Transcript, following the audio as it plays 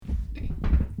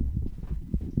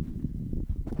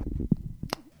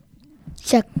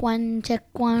Check one.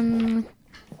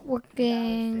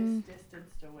 Working.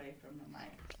 Distanced away from the mic.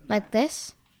 Like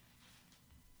this?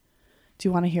 Do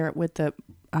you want to hear it with the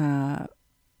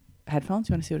headphones?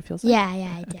 You want to see what it feels like? Yeah,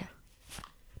 I do.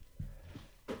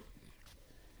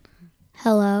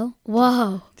 Hello?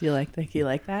 Whoa. Do you like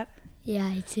that? Yeah,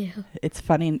 I do. It's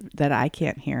funny that I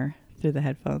can't hear through the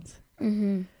headphones.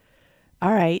 Mm-hmm.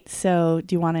 All right. So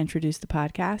do you want to introduce the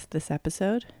podcast, this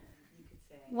episode?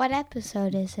 What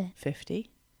episode is it? 50.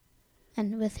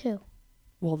 And with who?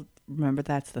 Well, remember,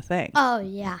 that's the thing. Oh,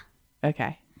 yeah.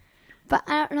 Okay. But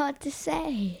I don't know what to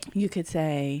say. You could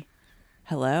say,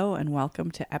 hello and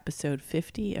welcome to episode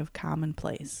 50 of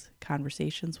Commonplace,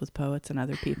 Conversations with Poets and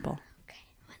Other People. Okay,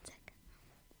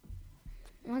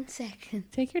 1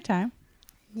 second. Take your time.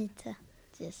 I need to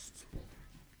just...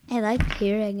 I like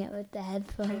hearing it with the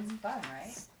headphones. It's fun,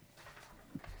 right?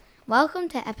 Welcome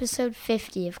to episode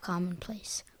 50 of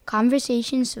Commonplace,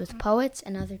 Conversations with Poets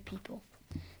and Other People.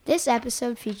 This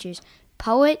episode features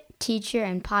poet, teacher,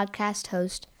 and podcast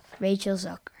host Rachel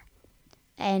Zucker.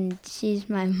 And she's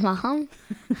my mom.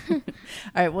 All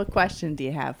right, what question do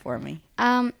you have for me?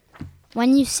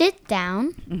 When you sit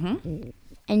down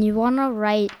and you want to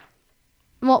write...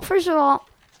 Well, first of all,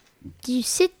 do you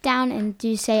sit down and do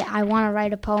you say, I want to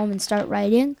write a poem and start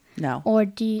writing? No. Or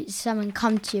do someone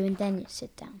come to you and then you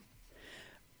sit down?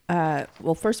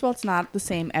 Well, first of all, it's not the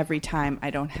same every time. I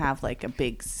don't have like a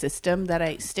big system that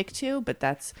I stick to, but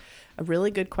that's a really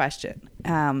good question.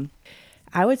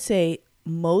 I would say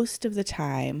most of the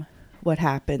time what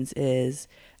happens is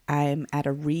I'm at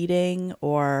a reading,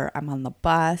 or I'm on the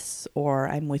bus, or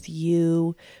I'm with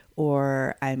you,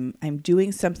 or I'm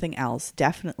doing something else,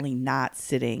 definitely not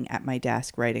sitting at my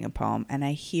desk writing a poem, and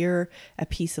I hear a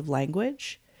piece of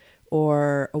language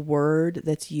or a word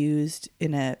that's used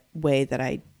in a way that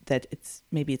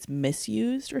it's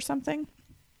misused or something,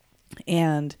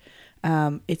 and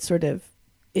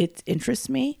it interests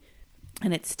me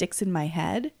and it sticks in my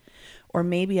head. Or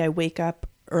maybe I wake up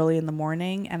early in the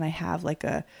morning and I have like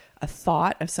a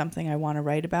thought of something I want to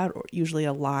write about, or usually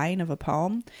a line of a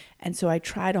poem, and so I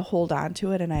try to hold on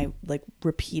to it and I like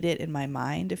repeat it in my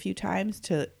mind a few times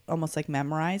to almost like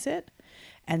memorize it.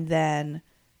 And then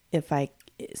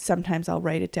sometimes I'll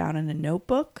write it down in a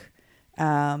notebook,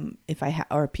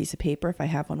 or a piece of paper if I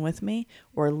have one with me,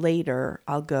 or later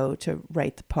I'll go to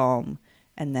write the poem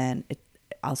and then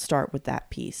I'll start with that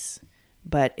piece.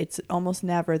 But it's almost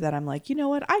never that I'm like, you know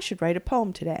what, I should write a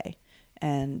poem today.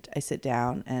 And I sit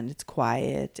down and it's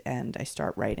quiet and I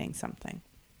start writing something.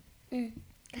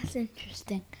 That's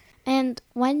interesting. And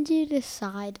when do you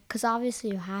decide, because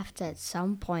obviously you have to at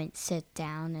some point sit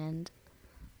down and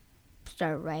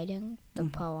start writing the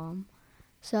poem.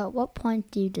 So at what point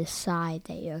do you decide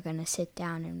that you're going to sit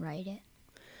down and write it?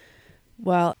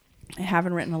 Well, I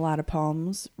haven't written a lot of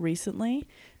poems recently,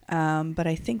 but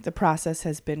I think the process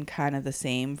has been kind of the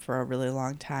same for a really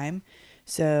long time.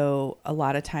 So a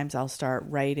lot of times I'll start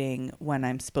writing when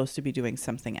I'm supposed to be doing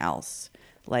something else.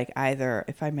 Like either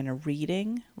if I'm in a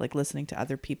reading, like listening to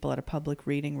other people at a public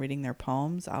reading their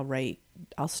poems,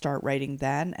 I'll start writing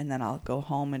then, and then I'll go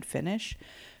home and finish.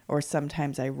 Or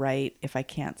sometimes I write if I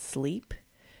can't sleep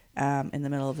in the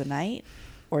middle of the night.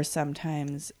 Or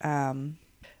sometimes I'm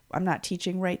not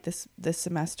teaching right this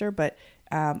semester, but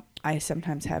I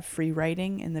sometimes have free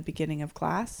writing in the beginning of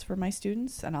class for my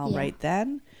students, and I'll write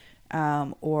then.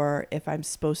 Or if I'm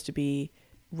supposed to be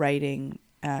reading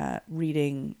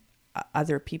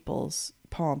other people's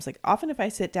poems, like often if I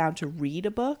sit down to read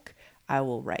a book, I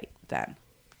will write then.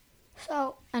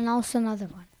 So, and also another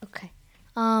one. Okay.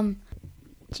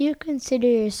 Do you consider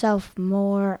yourself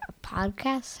more a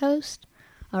podcast host,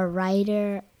 a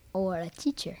writer, or a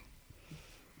teacher?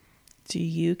 Do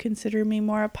you consider me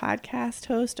more a podcast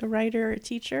host, a writer, or a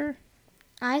teacher?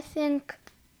 I think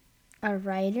a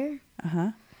writer.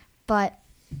 Uh-huh. But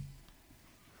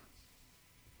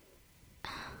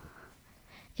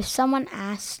if someone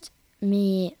asked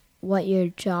me what your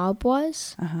job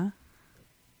was,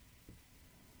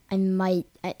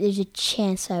 there's a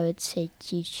chance I would say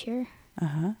teacher.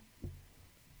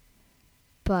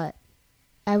 But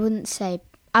I would say,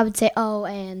 oh,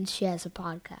 and she has a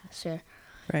podcast. Or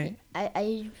right.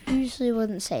 I usually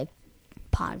wouldn't say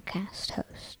podcast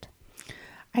host.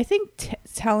 I think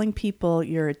telling people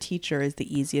you're a teacher is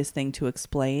the easiest thing to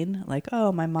explain. Like,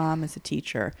 oh, my mom is a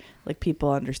teacher. Like,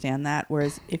 people understand that.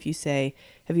 Whereas if you say,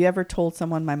 have you ever told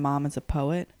someone my mom is a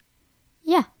poet?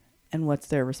 Yeah. And what's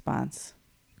their response?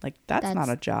 Like, that's not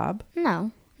a job.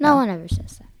 No one ever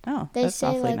says that. Oh, they that's say,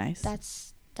 awfully like, nice.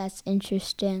 That's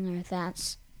interesting, or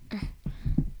that's...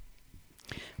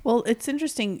 Well, it's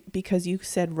interesting because you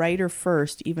said writer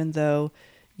first, even though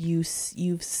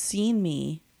you've seen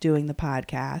me doing the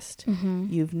podcast. Mm-hmm.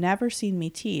 You've never seen me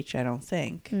teach, I don't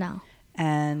think. No.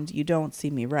 And you don't see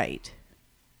me write.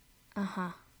 Uh-huh.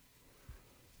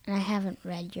 And I haven't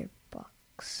read your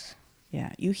books.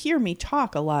 Yeah. You hear me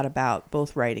talk a lot about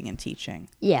both writing and teaching.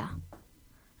 Yeah.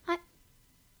 But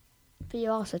you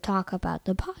also talk about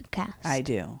the podcast. I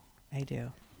do.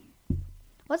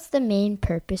 What's the main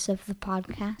purpose of the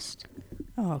podcast?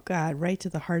 Oh, God. Right to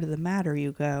the heart of the matter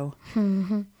you go.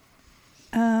 Mm-hmm.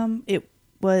 It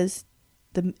was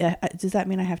does that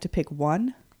mean I have to pick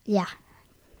one? Yeah.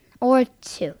 Or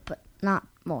two, but not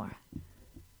more.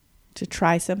 To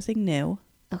try something new.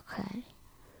 Okay.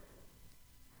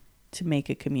 To make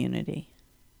a community.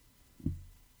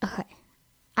 Okay.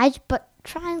 But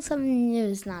trying something new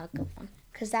is not a good one.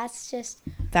 Because that's just...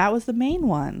 That was the main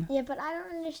one. Yeah, but I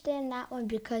don't understand that one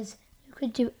because you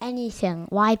could do anything.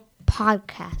 Why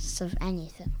podcasts of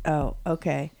anything? Oh,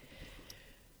 okay.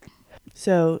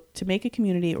 So to make a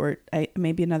community, or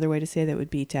maybe another way to say that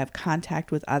would be to have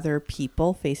contact with other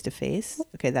people face to face.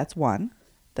 Okay, that's one.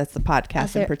 That's the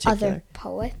podcast in particular. Other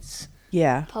poets.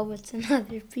 Yeah. Poets and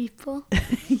other people.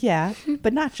 Yeah,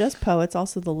 but not just poets,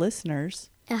 also the listeners.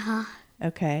 Uh-huh.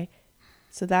 Okay.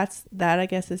 So that I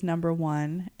guess is number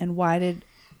one. And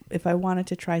if I wanted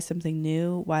to try something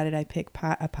new, why did I pick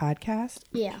a podcast?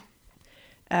 Yeah.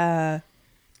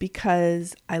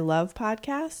 Because I love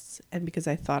podcasts and because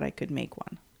I thought I could make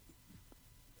one.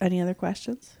 Any other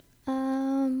questions?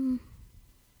 No.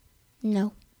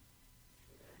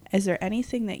 Is there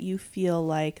anything that you feel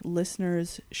like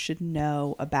listeners should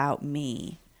know about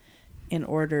me in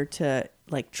order to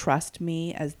trust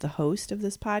me as the host of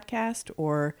this podcast,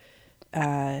 or,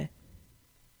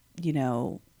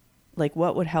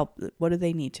 what would help? What do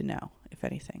they need to know, if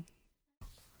anything?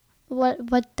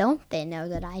 What don't they know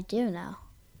that I do know?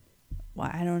 Well,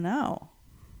 I don't know.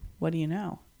 What do you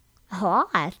know? A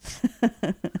lot.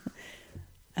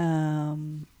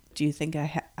 Do you think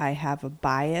I have a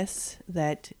bias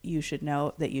that you should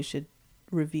know, that you should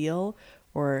reveal?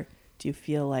 Or do you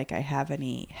feel like I have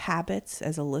any habits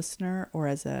as a listener or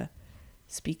as a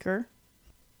speaker?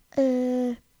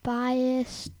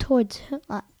 Bias towards...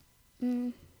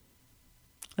 Is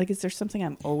there something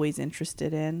I'm always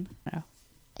interested in? No.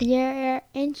 You're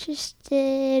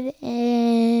interested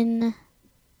in...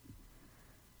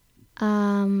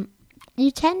 You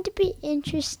tend to be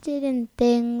interested in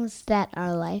things that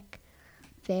are,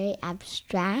 very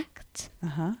abstract.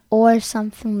 Uh-huh. Or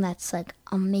something that's,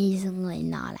 amazingly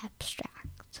not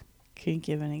abstract. Can you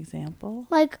give an example?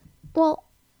 It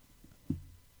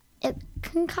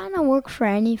can kind of work for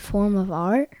any form of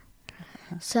art.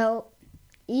 Uh-huh. So,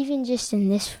 even just in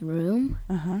this room,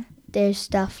 uh-huh, there's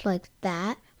stuff like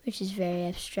that, which is very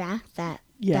abstract, that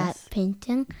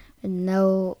painting, and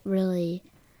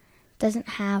doesn't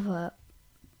have a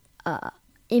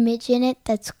image in it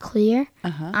that's clear.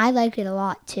 Uh-huh. I like it a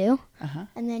lot too. Uh-huh.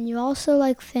 And then you also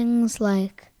like things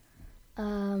like,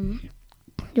 you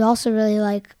also really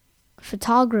like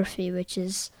photography, which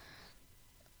is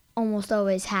almost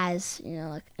always has,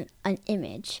 an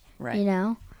image,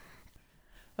 right.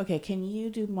 Okay, can you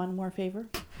do one more favor?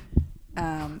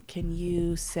 Can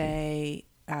you say,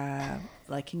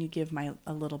 can you give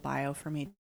a little bio for me?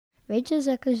 Rachel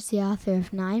Zucker is the author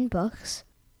of 9 books,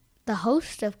 the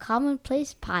host of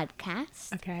Commonplace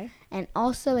Podcast, okay, and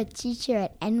also a teacher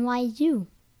at NYU.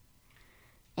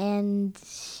 And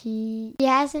she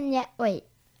hasn't yet... Wait,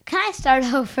 can I start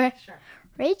over? Sure.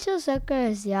 Rachel Zucker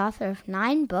is the author of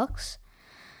 9 books.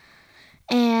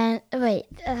 And, wait.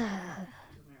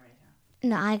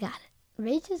 No, I got it.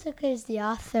 Rachel Zucker is the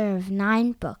author of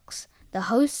 9 books, the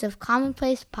host of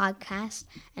Commonplace Podcast,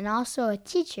 and also a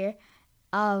teacher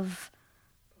of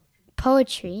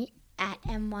poetry at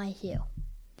NYU.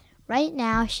 Right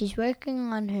now, she's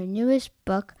working on her newest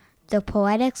book, The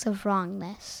Poetics of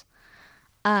Wrongness.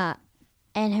 And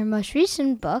her most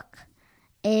recent book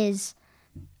is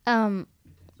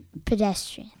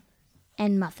Pedestrian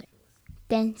and Mother.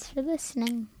 Thanks for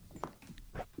listening.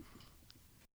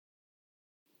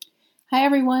 Hi,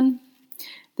 everyone.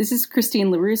 This is Christine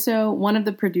LaRusso, one of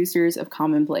the producers of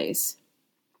Commonplace.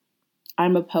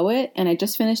 I'm a poet, and I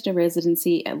just finished a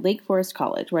residency at Lake Forest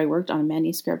College, where I worked on a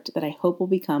manuscript that I hope will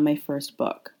become my first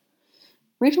book.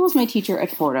 Rachel was my teacher at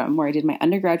Fordham, where I did my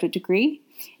undergraduate degree,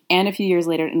 and a few years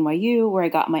later at NYU, where I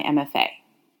got my MFA.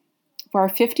 For our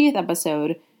 50th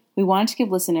episode, we wanted to give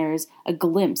listeners a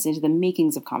glimpse into the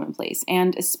makings of Commonplace,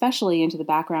 and especially into the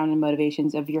background and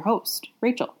motivations of your host,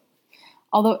 Rachel.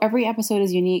 Although every episode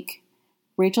is unique,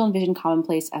 Rachel envisioned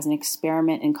Commonplace as an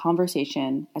experiment in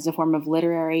conversation, as a form of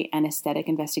literary and aesthetic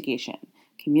investigation,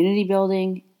 community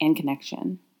building, and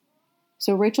connection.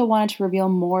 So Rachel wanted to reveal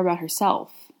more about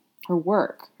herself, her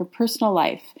work, her personal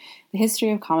life, the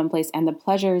history of Commonplace, and the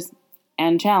pleasures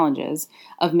and challenges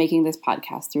of making this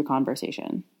podcast through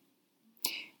conversation.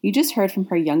 You just heard from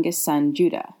her youngest son,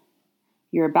 Judah.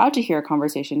 You're about to hear a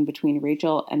conversation between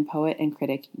Rachel and poet and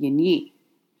critic Yin Yi.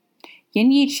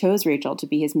 Yin Yi chose Rachel to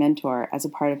be his mentor as a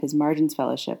part of his Margins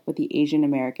Fellowship with the Asian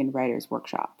American Writers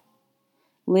Workshop.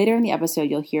 Later in the episode,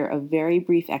 you'll hear a very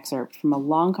brief excerpt from a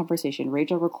long conversation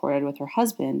Rachel recorded with her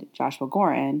husband, Joshua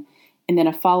Gorin, and then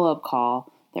a follow-up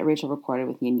call that Rachel recorded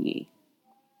with Yin Yi.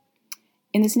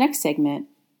 In this next segment,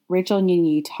 Rachel and Yin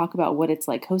Yi talk about what it's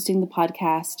like hosting the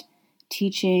podcast,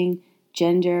 teaching,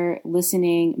 gender,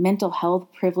 listening, mental health,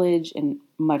 privilege, and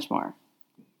much more.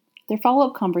 Their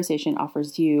follow-up conversation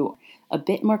offers you a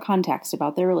bit more context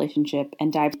about their relationship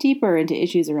and dives deeper into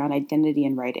issues around identity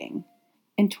and writing.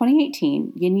 In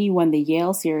 2018, Yin Yi won the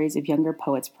Yale Series of Younger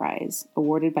Poets Prize,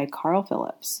 awarded by Carl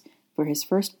Phillips, for his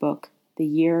first book, The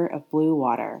Year of Blue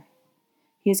Water.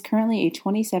 He is currently a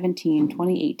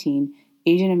 2017-2018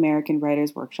 Asian American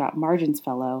Writers Workshop Margins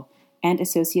Fellow and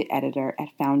Associate Editor at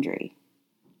Foundry.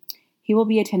 He will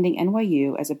be attending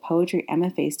NYU as a poetry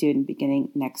MFA student beginning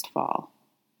next fall.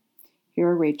 Here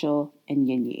are Rachel and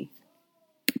Yin Yi.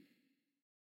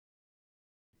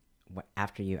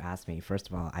 After you asked me, first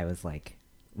of all, I was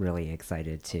really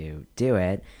excited to do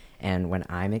it. And when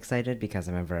I'm excited because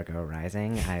I'm a Virgo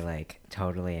rising, I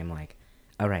totally am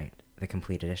all right, the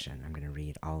complete edition. I'm going to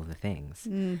read all of the things.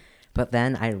 But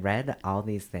then I read all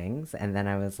these things and then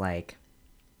I was like,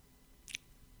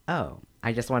 oh,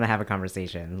 I just want to have a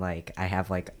conversation. I have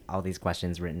all these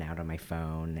questions written out on my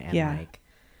phone and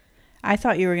I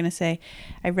thought you were going to say,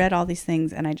 I read all these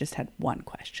things and I just had one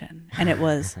question. And it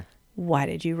was, why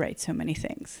did you write so many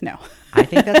things? No. I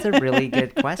think that's a really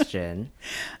good question.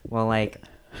 Well,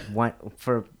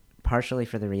 partially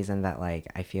for the reason that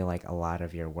I feel like a lot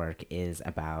of your work is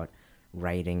about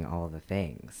writing all the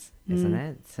things, isn't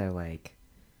it? So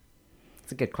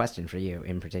it's a good question for you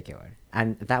in particular.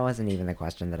 And that wasn't even the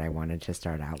question that I wanted to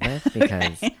start out with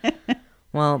because,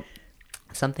 well,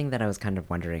 something that I was kind of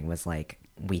wondering was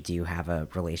we do have a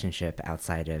relationship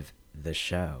outside of the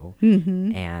show.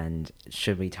 And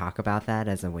should we talk about that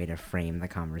as a way to frame the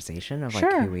conversation of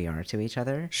Sure. who we are to each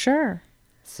other? Sure.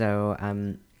 So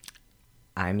I'm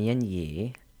Yin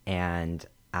Yi, and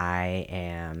I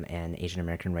am an Asian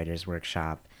American Writers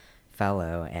Workshop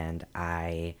fellow, and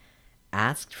I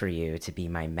asked for you to be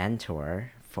my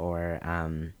mentor for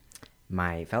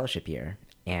my fellowship year.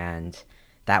 And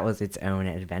that was its own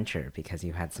adventure because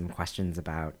you had some questions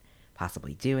about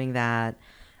possibly doing that.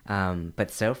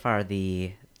 But so far,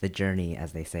 the journey,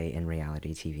 as they say in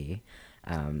reality TV,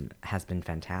 has been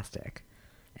fantastic.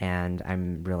 And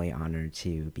I'm really honored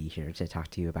to be here to talk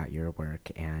to you about your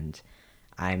work. And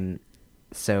I'm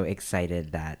so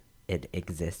excited that it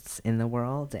exists in the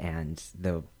world and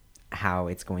how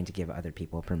it's going to give other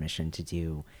people permission to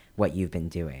do what you've been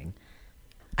doing.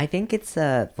 I think it's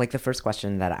the first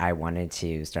question that I wanted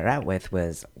to start out with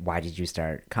was, why did you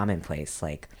start Commonplace?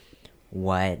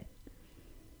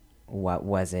 What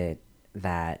was it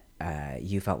that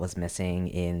you felt was missing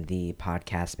in the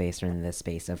podcast space or in the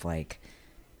space of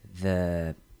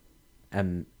the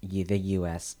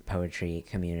U.S. poetry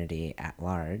community at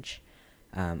large,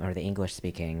 or the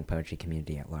English-speaking poetry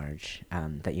community at large,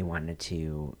 that you wanted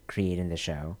to create in the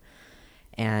show?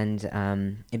 And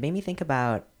it made me think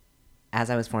about, as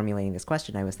I was formulating this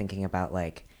question, I was thinking about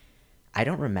I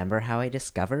don't remember how I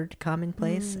discovered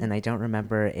Commonplace, and I don't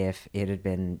remember if it had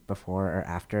been before or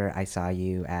after I saw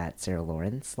you at Sarah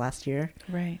Lawrence last year.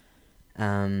 Right.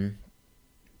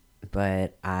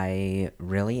 But I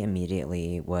really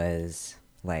immediately was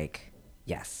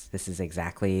yes, this is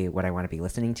exactly what I want to be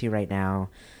listening to right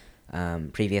now.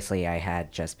 Previously, I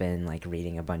had just been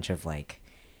reading a bunch of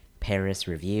Paris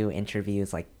Review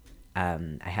interviews. I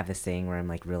have this thing where I'm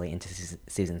really into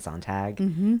Susan Sontag.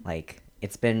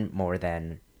 It's been more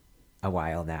than a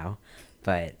while now,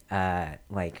 but I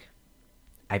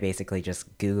basically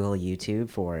just Google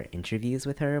YouTube for interviews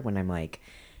with her when I'm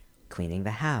cleaning the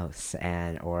house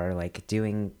or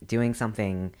doing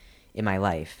something in my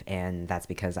life, and that's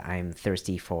because I'm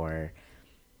thirsty for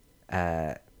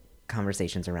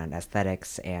conversations around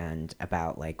aesthetics and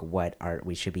about what art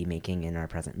we should be making in our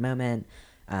present moment,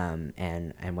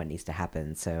 and what needs to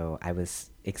happen. So I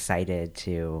was excited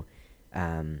to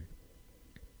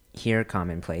hear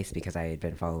Commonplace because I had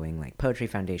been following Poetry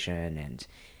Foundation and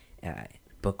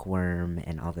Bookworm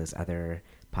and all those other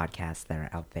podcasts that are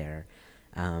out there.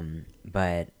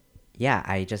 But yeah,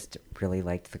 I just really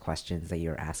liked the questions that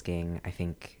you're asking. I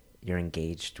think you're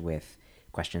engaged with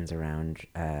questions around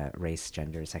race,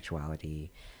 gender,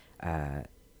 sexuality,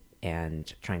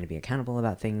 and trying to be accountable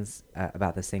about things,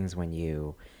 about those things when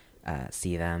you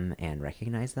see them and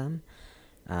recognize them.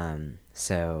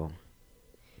 So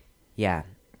yeah,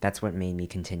 that's what made me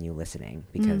continue listening,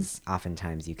 because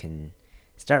oftentimes you can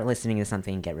start listening to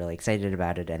something, get really excited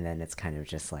about it, and then it's kind of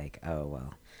just like, oh,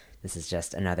 well, this is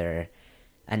just another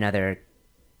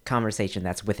conversation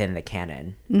that's within the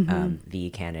canon, the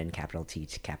canon, capital T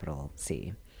to capital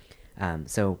C.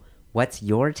 So what's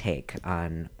your take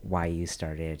on why you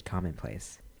started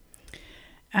Commonplace?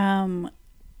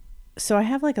 So I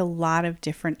have like a lot of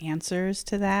different answers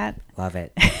to that. Love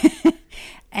it.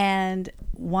 And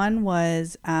one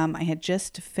was I had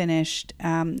just finished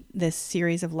this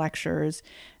series of lectures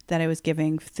that I was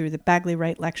giving through the Bagley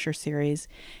Wright lecture series.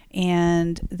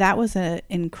 And that was an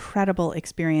incredible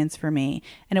experience for me.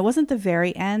 And it wasn't the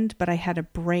very end, but I had a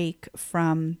break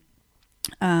from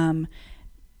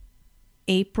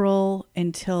April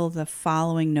until the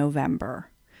following November,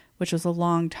 which was a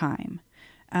long time.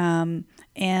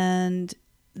 And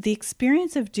the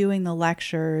experience of doing the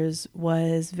lectures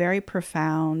was very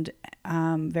profound,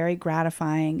 very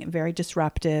gratifying, very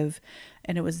disruptive,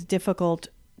 and it was difficult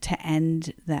to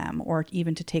end them or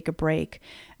even to take a break.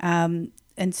 And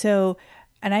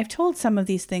I've told some of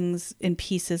these things in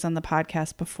pieces on the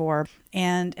podcast before,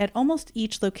 and at almost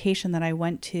each location that I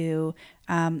went to,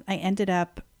 I ended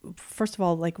up, first of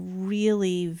all, like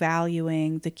really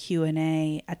valuing the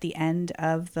Q&A at the end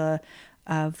of the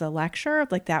lecture.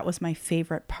 Like that was my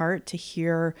favorite part, to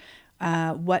hear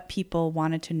what people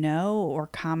wanted to know or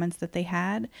comments that they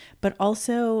had, but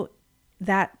also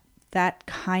that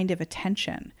kind of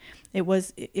attention. It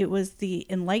was the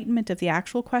enlightenment of the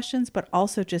actual questions, but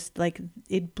also just like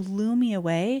it blew me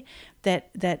away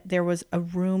that there was a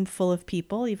room full of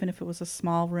people, even if it was a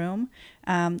small room,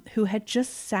 who had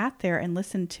just sat there and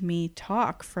listened to me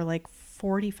talk for like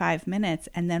 45 minutes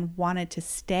and then wanted to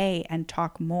stay and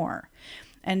talk more.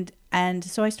 And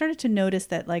so I started to notice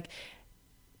that like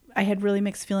I had really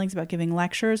mixed feelings about giving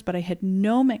lectures, but I had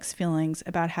no mixed feelings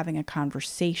about having a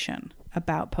conversation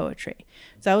about poetry.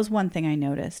 So that was one thing I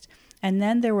noticed. And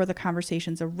then there were the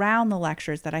conversations around the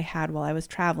lectures that I had while I was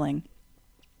traveling.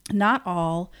 Not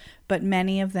all, but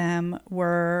many of them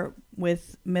were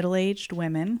with middle-aged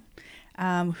women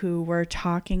who were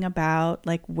talking about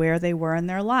like where they were in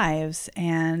their lives.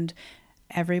 And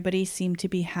everybody seemed to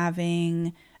be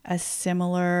having a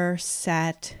similar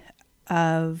set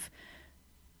of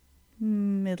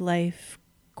midlife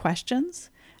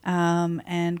questions,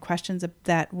 and questions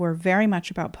that were very much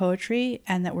about poetry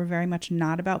and that were very much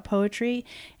not about poetry,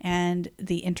 and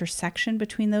the intersection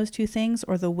between those two things,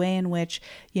 or the way in which,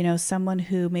 someone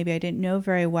who maybe I didn't know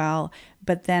very well,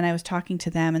 but then I was talking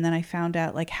to them and then I found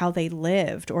out like how they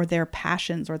lived or their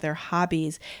passions or their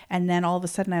hobbies. And then all of a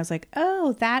sudden I was like,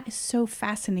 oh, that is so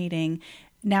fascinating.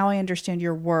 Now I understand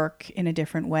your work in a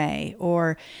different way.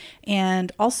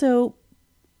 And also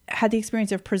had the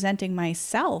experience of presenting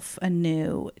myself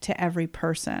anew to every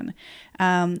person.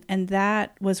 And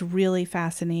that was really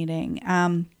fascinating.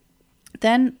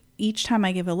 Then each time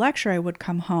I give a lecture, I would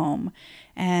come home,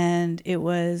 and it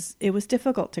was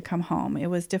difficult to come home. It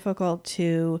was difficult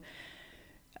to,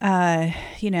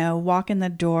 walk in the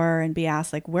door and be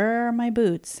asked like, where are my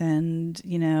boots? And,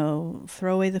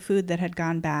 throw away the food that had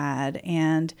gone bad.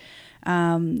 And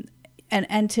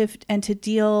to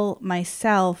deal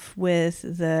myself with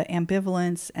the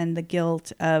ambivalence and the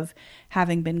guilt of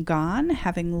having been gone,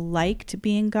 having liked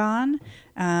being gone,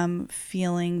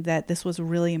 feeling that this was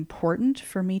really important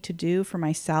for me to do for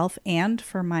myself and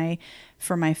for my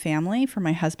family, for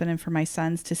my husband and for my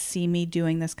sons, to see me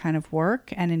doing this kind of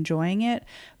work and enjoying it,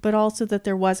 but also that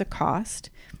there was a cost.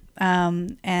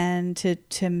 And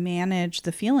to manage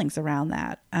the feelings around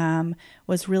that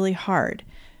was really hard.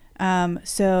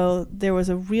 So there was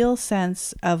a real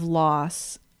sense of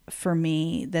loss for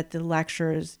me that the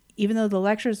lectures, even though the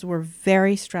lectures were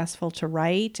very stressful to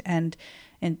write, and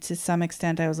to some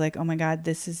extent I was like, oh my God,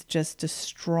 this is just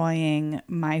destroying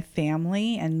my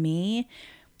family and me.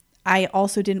 I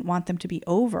also didn't want them to be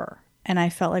over. And I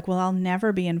felt like, well, I'll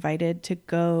never be invited to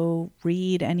go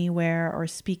read anywhere or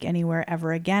speak anywhere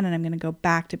ever again. And I'm going to go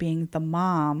back to being the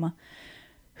mom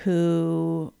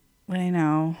who,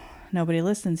 nobody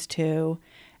listens to.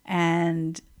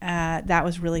 And that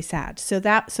was really sad. So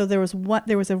there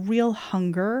was a real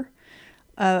hunger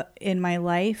in my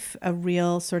life, a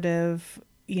real sort of,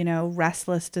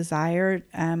 restless desire,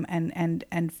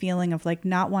 and feeling of like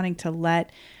not wanting to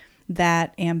let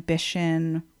that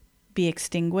ambition be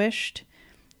extinguished.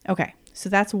 Okay, so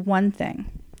that's one thing.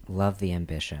 Love the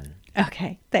ambition.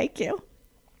 Okay, thank you.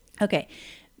 Okay,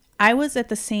 I was at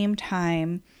the same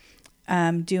time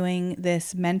doing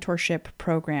this mentorship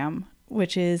program,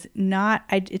 which is not,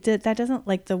 that doesn't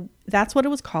like that's what it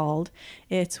was called.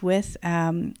 It's with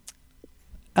a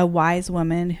wise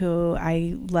woman who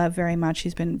I love very much.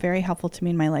 She's been very helpful to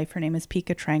me in my life. Her name is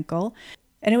CAConrad.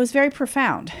 And it was very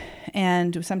profound.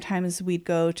 And sometimes we'd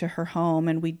go to her home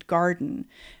and we'd garden.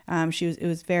 It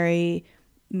was very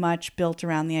much built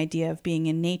around the idea of being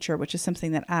in nature, which is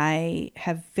something that I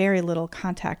have very little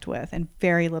contact with and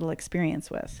very little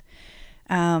experience with.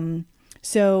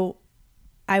 So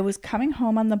I was coming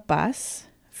home on the bus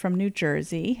from New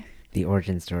Jersey. The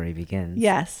origin story begins.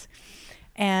 Yes.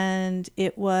 And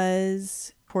it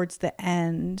was towards the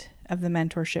end of the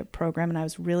mentorship program, and I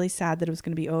was really sad that it was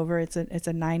going to be over. It's a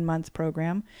 9-month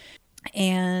program.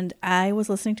 And I was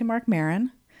listening to Mark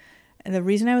Maron. And the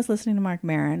reason I was listening to Mark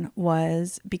Maron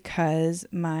was because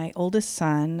my oldest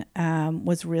son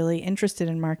was really interested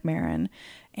in Mark Maron,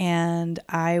 and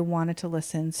I wanted to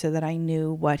listen so that I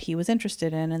knew what he was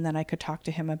interested in and that I could talk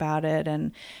to him about it.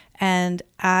 And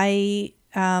I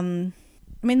mean,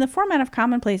 the format of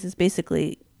Commonplace is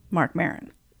basically Mark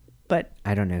Maron, but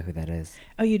I don't know who that is.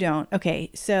 Oh, you don't?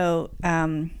 Okay. So,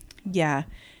 yeah,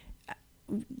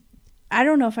 I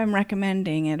don't know if I'm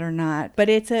recommending it or not, but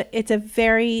it's a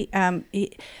very,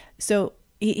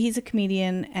 he's a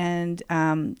comedian, and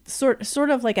sort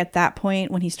of like at that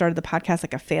point when he started the podcast,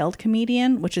 like a failed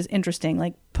comedian, which is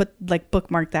interesting.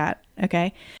 Bookmark that.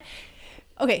 Okay.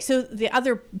 Okay, so the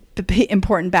other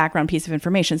important background piece of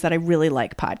information is that I really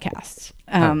like podcasts.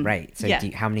 Right. So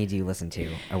yeah. How many do you listen to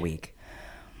a week?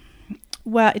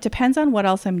 Well, it depends on what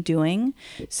else I'm doing.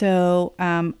 So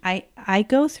I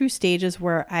go through stages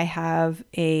where I have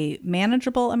a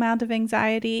manageable amount of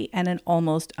anxiety and an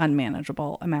almost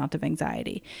unmanageable amount of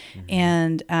anxiety. Mm-hmm.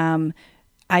 And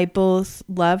I both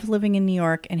love living in New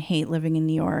York and hate living in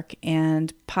New York.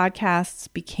 And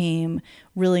podcasts became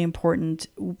really important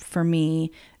for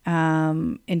me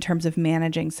in terms of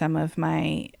managing some of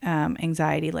my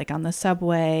anxiety, like on the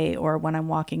subway or when I'm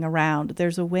walking around.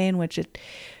 There's a way in which it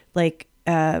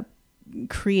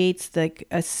creates like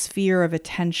a sphere of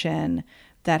attention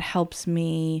that helps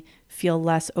me feel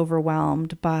less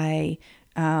overwhelmed by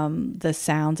the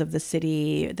sounds of the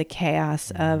city, the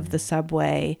chaos of the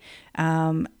subway,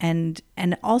 and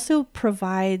also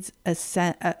provides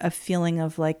a feeling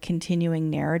of like continuing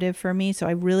narrative for me. So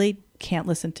I really can't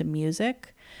listen to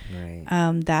music. Right.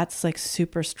 That's like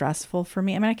super stressful for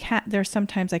me. I mean, there's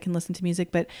sometimes I can listen to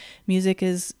music, but music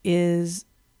is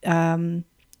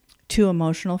too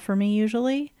emotional for me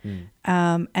usually.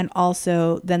 And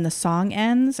also then the song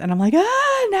ends and I'm like,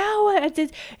 now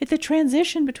it's a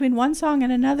transition between one song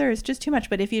and another. It's just too much.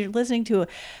 But if you're listening to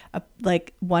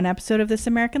like one episode of This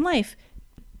American Life,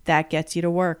 that gets you to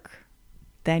work.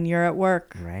 Then you're at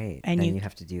work. Right. And then you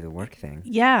have to do the work thing.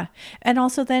 Yeah. And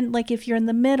also then like if you're in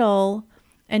the middle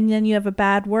and then you have a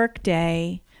bad work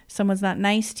day, someone's not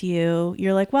nice to you,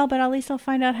 you're like, well, but at least I'll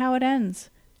find out how it ends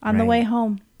on the way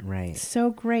home. Right.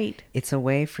 So great. It's a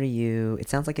way for you, it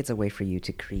sounds like it's a way for you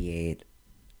to create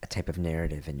a type of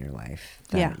narrative in your life.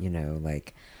 That, you know,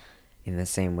 like in the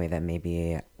same way that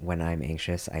maybe when I'm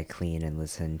anxious, I clean and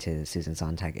listen to Susan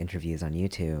Sontag interviews on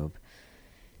YouTube.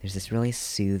 There's this really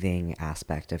soothing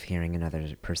aspect of hearing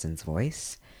another person's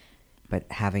voice, but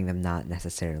having them not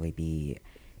necessarily be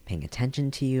paying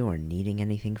attention to you or needing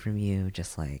anything from you,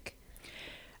 just like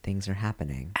things are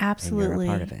happening. Absolutely. And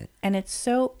you're a part of it. And it's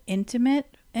so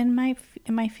intimate in my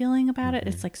feeling about it.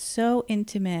 It's like so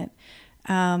intimate,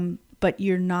 but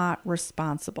you're not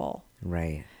responsible.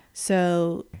 Right.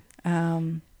 So,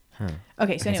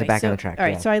 okay. So anyway, back on the track. All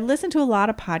right. So I listened to a lot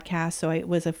of podcasts. So it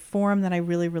was a forum that I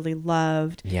really, really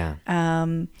loved. Yeah.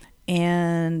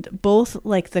 And both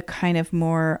like the kind of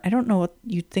more, I don't know what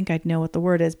you'd think I'd know what the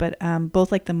word is, but both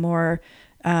like the more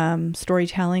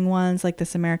storytelling ones like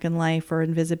This American Life or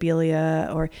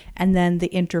Invisibilia, and then the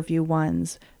interview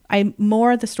ones.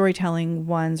 More the storytelling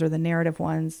ones or the narrative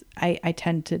ones I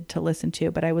tend to listen to,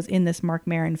 but I was in this Mark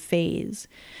Maron phase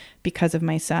because of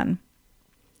my son.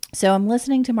 So I'm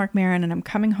listening to Mark Maron and I'm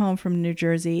coming home from New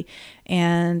Jersey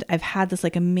and I've had this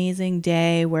like amazing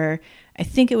day where I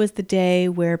think it was the day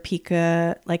where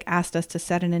Pika like asked us to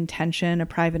set an intention, a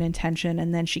private intention,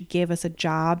 and then she gave us a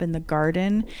job in the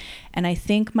garden. And I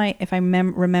think if I'm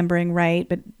remembering right,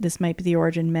 but this might be the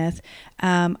origin myth,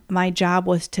 my job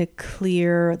was to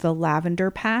clear the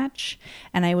lavender patch.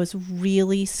 And I was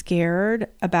really scared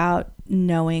about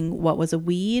knowing what was a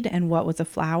weed and what was a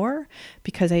flower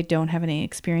because I don't have any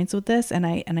experience with this. And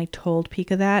I told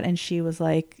Pika that, and she was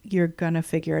like, you're going to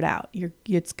figure it out.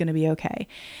 It's going to be okay.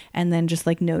 And then just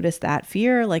like notice that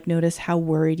fear, like notice how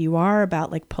worried you are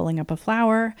about like pulling up a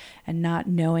flower and not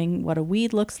knowing what a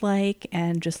weed looks like,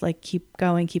 and just like keep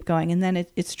going. And then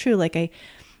it's true. Like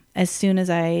as soon as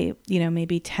I,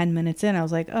 maybe 10 minutes in, I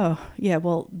was like, oh yeah,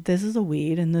 well, this is a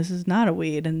weed and this is not a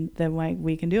weed. And then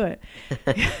we can do it.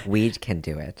 Weed can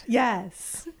do it.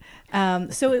 Yes.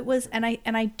 So it was, and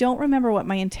I don't remember what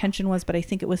my intention was, but I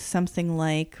think it was something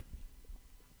like,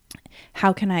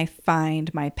 how can I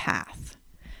find my path?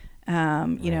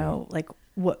 Like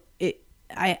what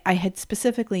I had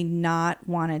specifically not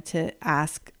wanted to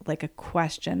ask like a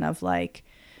question of like,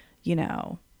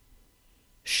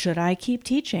 should I keep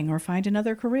teaching or find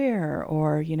another career,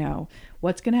 or,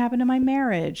 what's going to happen to my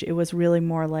marriage? It was really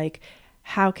more like,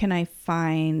 how can I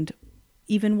find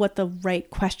even what the right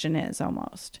question is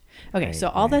almost. Okay, right, so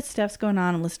all right. that stuff's going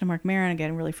on. I'm listening to Mark Maron. I'm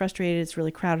getting really frustrated. It's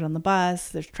really crowded on the bus.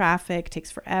 There's traffic. It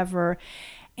takes forever.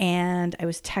 And I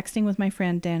was texting with my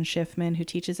friend Dan Schiffman, who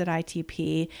teaches at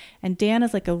ITP. And Dan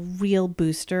is like a real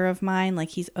booster of mine. Like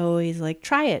he's always like,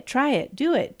 try it,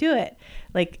 do it.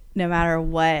 Like no matter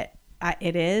what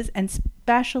it is. And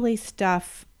especially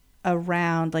stuff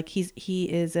around, like he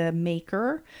is a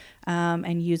maker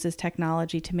and uses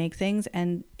technology to make things.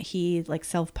 And he like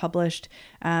self-published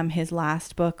his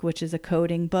last book, which is a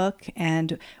coding book.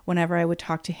 And whenever I would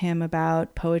talk to him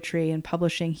about poetry and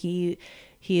publishing, he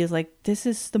is like, this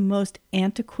is the most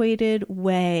antiquated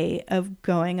way of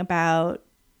going about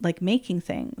like making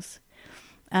things.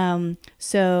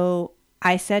 So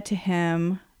I said to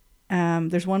him,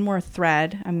 there's one more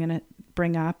thread I'm going to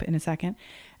bring up in a second.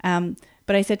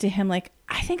 But I said to him, like,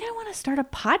 I think I want to start a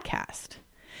podcast.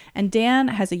 And Dan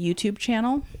has a YouTube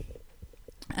channel.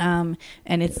 And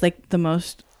it's like the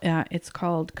most, it's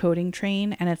called Coding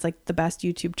Train. And it's like the best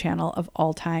YouTube channel of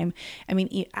all time. I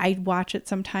mean, I watch it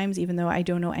sometimes, even though I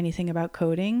don't know anything about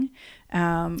coding.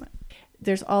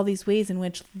 There's all these ways in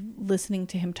which listening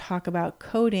to him talk about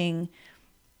coding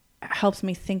helps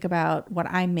me think about what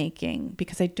I'm making,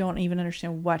 because I don't even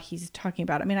understand what he's talking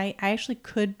about. I mean, I actually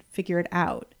could figure it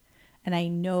out, and I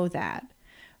know that,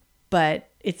 but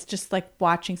it's just like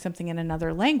watching something in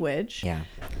another language. Yeah.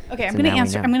 Okay, I'm So going to now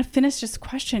we know. I'm going to finish this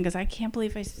question because I can't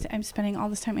believe I'm spending all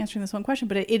this time answering this one question,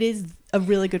 but it is a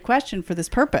really good question for this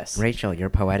purpose. Rachel, your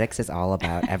poetics is all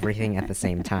about everything at the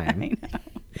same time. I know.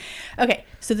 Okay,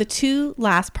 so the two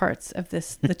last parts of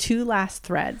this, the two last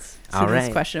threads to All this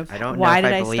right. question of I don't know why if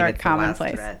did I I believe start it's the last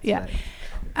Commonplace? thread, Yeah.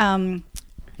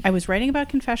 I was writing about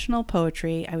confessional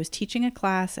poetry. I was teaching a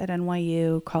class at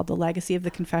NYU called The Legacy of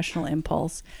the Confessional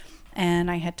Impulse.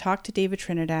 And I had talked to David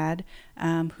Trinidad,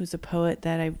 who's a poet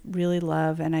that I really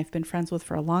love and I've been friends with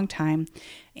for a long time.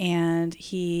 And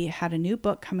he had a new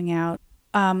book coming out.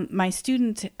 My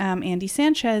student, Andy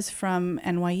Sanchez from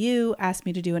NYU, asked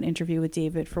me to do an interview with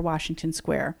David for Washington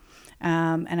Square.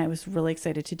 And I was really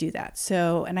excited to do that.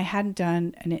 So, and I hadn't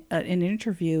done an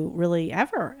interview really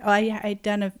ever. I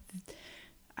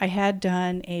had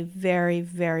done a very,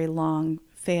 very long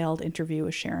failed interview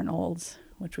with Sharon Olds,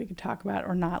 which we could talk about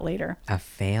or not later. A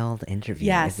failed interview?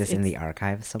 Yes, Is this in the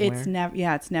archive somewhere?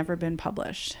 It's never been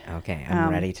published. Okay, I'm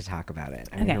ready to talk about it.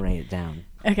 I'm going to write it down.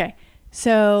 Okay.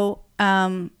 So,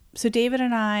 so David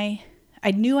and I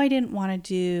knew I didn't want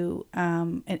to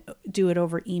do it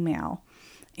over email.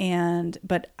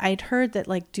 But I'd heard that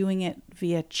like doing it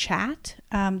via chat,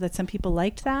 that some people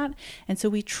liked that. And so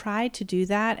we tried to do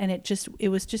that, and it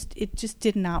just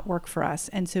did not work for us.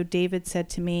 And so David said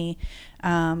to me,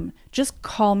 just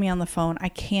call me on the phone. I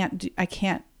can't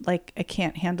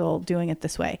handle doing it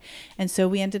this way. And so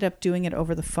we ended up doing it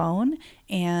over the phone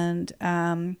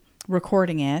and,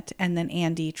 recording it, and then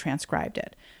Andy transcribed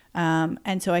it.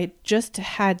 And so I just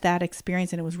had that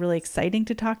experience, and it was really exciting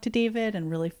to talk to David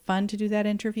and really fun to do that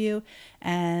interview.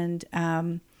 And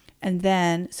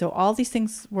then, so all these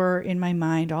things were in my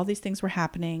mind, all these things were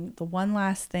happening. The one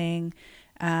last thing,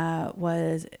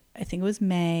 was, I think it was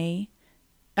May.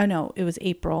 Oh no, it was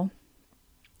April.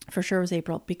 For sure it was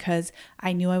April, because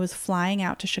I knew I was flying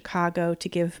out to Chicago to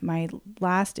give my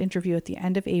last interview at the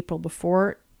end of April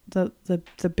before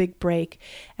the big break,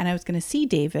 and I was going to see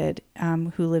David,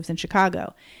 who lives in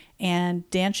Chicago. And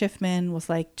Dan Schiffman was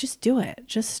like, just do it,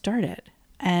 just start it.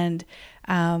 And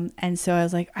so I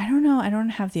was like, I don't know, I don't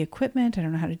have the equipment, I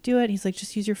don't know how to do it. He's like,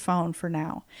 just use your phone for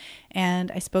now.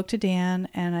 And I spoke to Dan,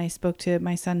 and I spoke to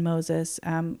my son Moses,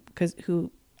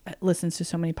 who listens to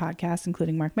so many podcasts,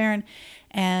 including Mark Maron.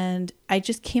 And I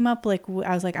just came up I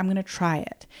was like, I'm going to try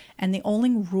it. And the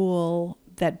only rule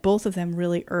that both of them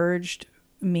really urged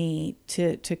me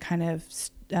to kind of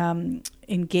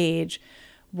engage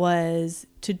was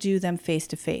to do them face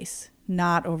to face,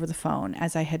 not over the phone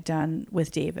as I had done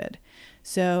with David.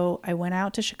 So I went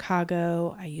out to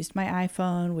Chicago. I used my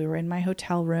iPhone. We were in my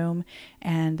hotel room,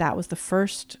 and that was the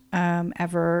first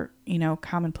ever,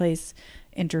 Commonplace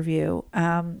interview.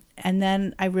 And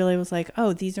then I really was like,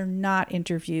 oh, these are not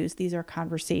interviews. These are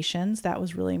conversations. That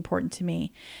was really important to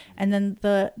me. And then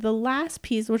the last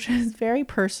piece, which is very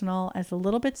personal, it's a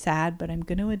little bit sad, but I'm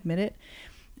going to admit it,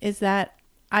 is that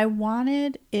I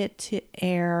wanted it to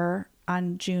air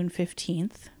on June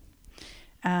 15th.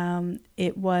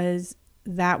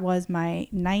 That was my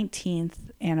 19th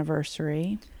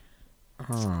anniversary.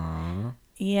 Aww.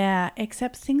 Yeah,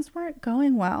 except things weren't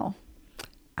going well.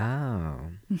 Oh,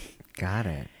 got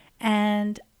it.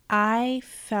 And I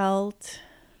felt,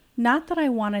 not that I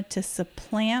wanted to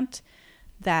supplant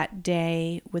that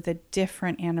day with a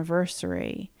different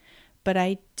anniversary, but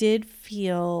I did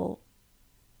feel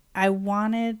I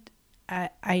wanted,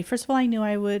 first of all, I knew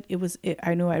I would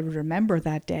remember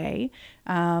that day.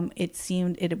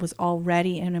 It was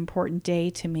already an important day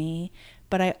to me,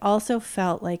 but I also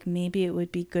felt like maybe it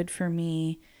would be good for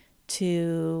me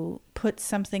to put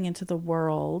something into the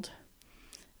world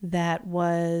that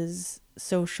was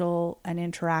social and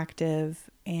interactive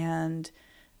and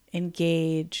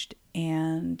engaged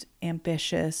and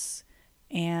ambitious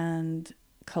and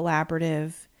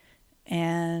collaborative.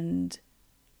 And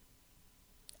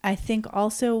I think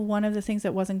also one of the things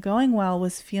that wasn't going well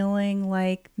was feeling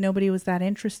like nobody was that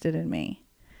interested in me.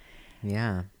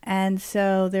 Yeah. And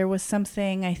so there was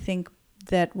something, I think,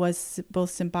 that was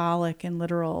both symbolic and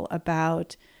literal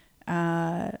about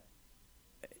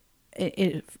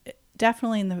it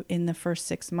definitely in the first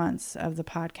 6 months of the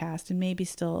podcast, and maybe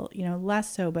still,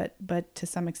 less so, but to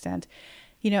some extent,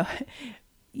 you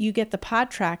get the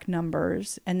pod track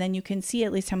numbers, and then you can see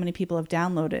at least how many people have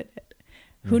downloaded it.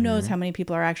 Who knows how many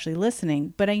people are actually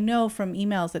listening? But I know from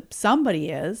emails that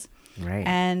somebody is. Right.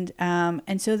 And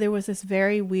so there was this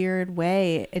very weird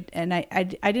way, and I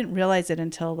didn't realize it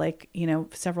until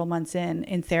several months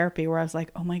in therapy, where I was like,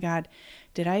 oh my God,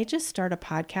 did I just start a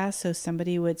podcast so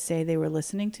somebody would say they were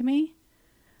listening to me?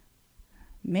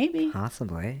 Maybe.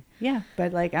 Possibly. Yeah.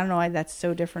 But I don't know why that's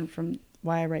so different from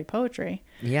why I write poetry.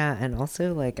 Yeah. And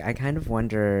also I kind of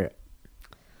wonder,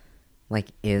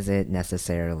 is it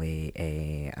necessarily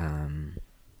a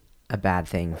bad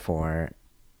thing for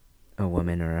a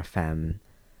woman or a femme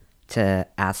to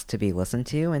ask to be listened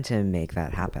to and to make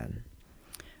that happen?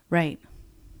 Right.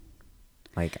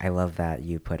 I love that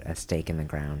you put a stake in the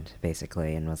ground,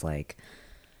 basically, and was like,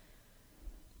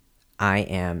 I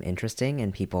am interesting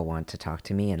and people want to talk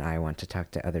to me and I want to talk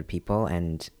to other people,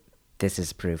 and this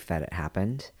is proof that it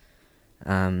happened.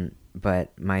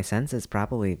 But my sense is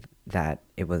probably that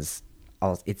it's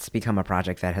become a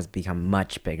project that has become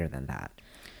much bigger than that.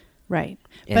 Right.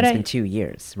 And it's been 2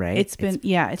 years, right? It's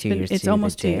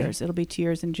almost 2 years. It'll be 2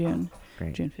 years in June.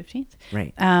 Right. June 15th.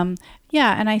 Right.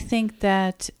 Yeah. And I think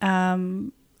that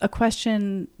a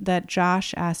question that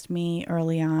Josh asked me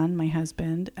early on, my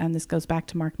husband, and this goes back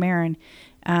to Mark Maron,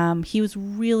 he was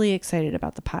really excited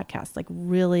about the podcast,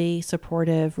 really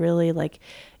supportive, really liked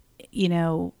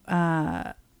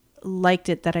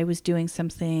it that I was doing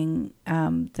something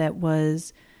that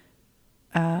was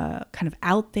kind of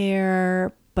out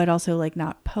there, but also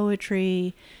not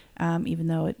poetry, even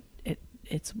though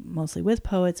it's mostly with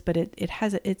poets, but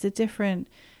it's a different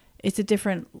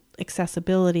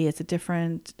accessibility. It's a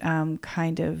different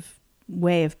kind of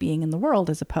way of being in the world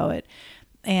as a poet,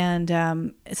 and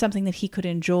it's something that he could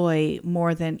enjoy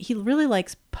more than he really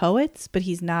likes poets, but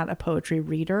he's not a poetry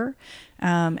reader,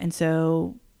 and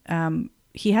so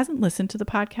he hasn't listened to the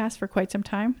podcast for quite some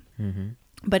time. Mm-hmm.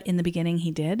 But in the beginning he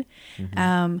did.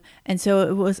 Mm-hmm. And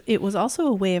so it was also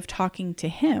a way of talking to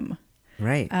him.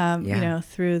 Right.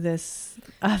 Through this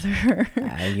other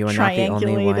you are not the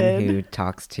only one who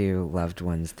talks to loved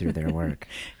ones through their work.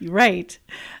 Right.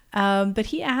 But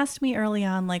he asked me early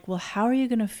on, well, how are you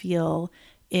going to feel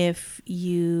if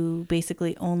you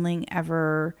basically only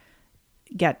ever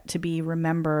get to be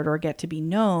remembered or get to be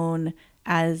known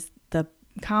as the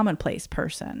commonplace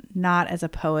person, not as a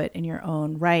poet in your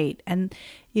own right? And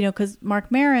because Mark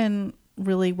Maron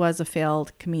really was a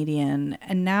failed comedian,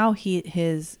 and now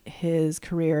his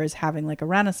career is having a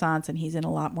renaissance, and he's in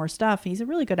a lot more stuff. He's a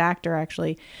really good actor,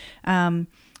 actually,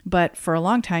 but for a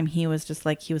long time he was just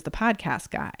he was the podcast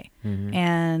guy. Mm-hmm.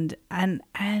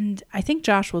 and I think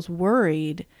Josh was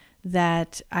worried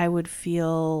that I would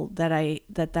feel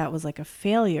that was a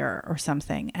failure or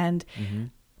something, and mm-hmm.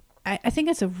 I think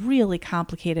it's a really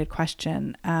complicated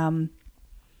question.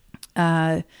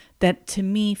 that to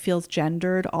me feels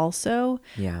gendered also.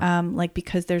 Yeah. Like,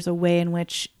 because there's a way in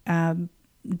which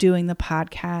doing the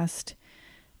podcast,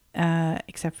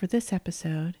 except for this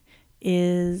episode,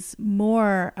 is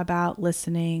more about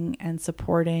listening and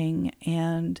supporting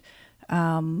and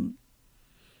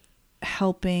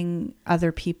helping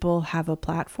other people have a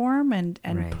platform and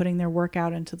Right. putting their work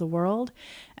out into the world.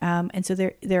 And so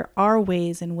there are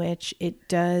ways in which it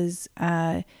does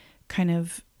kind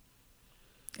of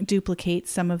duplicate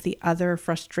some of the other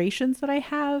frustrations that I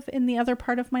have in the other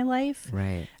part of my life.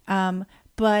 Right.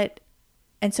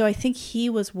 And so I think he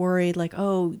was worried, like,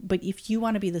 oh, but if you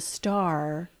want to be the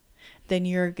star, then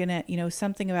you're gonna,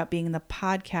 something about being in the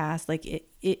podcast, like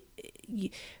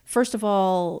first of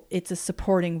all, it's a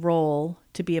supporting role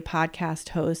to be a podcast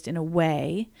host in a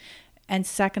way. And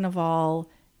second of all,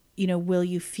 will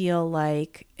you feel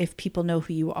like if people know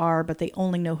who you are, but they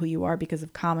only know who you are because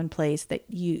of Commonplace, that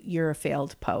you're a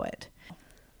failed poet?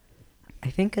 I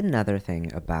think another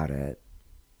thing about it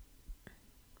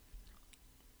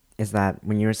is that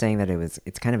when you were saying that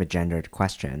it's kind of a gendered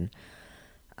question,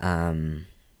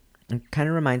 it kind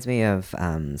of reminds me of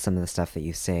some of the stuff that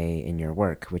you say in your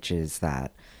work, which is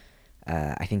that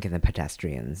I think in The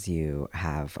Pedestrians, you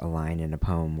have a line in a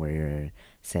poem where you're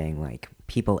saying, like,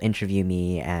 people interview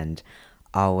me and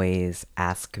always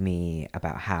ask me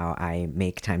about how I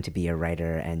make time to be a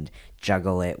writer and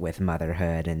juggle it with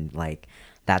motherhood, and, like,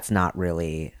 that's not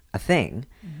really a thing.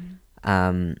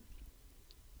 Mm-hmm.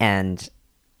 And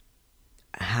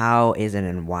how is it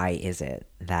and why is it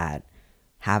that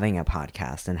having a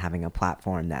podcast and having a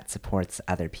platform that supports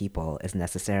other people is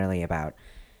necessarily about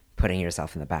putting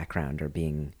yourself in the background or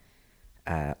being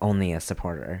only a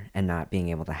supporter and not being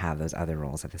able to have those other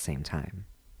roles at the same time?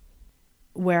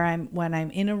 When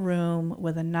I'm in a room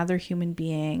with another human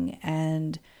being,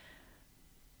 and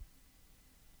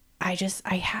I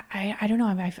don't know,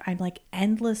 I'm like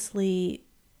endlessly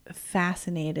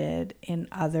fascinated in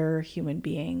other human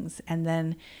beings, and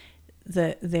then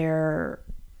their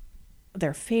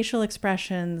facial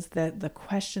expressions, the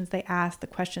questions they ask, the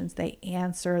questions they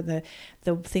answer, the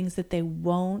things that they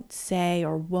won't say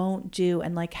or won't do,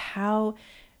 and like how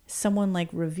someone like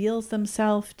reveals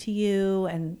themselves to you,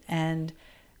 and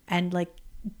like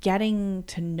getting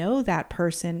to know that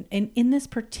person in this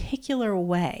particular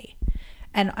way,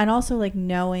 and also like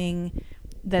knowing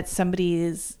that somebody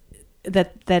is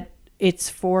that it's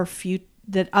for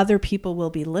that other people will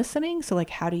be listening. So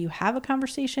like, how do you have a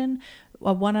conversation,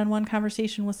 a one-on-one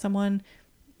conversation with someone,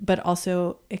 but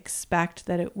also expect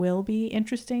that it will be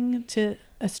interesting to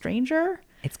a stranger?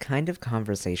 It's kind of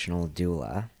conversational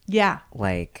doula. Yeah.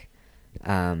 Like,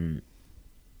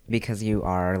 because you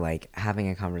are like having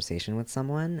a conversation with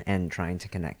someone and trying to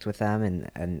connect with them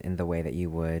in the way that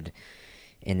you would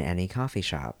in any coffee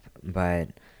shop. But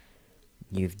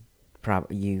for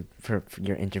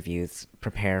your interviews,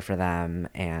 prepare for them,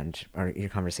 or your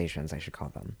conversations, I should call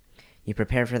them. You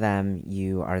prepare for them.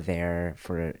 You are there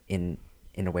in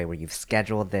a way where you've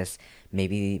scheduled this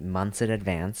maybe months in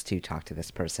advance to talk to this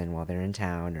person while they're in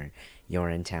town, or you're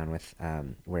in town with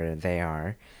where they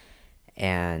are.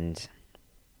 And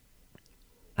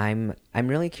I'm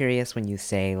really curious when you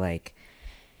say like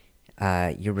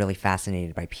you're really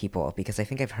fascinated by people, because I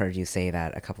think I've heard you say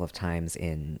that a couple of times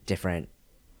in different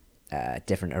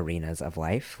arenas of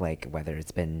life, like whether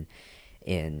it's been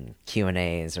in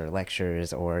Q&As or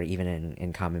lectures or even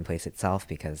in Commonplace itself,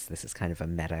 because this is kind of a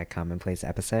meta Commonplace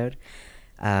episode.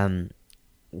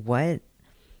 Why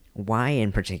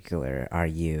in particular are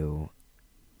you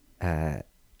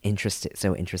interested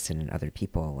in other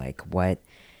people? Like, what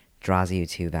draws you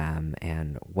to them,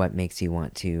 and what makes you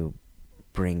want to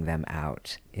bring them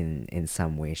out in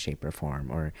some way, shape, or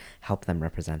form, or help them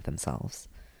represent themselves?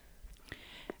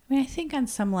 I mean, I think on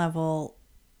some level,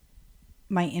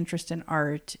 my interest in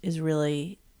art is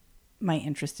really my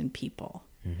interest in people.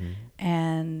 Mm-hmm.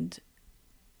 And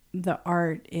the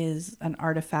art is an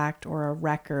artifact or a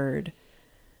record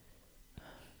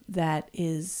that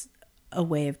is a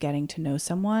way of getting to know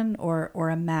someone, or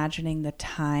imagining the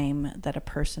time that a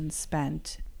person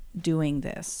spent doing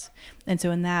this. And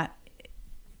so in that,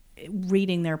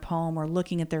 reading their poem or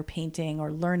looking at their painting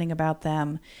or learning about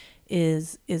them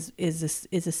is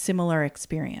a similar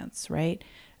experience, right?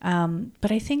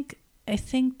 But I think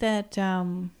that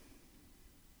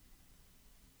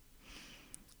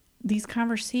these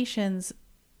conversations,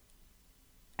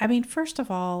 I mean, first of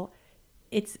all,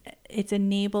 it's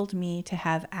enabled me to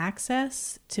have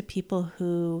access to people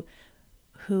who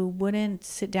wouldn't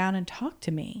sit down and talk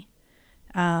to me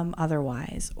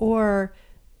otherwise, or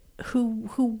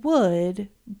who would,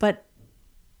 but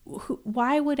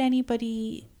why would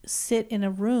anybody sit in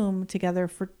a room together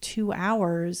for 2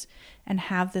 hours and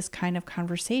have this kind of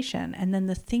conversation? And then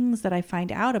the things that I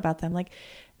find out about them, like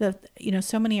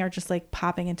so many are just like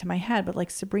popping into my head, but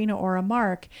like Sabrina Ora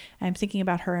Mark, I'm thinking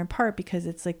about her in part because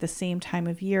it's like the same time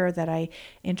of year that I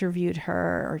interviewed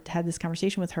her or had this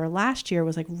conversation with her last year,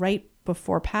 was like right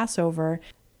before Passover.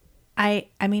 I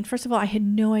mean, first of all, I had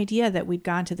no idea that we'd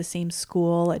gone to the same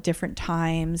school at different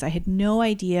times. I had no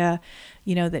idea,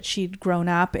 that she'd grown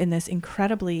up in this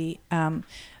incredibly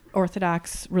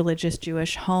Orthodox religious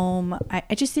Jewish home.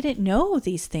 I just didn't know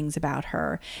these things about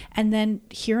her. And then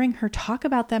hearing her talk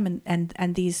about them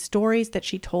and these stories that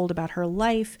she told about her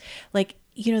life, like,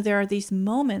 there are these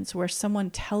moments where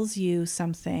someone tells you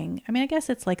something. I mean, I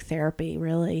guess it's like therapy,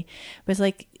 really. But it's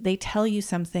like they tell you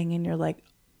something and you're like,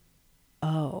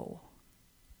 oh.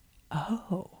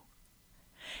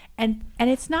 And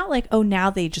it's not like, oh, now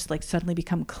they just like suddenly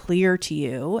become clear to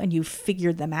you and you've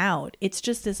figured them out. It's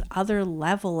just this other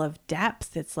level of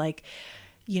depth. It's like,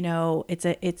 I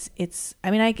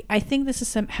mean, I think this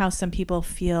is how some people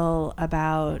feel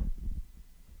about,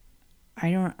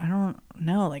 I don't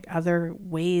know, like other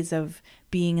ways of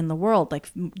being in the world.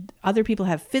 Like other people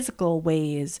have physical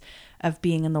ways of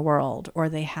being in the world, or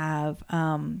they have,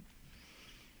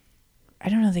 I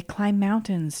don't know, they climb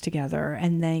mountains together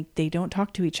and they don't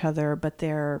talk to each other, but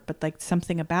like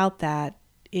something about that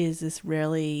is this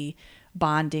really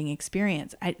bonding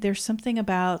experience. There's something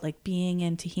about like being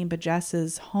in Tahim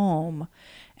Bajessa's home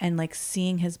and like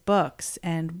seeing his books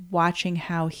and watching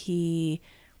how he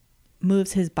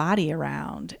moves his body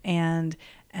around and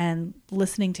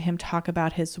listening to him talk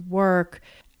about his work.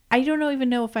 I don't even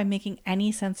know if I'm making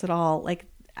any sense at all. Like,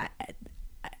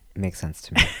 It makes sense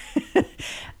to me.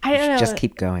 I don't know. Just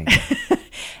keep going.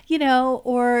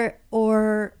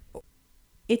 Or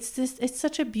it's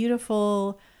such a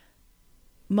beautiful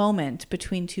moment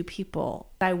between two people.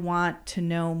 I want to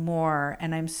know more,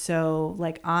 and I'm so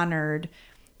like honored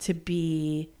to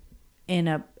be in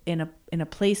a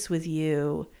place with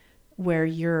you where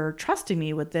you're trusting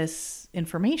me with this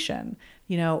information,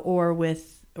 or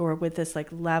with this like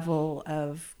level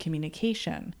of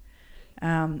communication.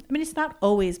 I mean, it's not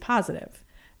always positive,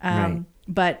 Right.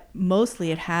 but mostly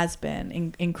it has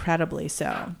been incredibly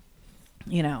so,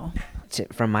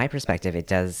 From my perspective, it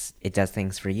does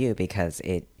things for you because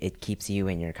it keeps you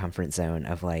in your comfort zone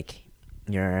of like,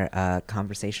 you're a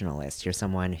conversationalist. You're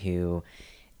someone who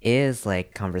is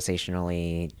like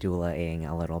conversationally doulaing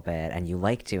a little bit, and you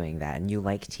like doing that, and you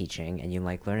like teaching, and you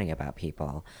like learning about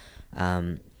people.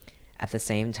 At the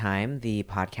same time, the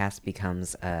podcast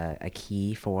becomes a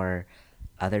key for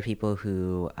other people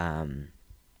who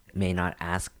may not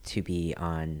ask to be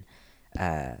on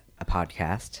a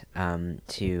podcast,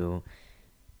 to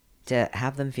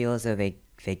have them feel as though they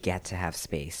get to have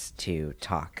space to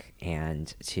talk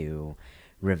and to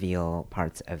reveal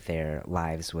parts of their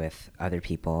lives with other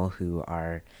people who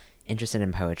are interested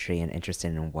in poetry and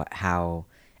interested in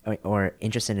or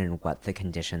interested in what the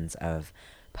conditions of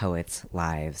poets'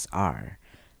 lives are.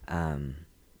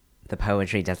 The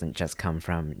poetry doesn't just come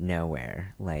from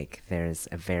nowhere. Like, there's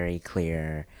a very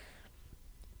clear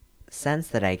sense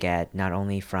that I get, not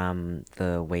only from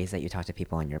the ways that you talk to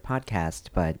people on your podcast,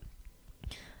 but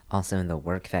also in the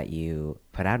work that you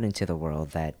put out into the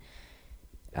world, that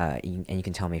and you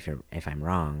can tell me if I'm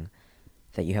wrong,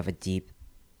 that you have a deep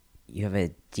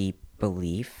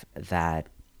belief that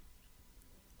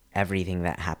everything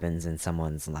that happens in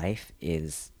someone's life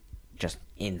is just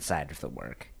inside of the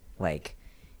work. Like,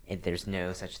 there's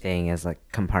no such thing as like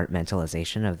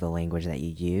compartmentalization of the language that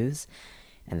you use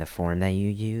and the form that you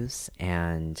use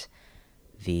and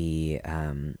the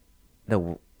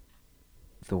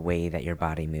way that your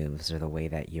body moves, or the way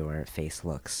that your face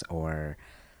looks, or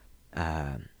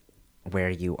where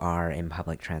you are in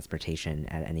public transportation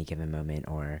at any given moment,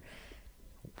 or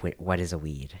what is a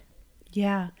weed.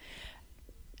 Yeah.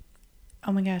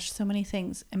 Oh my gosh, so many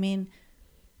things. I mean,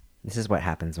 this is what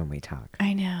happens when we talk.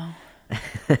 I know.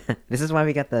 This is why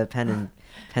we got the pen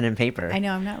and paper. I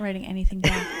know, I'm not writing anything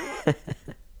down.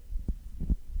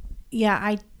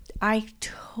 Yeah, I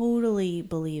totally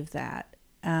believe that.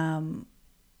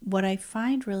 What I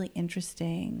find really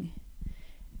interesting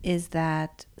is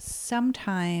that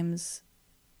sometimes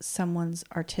someone's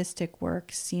artistic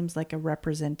work seems like a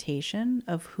representation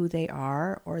of who they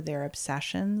are, or their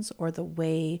obsessions, or the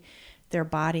way their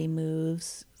body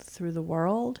moves through the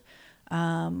world.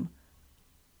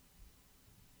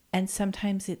 And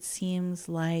sometimes it seems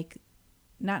like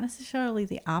not necessarily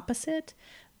the opposite,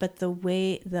 but the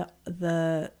way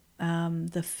the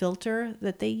filter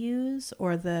that they use,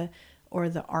 or the or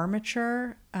the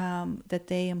armature that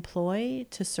they employ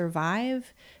to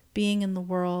survive being in the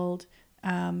world,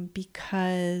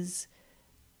 because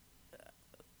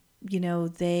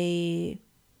they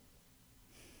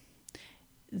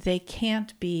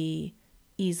can't be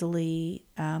easily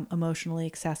emotionally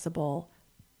accessible,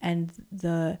 and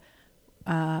the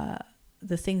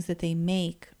things that they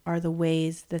make are the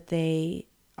ways that they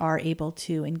are able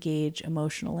to engage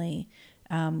emotionally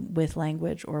with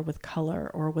language or with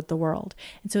color or with the world.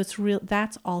 And so it's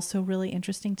that's also really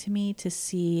interesting to me to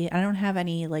see. I don't have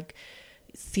any like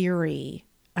theory.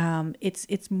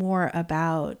 It's more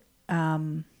about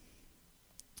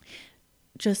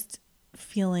just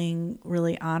feeling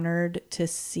really honored to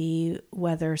see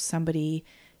whether somebody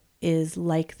is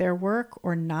like their work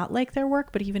or not like their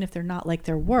work. But even if they're not like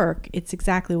their work, it's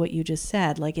exactly what you just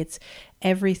said. Like, it's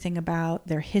everything about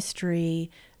their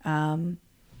history comes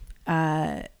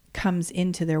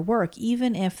into their work,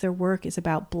 even if their work is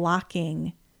about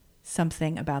blocking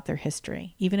something about their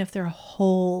history, even if their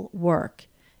whole work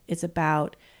is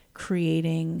about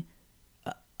creating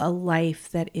a life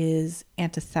that is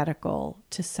antithetical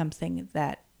to something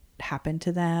that happened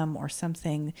to them or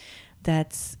something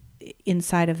that's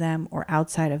inside of them or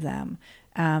outside of them.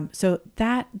 So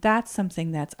that's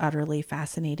something that's utterly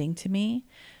fascinating to me.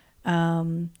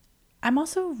 I'm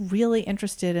also really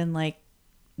interested in like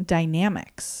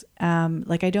dynamics.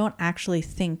 Like, I don't actually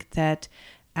think that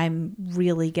I'm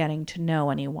really getting to know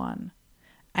anyone.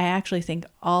 I actually think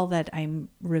all that I'm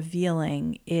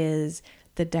revealing is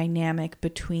the dynamic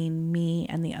between me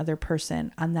and the other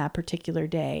person on that particular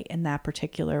day in that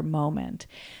particular moment.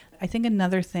 I think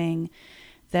another thing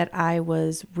that I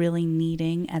was really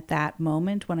needing at that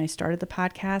moment when I started the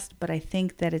podcast, but I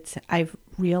think that I've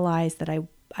realized that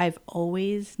I've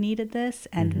always needed this,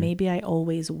 and maybe I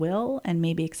always will, and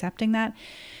maybe accepting that,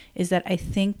 is that I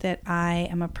think that I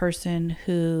am a person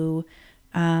who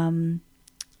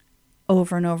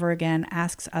over and over again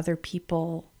asks other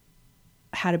people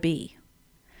how to be.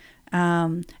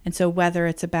 And so whether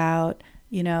it's about,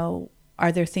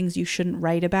 are there things you shouldn't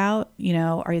write about?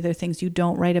 Are there things you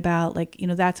don't write about? Like,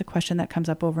 that's a question that comes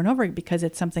up over and over because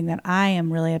it's something that I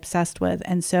am really obsessed with.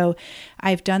 And so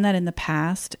I've done that in the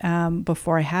past,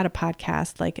 before I had a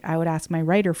podcast. Like, I would ask my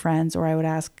writer friends, or I would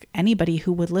ask anybody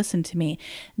who would listen to me.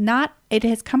 It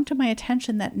has come to my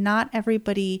attention that not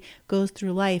everybody goes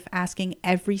through life asking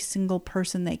every single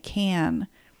person they can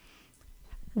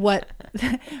what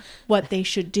they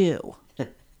should do.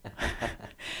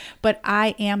 But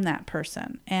I am that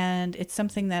person, and it's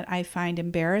something that I find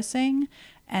embarrassing,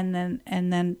 and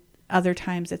then other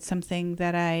times it's something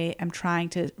that I am trying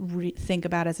to think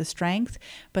about as a strength.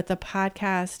 But the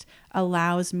podcast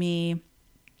allows me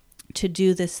to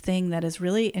do this thing that is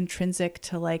really intrinsic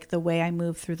to like the way I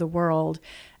move through the world.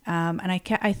 And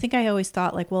I think I always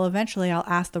thought like, well, eventually I'll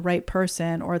ask the right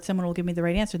person, or someone will give me the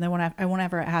right answer, and then I won't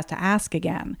ever have to ask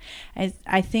again.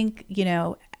 I think,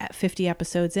 at 50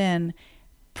 episodes in,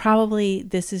 probably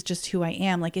this is just who I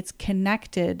am. Like, it's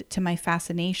connected to my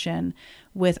fascination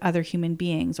with other human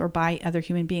beings, or by other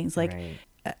human beings. Like, right.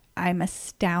 I'm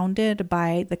astounded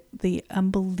by the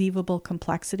unbelievable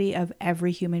complexity of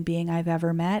every human being I've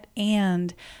ever met.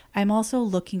 And I'm also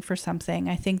looking for something.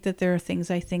 I think that there are things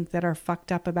I think that are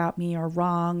fucked up about me, or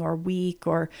wrong, or weak,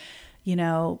 or,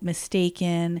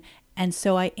 mistaken. And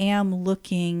so I am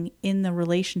looking in the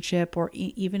relationship, or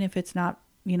even if it's not,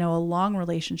 a long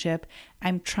relationship,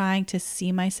 I'm trying to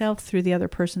see myself through the other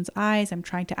person's eyes. I'm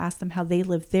trying to ask them how they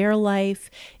live their life.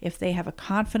 If they have a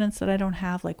confidence that I don't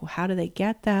have, like, well, how do they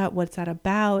get that? What's that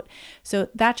about? So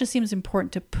that just seems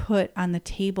important to put on the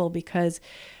table, because,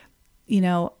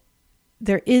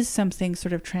 there is something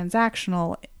sort of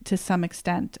transactional to some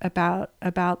extent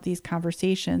about these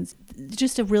conversations.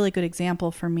 Just a really good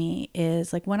example for me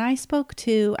is like when I spoke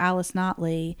to Alice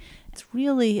Notley,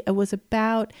 it was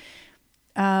about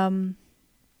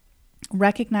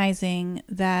recognizing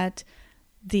that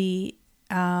the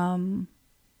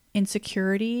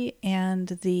insecurity and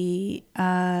the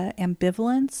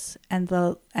ambivalence and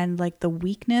the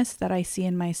weakness that I see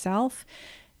in myself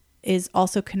is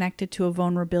also connected to a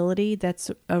vulnerability that's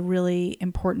a really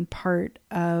important part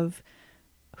of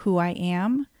who I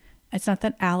am. It's not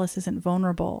that Alice isn't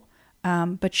vulnerable,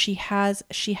 but she has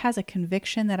a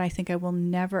conviction that I think I will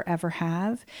never, ever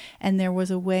have. And there was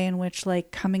a way in which,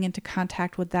 like, coming into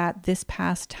contact with that this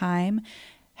past time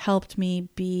helped me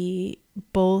be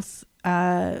both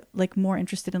like more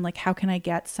interested in like, how can I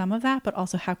get some of that, but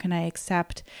also how can I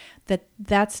accept that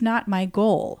that's not my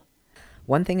goal.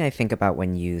 One thing I think about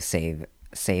when you say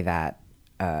that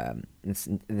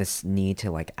this need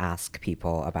to like ask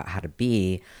people about how to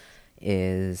be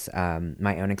is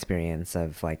my own experience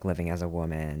of like living as a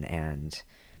woman, and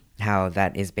how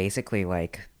that is basically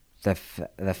like the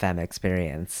femme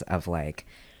experience of like,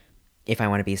 if I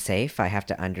want to be safe, I have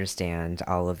to understand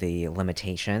all of the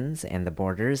limitations and the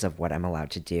borders of what I'm allowed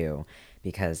to do.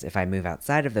 Because if I move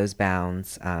outside of those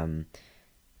bounds,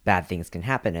 bad things can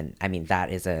happen. And I mean, that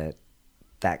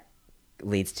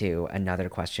leads to another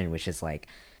question, which is like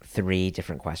 3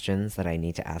 different questions that I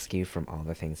need to ask you from all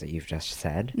the things that you've just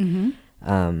said.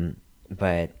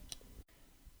 But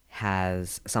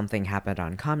has something happened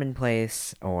on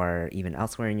Commonplace or even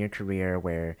elsewhere in your career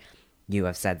where you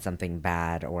have said something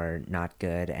bad or not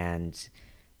good and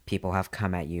people have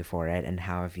come at you for it, and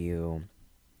how have you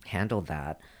handled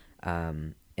that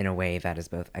in a way that is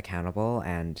both accountable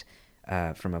and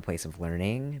from a place of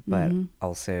learning, but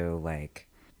also like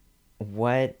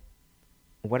what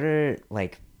are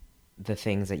like the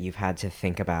things that you've had to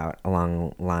think about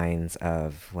along lines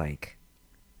of like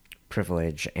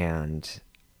privilege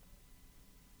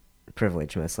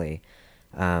mostly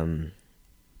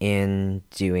in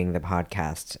doing the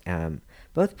podcast,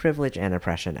 both privilege and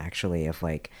oppression, actually, of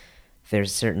like,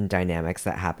 there's certain dynamics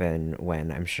that happen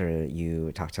when I'm sure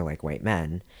you talk to like white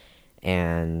men,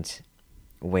 and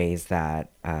ways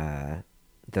that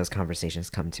those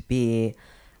conversations come to be.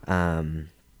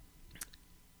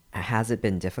 Has it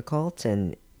been difficult,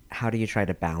 and how do you try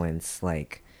to balance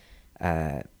like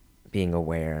being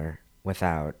aware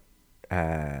without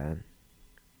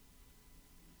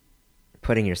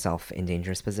putting yourself in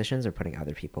dangerous positions or putting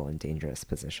other people in dangerous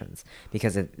positions,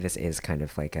 because this is kind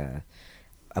of like a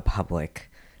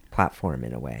public platform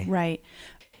in a way. Right.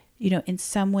 You know, in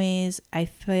some ways, I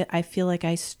feel like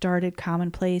I started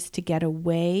Commonplace to get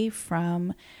away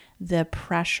from the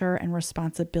pressure and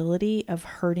responsibility of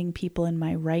hurting people in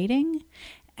my writing.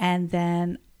 And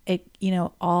then,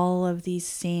 all of these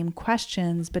same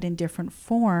questions, but in different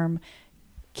form,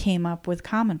 came up with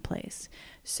Commonplace.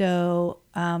 So,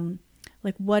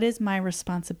 like, what is my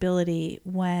responsibility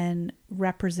when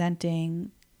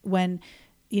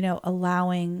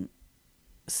allowing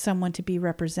someone to be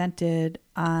represented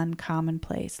on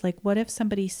Commonplace? Like, what if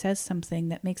somebody says something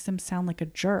that makes them sound like a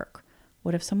jerk?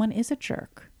 What if someone is a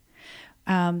jerk?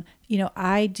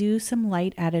 I do some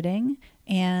light editing,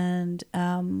 and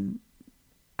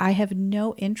I have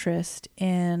no interest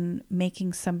in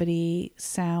making somebody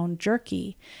sound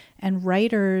jerky. And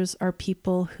writers are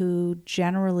people who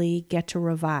generally get to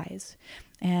revise.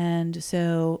 And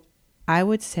so I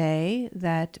would say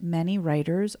that many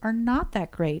writers are not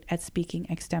that great at speaking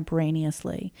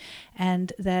extemporaneously.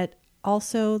 And that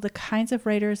also the kinds of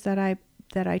writers that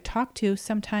I talk to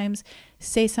sometimes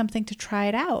say something to try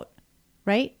it out,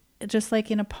 right? Just like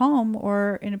in a poem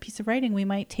or in a piece of writing, we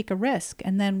might take a risk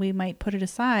and then we might put it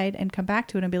aside and come back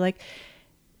to it and be like,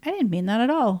 I didn't mean that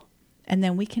at all. And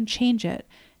then we can change it.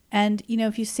 And,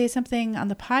 if you say something on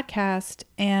the podcast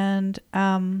and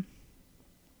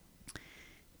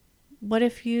what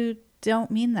if you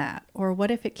don't mean that? Or what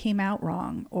if it came out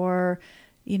wrong? Or,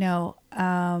 so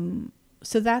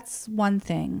that's one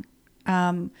thing.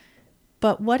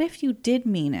 But what if you did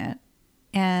mean it?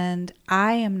 And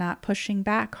I am not pushing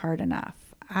back hard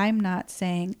enough. I'm not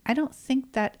saying, I don't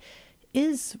think that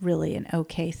is really an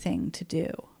okay thing to do.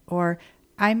 Or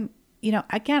I'm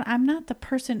not the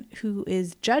person who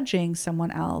is judging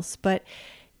someone else, but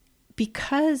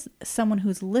because someone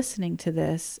who's listening to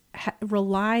this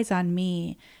relies on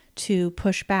me to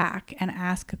push back and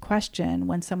ask a question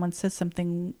when someone says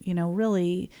something,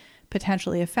 really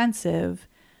potentially offensive.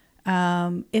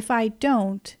 If I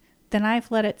don't, then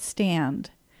I've let it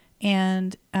stand.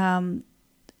 And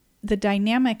the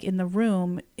dynamic in the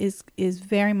room is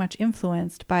very much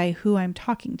influenced by who I'm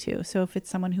talking to. So if it's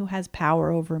someone who has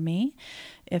power over me,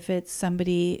 if it's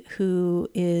somebody who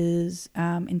is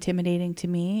intimidating to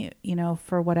me,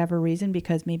 for whatever reason,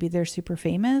 because maybe they're super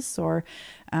famous, or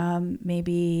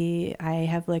maybe I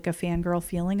have like a fangirl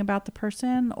feeling about the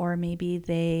person, or maybe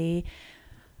they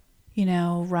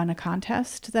run a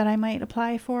contest that I might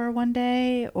apply for one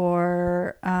day,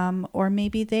 or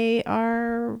maybe they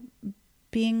are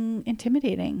being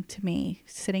intimidating to me,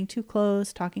 sitting too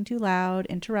close, talking too loud,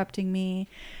 interrupting me.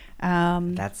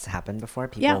 That's happened before.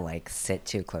 People like sit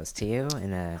too close to you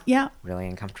in a really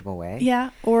uncomfortable way.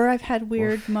 Yeah. Or I've had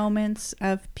weird moments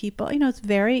of people, it's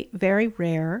very, very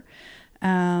rare.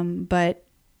 But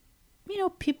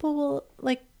people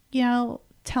will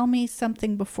tell me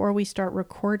something before we start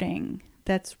recording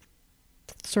that's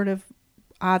sort of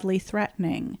oddly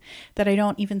threatening that I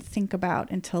don't even think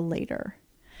about until later.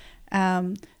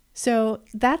 So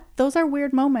those are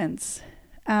weird moments.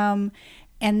 And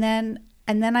then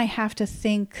I have to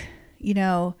think,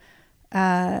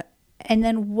 and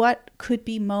then what could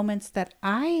be moments that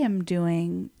I am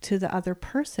doing to the other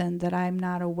person that I'm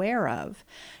not aware of?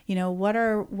 You know, what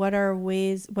are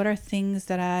things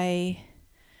that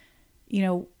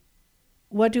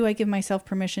what do I give myself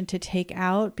permission to take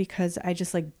out because I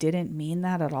just like didn't mean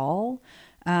that at all?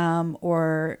 And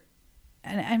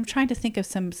I'm trying to think of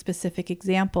some specific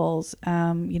examples,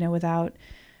 without,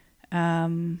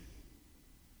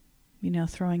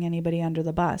 throwing anybody under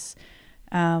the bus.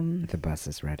 The bus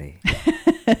is ready.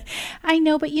 I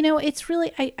know, but it's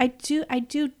really, I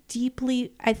do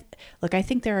deeply, I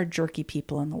think there are jerky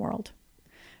people in the world.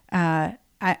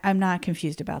 I'm not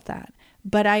confused about that,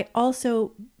 but I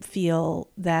also feel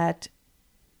that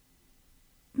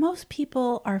most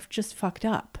people are just fucked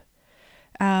up.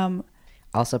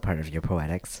 Also part of your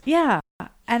poetics. Yeah.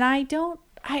 And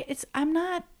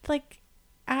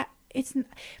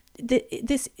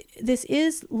this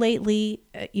is lately,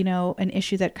 an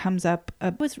issue that comes up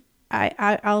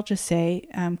I'll just say,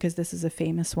 because this is a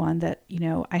famous one, that,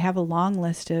 I have a long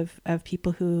list of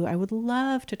people who I would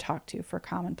love to talk to for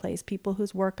Commonplace, people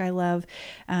whose work I love,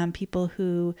 people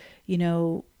who,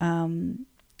 either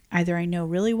I know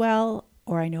really well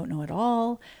or I don't know at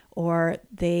all, or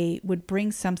they would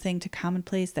bring something to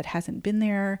Commonplace that hasn't been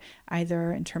there,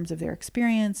 either in terms of their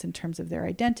experience, in terms of their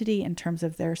identity, in terms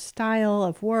of their style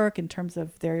of work, in terms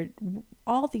of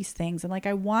all these things. And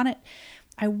I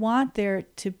want there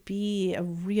to be a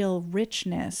real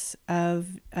richness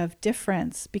of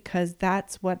difference, because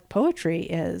that's what poetry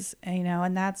is,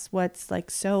 and that's what's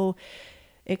so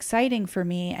exciting for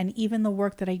me. And even the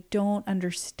work that I don't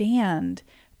understand,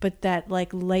 but that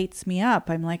lights me up,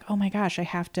 I'm like, oh my gosh, I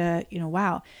have to,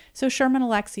 wow. So Sherman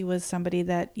Alexie was somebody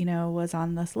that, was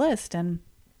on this list, and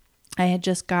I had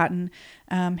just gotten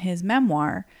his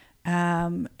memoir.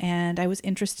 And I was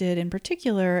interested in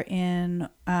particular in,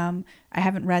 I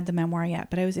haven't read the memoir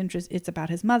yet, but I was interested, it's about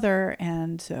his mother.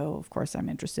 And so of course I'm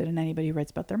interested in anybody who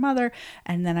writes about their mother.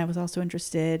 And then I was also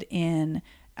interested in,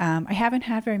 I haven't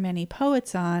had very many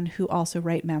poets on who also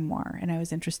write memoir. And I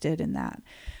was interested in that.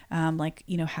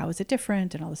 How is it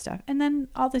different and all this stuff. And then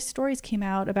all the stories came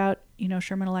out about,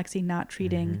 Sherman Alexie not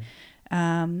treating,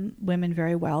 women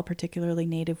very well, particularly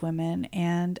Native women.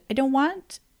 And I don't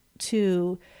want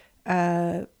to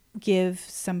give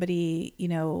somebody,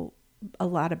 a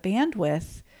lot of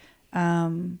bandwidth,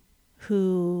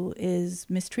 who is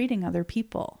mistreating other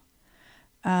people.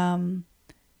 And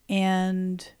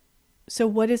so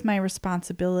what is my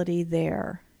responsibility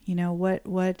there?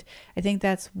 What I think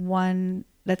that's one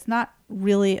that's not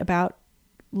really about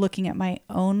looking at my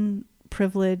own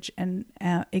privilege and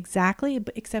exactly,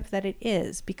 but except that it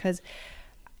is, because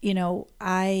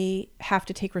I have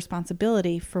to take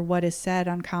responsibility for what is said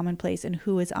on Commonplace and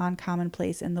who is on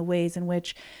Commonplace, and the ways in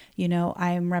which,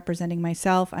 I'm representing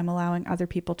myself, I'm allowing other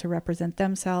people to represent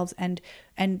themselves, and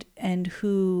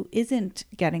who isn't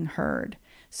getting heard.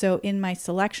 So in my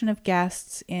selection of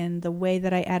guests, in the way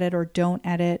that I edit or don't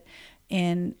edit,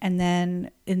 and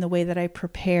then in the way that I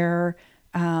prepare,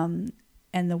 and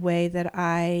the way that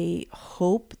I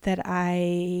hope that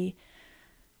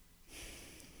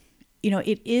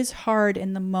it is hard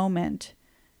in the moment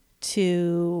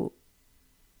to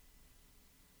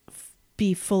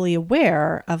be fully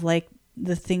aware of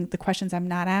the questions I'm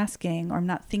not asking or I'm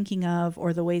not thinking of,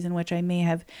 or the ways in which I may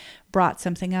have brought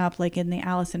something up. Like in the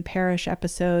Allison Parrish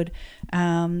episode,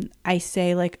 I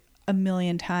say a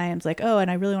million times, oh,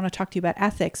 and I really want to talk to you about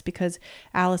ethics, because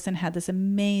Allison had this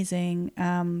amazing,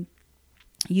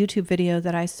 YouTube video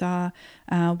that I saw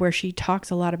where she talks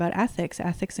a lot about ethics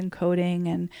in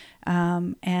coding,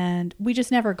 and we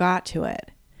just never got to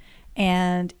it.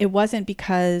 And it wasn't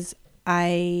because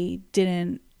I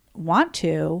didn't want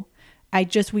to.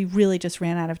 We really just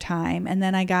ran out of time. And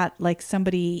then I got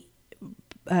somebody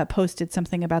posted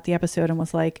something about the episode and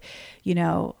was like,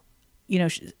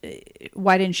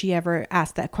 why didn't she ever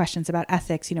ask that questions about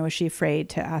ethics? Was she afraid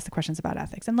to ask the questions about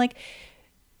ethics? And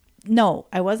no,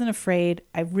 I wasn't afraid.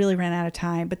 I really ran out of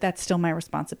time, but that's still my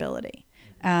responsibility.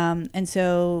 And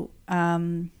so,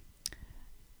 there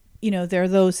are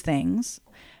those things,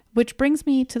 which brings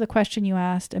me to the question you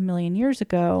asked a million years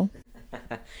ago.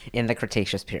 In the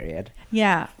Cretaceous period.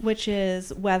 Yeah, which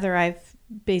is whether I've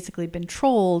basically been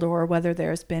trolled or whether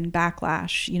there's been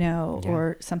backlash,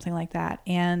 or something like that.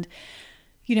 And,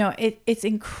 it's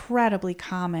incredibly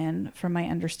common from my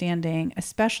understanding,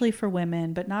 especially for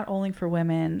women, but not only for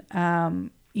women,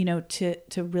 to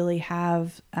really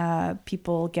have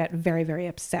people get very, very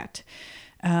upset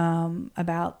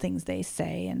about things they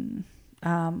say and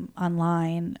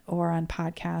online or on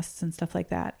podcasts and stuff like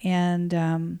that. And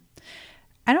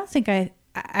I don't think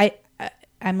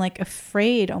I'm like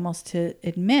afraid almost to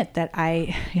admit that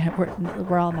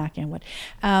we're all knocking on wood.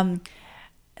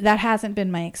 That hasn't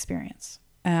been my experience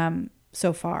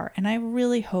so far. And I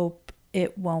really hope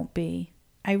it won't be.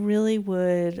 I really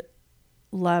would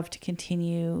love to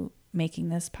continue making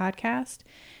this podcast.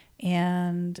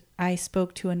 And I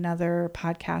spoke to another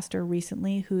podcaster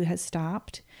recently who has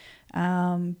stopped.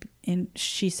 And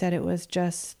she said it was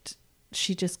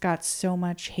she just got so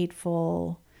much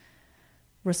hateful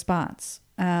response.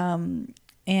 And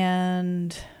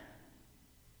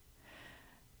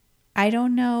I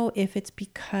don't know if it's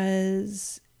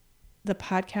because the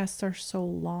podcasts are so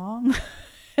long.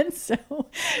 And so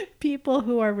people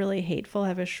who are really hateful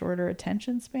have a shorter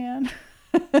attention span.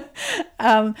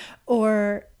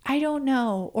 Or I don't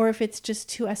know, or if it's just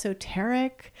too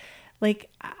esoteric.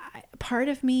 Like part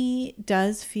of me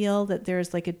does feel that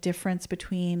there's like a difference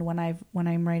between when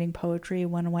I'm writing poetry,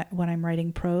 when I'm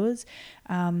writing prose.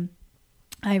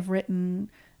 I've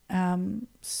written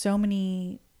so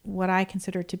many what I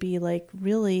consider to be like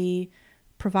really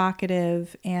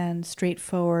provocative and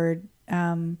straightforward,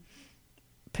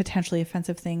 potentially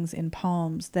offensive things in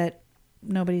poems that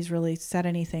nobody's really said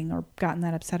anything or gotten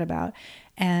that upset about.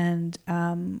 And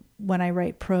when I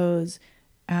write prose,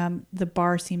 the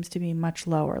bar seems to be much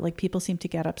lower. Like people seem to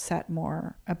get upset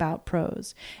more about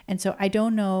prose. And so I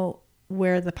don't know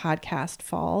where the podcast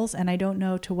falls, and I don't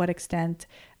know to what extent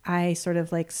I sort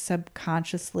of like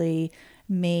subconsciously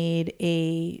made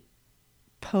a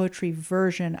poetry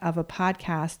version of a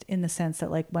podcast, in the sense that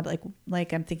like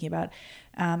I'm thinking about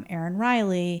Erin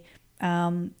Riley.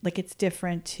 Like it's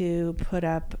different to put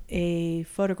up a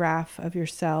photograph of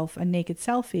yourself, a naked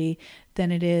selfie,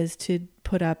 than it is to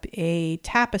put up a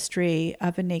tapestry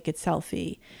of a naked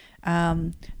selfie.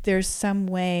 There's some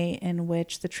way in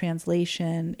which the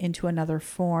translation into another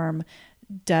form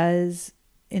does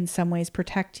in some ways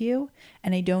protect you.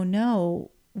 And I don't know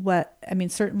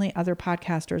certainly other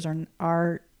podcasters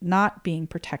are not being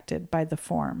protected by the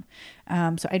form.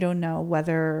 So I don't know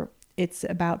whether it's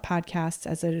about podcasts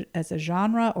as a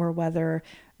genre, or whether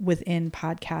within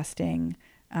podcasting,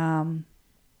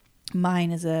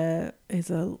 mine is a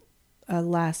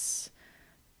less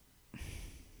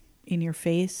in your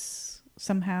face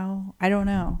somehow. I don't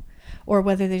know, or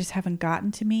whether they just haven't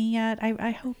gotten to me yet.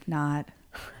 I hope not.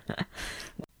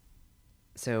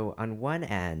 So on one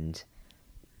end,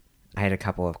 I had a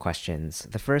couple of questions.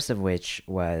 The first of which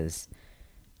was,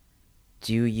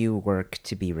 do you work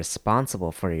to be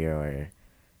responsible for your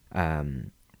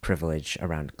privilege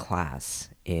around class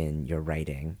in your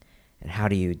writing? And how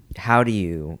do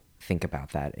you think about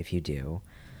that if you do?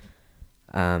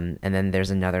 And then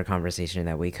there's another conversation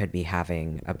that we could be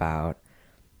having about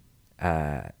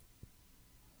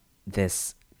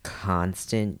this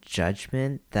constant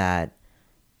judgment that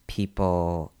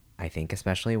people, I think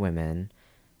especially women,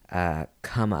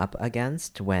 come up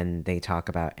against when they talk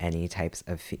about any type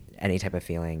of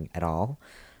feeling at all,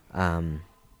 and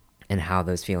how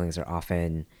those feelings are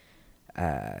often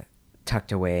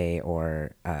tucked away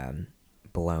or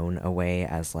blown away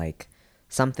as like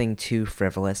something too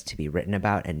frivolous to be written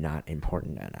about and not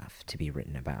important enough to be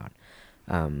written about,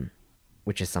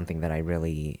 which is something that I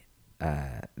really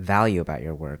value about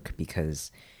your work,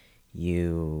 because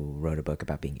you wrote a book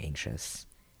about being anxious.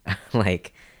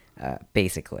 Like,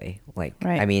 basically, like,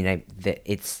 right. I mean,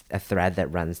 it's a thread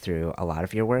that runs through a lot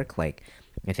of your work. Like,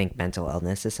 I think mental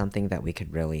illness is something that we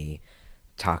could really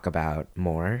talk about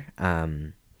more,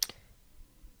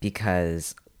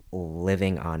 because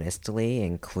living honestly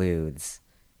includes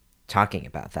talking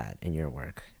about that in your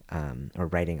work, or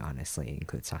writing honestly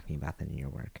includes talking about that in your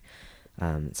work.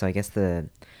 So I guess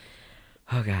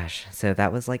oh gosh, so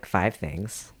that was like 5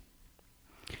 things,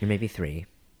 or maybe 3.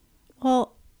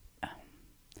 Well,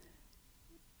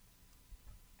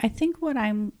 I think what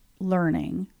I'm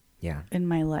learning in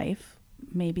my life,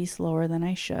 maybe slower than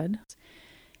I should,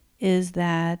 is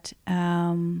that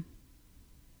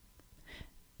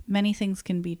many things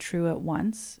can be true at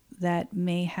once that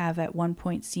may have at one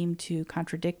point seemed to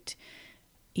contradict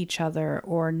each other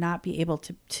or not be able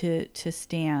to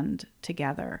stand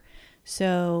together.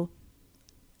 So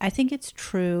I think it's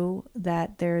true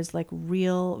that there's like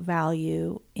real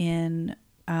value in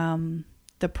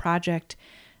the project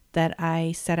that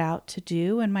I set out to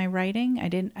do in my writing.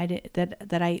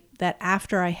 That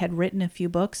after I had written a few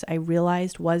books, I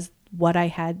realized was what I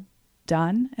had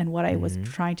done and what I was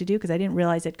trying to do, because I didn't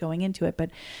realize it going into it,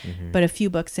 but a few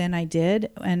books in I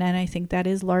did. And I think that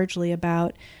is largely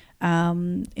about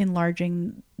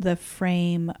enlarging the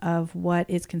frame of what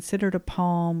is considered a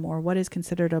poem or what is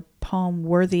considered a poem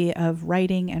worthy of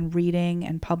writing and reading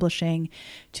and publishing,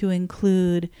 to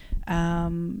include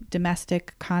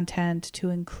domestic content, to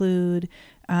include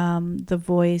the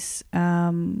voice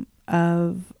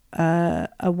of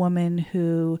a woman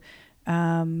who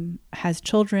has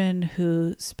children,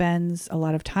 who spends a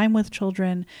lot of time with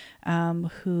children,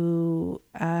 who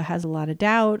has a lot of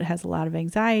doubt, has a lot of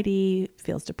anxiety,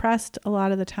 feels depressed a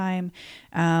lot of the time,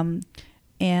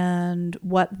 and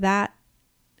what that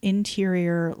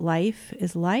interior life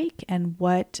is like and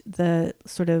what the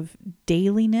sort of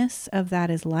dailiness of that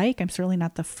is like. I'm certainly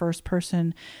not the first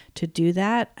person to do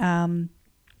that.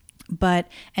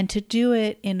 And to do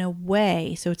it in a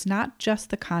way, so it's not just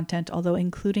the content, although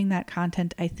including that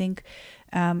content, I think,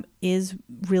 is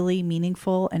really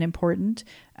meaningful and important,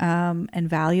 and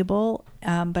valuable.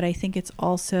 But I think it's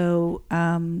also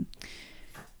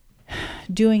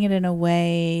doing it in a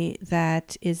way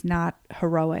that is not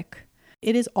heroic.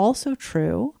 It is also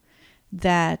true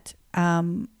that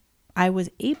I was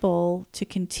able to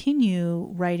continue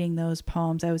writing those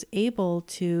poems. I was able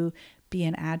to be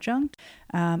an adjunct.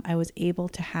 I was able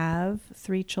to have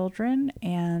 3 children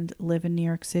and live in New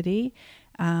York City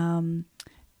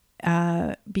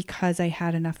because I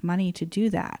had enough money to do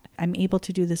that. I'm able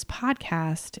to do this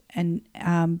podcast and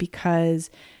because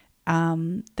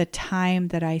the time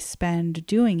that I spend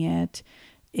doing it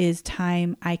is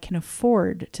time I can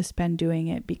afford to spend doing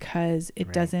it, because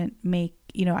it doesn't make,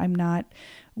 I'm not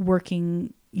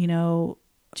working,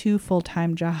 2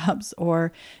 full-time jobs,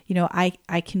 or,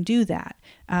 I can do that.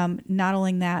 Not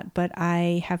only that, but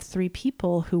I have 3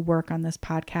 people who work on this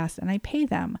podcast and I pay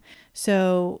them.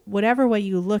 So whatever way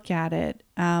you look at it,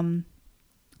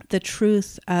 the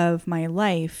truth of my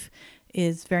life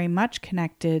is very much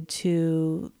connected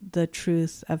to the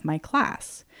truth of my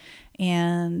class.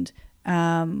 And,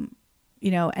 and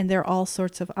there are all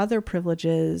sorts of other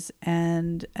privileges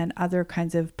and other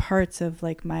kinds of parts of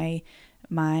like my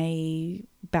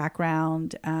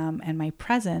background and my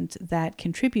present that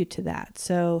contribute to that.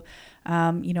 So,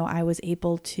 I was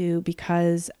able to,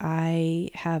 because I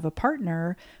have a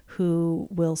partner who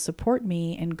will support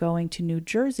me in going to New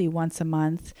Jersey once a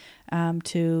month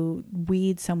to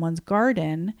weed someone's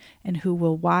garden, and who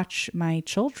will watch my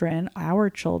children, our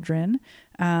children,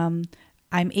 I'm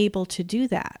able to do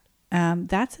that.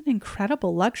 That's an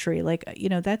incredible luxury. Like,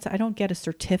 I don't get a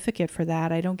certificate for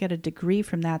that. I don't get a degree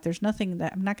from that. There's nothing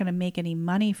that I'm not going to make any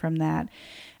money from that.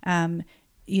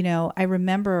 I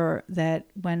remember that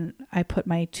when I put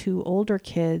my 2 older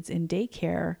kids in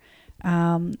daycare,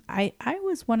 I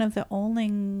was one of the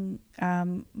only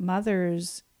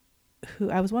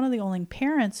I was one of the only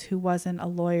parents who wasn't a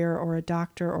lawyer or a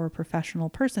doctor or a professional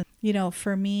person.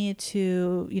 For me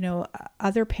to,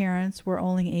 other parents were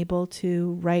only able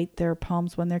to write their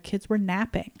poems when their kids were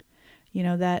napping.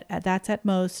 That's at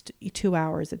most 2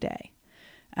 hours a day.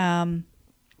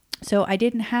 So I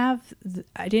didn't have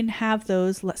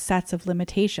those sets of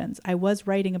limitations. I was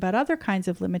writing about other kinds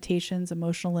of limitations,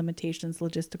 emotional limitations,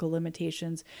 logistical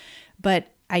limitations,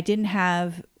 but I didn't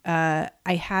have, I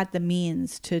had the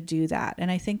means to do that.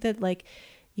 And I think that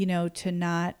to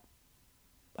not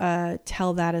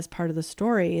tell that as part of the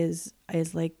story is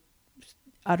like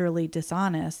utterly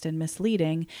dishonest and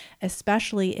misleading,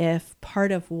 especially if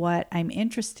part of what I'm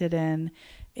interested in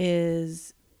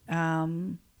is,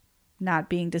 not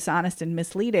being dishonest and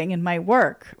misleading in my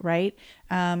work, right?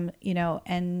 And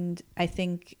I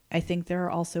think there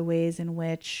are also ways in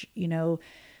which,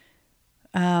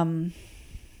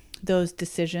 those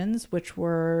decisions, which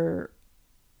were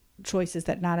choices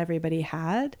that not everybody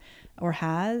had or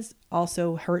has,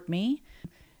 also hurt me,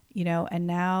 and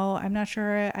now I'm not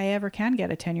sure I ever can get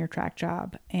a tenure track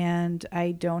job, and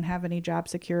I don't have any job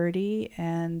security,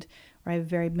 or I have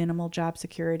very minimal job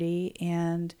security,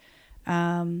 and,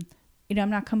 I'm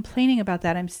not complaining about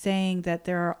that. I'm saying that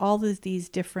there are all these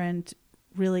different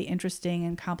really interesting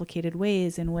and complicated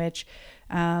ways in which,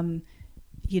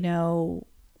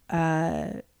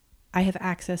 I have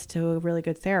access to a really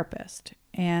good therapist.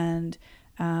 And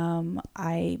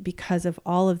because of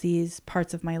all of these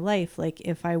parts of my life, like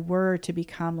if I were to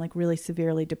become like really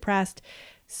severely depressed,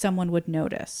 someone would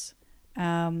notice.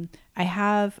 I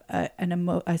have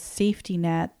a safety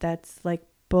net that's like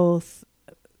both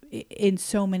in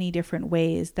so many different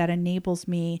ways that enables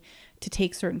me to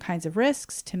take certain kinds of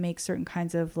risks, to make certain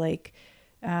kinds of like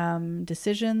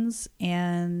decisions.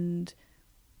 And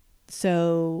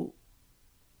so,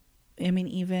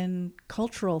 even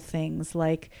cultural things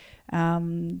like,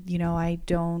 I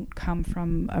don't come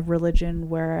from a religion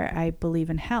where I believe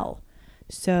in hell.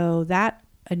 So that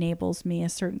enables me a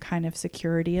certain kind of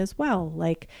security as well.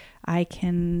 Like I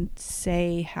can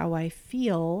say how I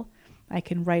feel. I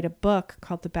can write a book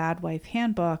called The Bad Wife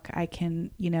Handbook. I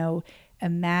can,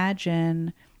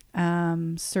 imagine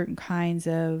certain kinds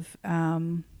of,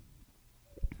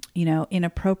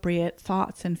 inappropriate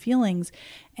thoughts and feelings.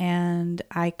 And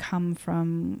I come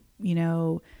from,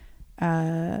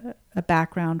 a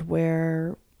background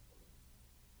where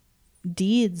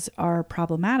deeds are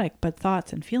problematic, but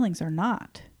thoughts and feelings are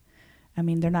not. I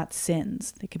mean, they're not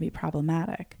sins. They can be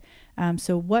problematic.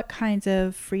 So what kinds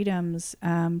of freedoms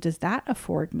does that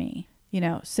afford me?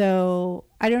 So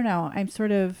I don't know. I'm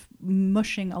sort of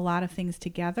mushing a lot of things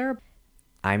together.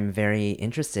 I'm very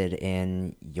interested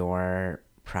in your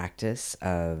practice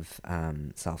of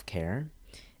self-care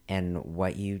and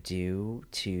what you do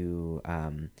to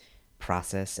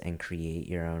process and create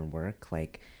your own work.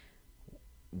 Like,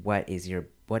 what does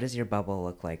your bubble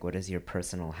look like? What does your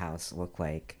personal house look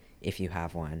like if you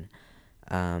have one?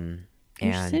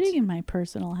 You're sitting in my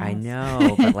personal house. I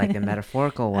know, but like the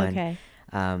metaphorical one. Okay.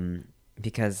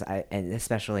 Because and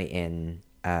especially in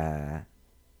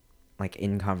like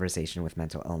in conversation with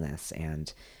mental illness,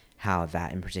 and how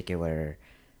that in particular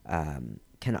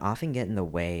can often get in the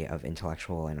way of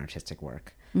intellectual and artistic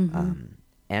work,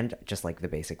 and just like the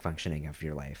basic functioning of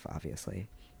your life, obviously.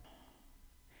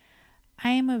 I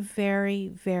am a very,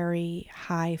 very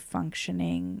high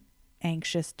functioning,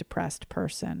 anxious, depressed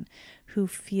person who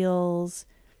feels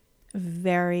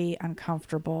very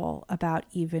uncomfortable about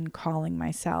even calling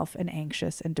myself an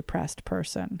anxious and depressed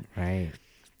person. Right.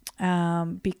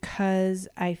 Because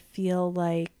I feel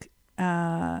like,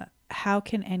 how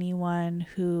can anyone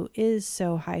who is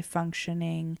so high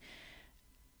functioning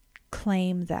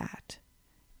claim that?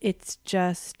 It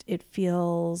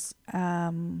feels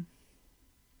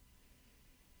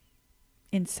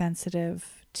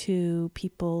insensitive to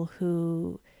people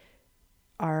who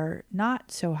are not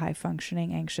so high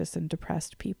functioning, anxious and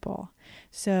depressed people.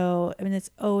 So, I mean, it's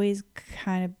always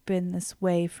kind of been this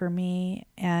way for me.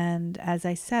 And as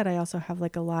I said, I also have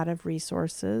like a lot of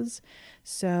resources.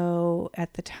 So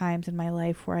at the times in my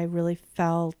life where I really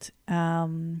felt,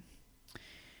 not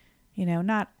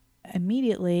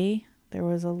immediately, there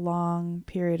was a long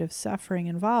period of suffering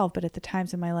involved, but at the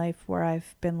times in my life where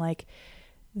I've been like,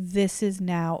 this is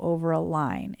now over a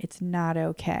line. It's not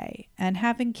okay. And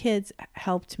having kids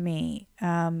helped me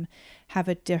have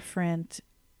a different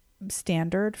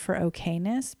standard for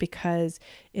okayness, because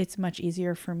it's much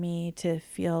easier for me to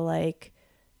feel like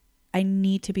I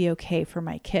need to be okay for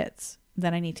my kids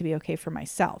than I need to be okay for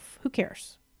myself. Who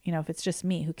cares? If it's just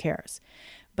me, who cares?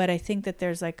 But I think that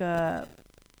there's like a...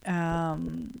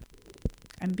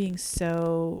 I'm being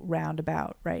so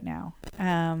roundabout right now.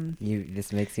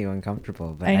 This makes you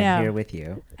uncomfortable, but I know. I'm here with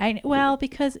you.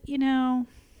 Because,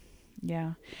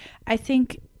 yeah, I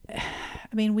think,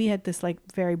 we had this like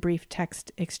very brief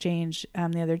text exchange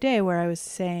the other day where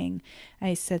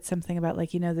I said something about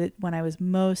like, that when I was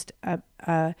most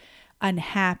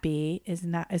unhappy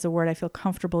is a word I feel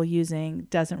comfortable using,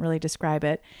 doesn't really describe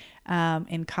it.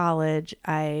 In college,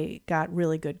 I got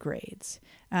really good grades.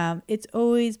 It's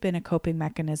always been a coping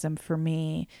mechanism for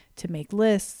me to make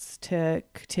lists, to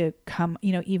come,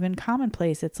 even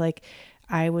commonplace. It's like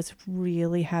I was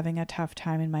really having a tough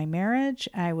time in my marriage.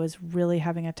 I was really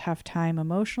having a tough time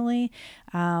emotionally.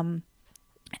 And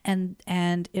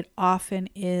it often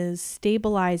is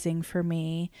stabilizing for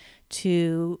me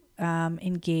to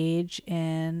engage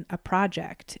in a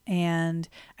project. And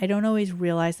I don't always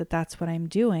realize that that's what I'm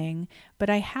doing, but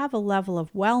I have a level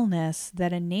of wellness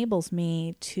that enables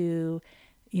me to,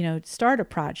 start a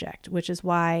project, which is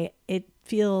why it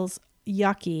feels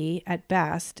yucky at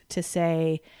best to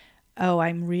say, oh,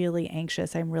 I'm really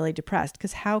anxious, I'm really depressed.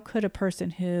 Because how could a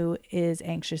person who is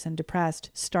anxious and depressed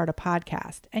start a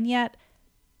podcast? And yet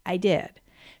I did.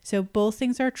 So both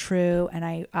things are true. And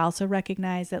I also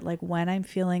recognize that like when I'm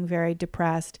feeling very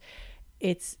depressed,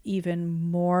 it's even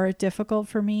more difficult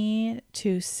for me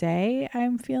to say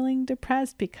I'm feeling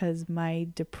depressed, because my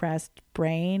depressed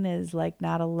brain is like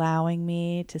not allowing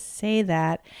me to say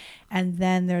that. And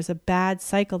then there's a bad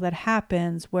cycle that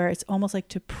happens where it's almost like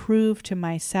to prove to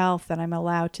myself that I'm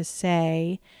allowed to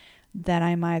say that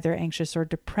I'm either anxious or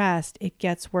depressed. It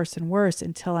gets worse and worse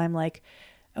until I'm like,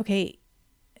 okay,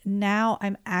 now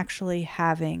I'm actually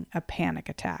having a panic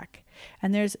attack.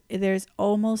 And there's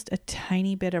almost a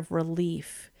tiny bit of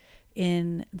relief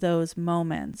in those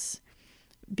moments,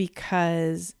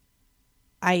 because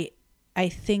I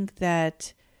think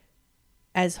that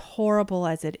as horrible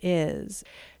as it is,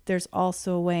 there's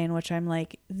also a way in which I'm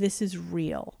like, this is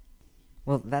real.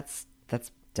 Well, that's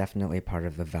definitely part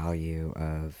of the value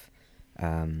of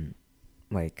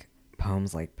like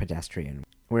poems like Pedestrian,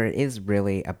 where it is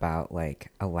really about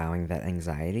like allowing that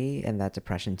anxiety and that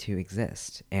depression to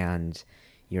exist. And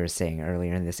you were saying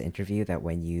earlier in this interview that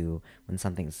when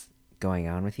something's going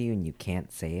on with you and you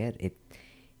can't say it,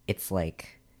 it's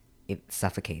like it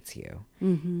suffocates you.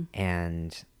 Mm-hmm.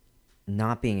 And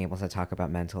not being able to talk about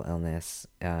mental illness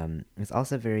is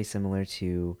also very similar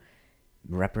to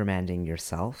reprimanding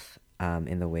yourself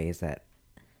in the ways that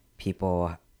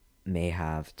people may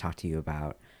have talked to you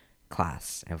about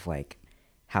class, of like,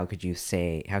 how could you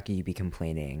be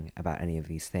complaining about any of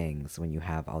these things when you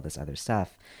have all this other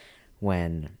stuff,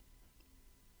 when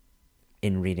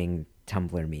in reading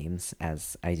Tumblr memes,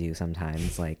 as I do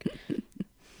sometimes, like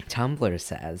Tumblr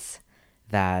says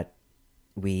that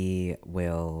we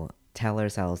will tell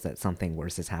ourselves that something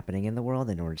worse is happening in the world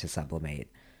in order to sublimate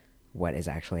what is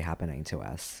actually happening to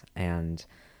us. And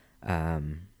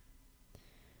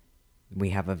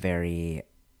we have a very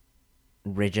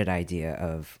rigid idea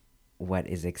of what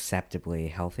is acceptably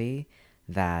healthy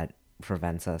that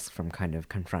prevents us from kind of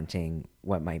confronting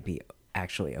what might be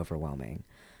actually overwhelming,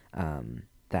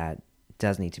 that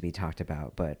does need to be talked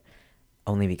about, but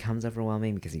only becomes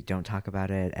overwhelming because you don't talk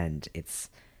about it. And it's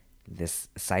this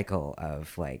cycle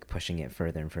of like pushing it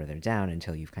further and further down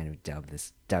until you've kind of dug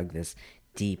this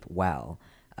deep well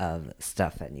of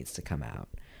stuff that needs to come out.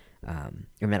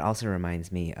 And that also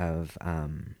reminds me of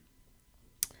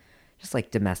just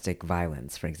like domestic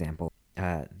violence, for example.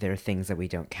 There are things that we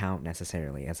don't count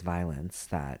necessarily as violence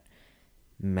that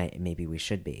maybe we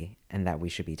should be, and that we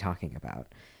should be talking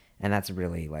about. And that's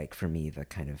really, like, for me, the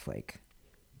kind of like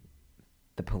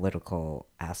the political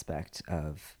aspect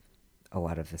of a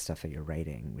lot of the stuff that you're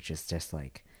writing, which is just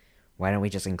like, why don't we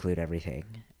just include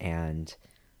everything? And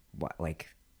what, like,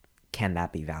 can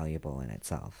that be valuable in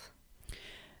itself?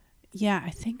 Yeah, I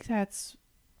think that's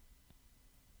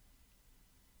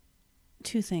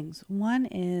two things. One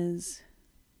is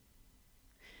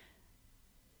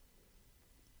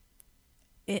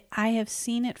I have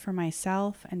seen it for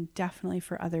myself and definitely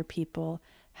for other people,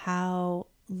 how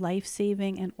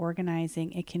life-saving and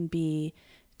organizing it can be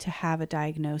to have a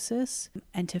diagnosis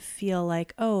and to feel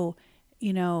like, oh,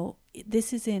 you know,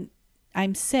 this isn't,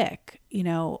 I'm sick, you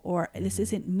know, or this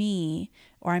isn't me,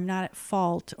 or I'm not at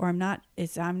fault, or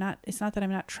it's not that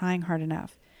I'm not trying hard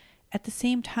enough. At the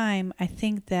same time, I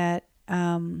think that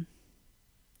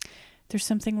there's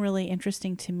something really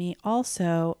interesting to me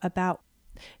also about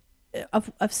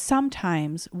of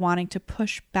sometimes wanting to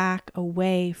push back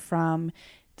away from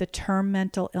the term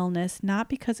mental illness, not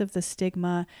because of the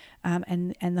stigma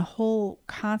and the whole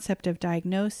concept of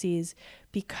diagnoses,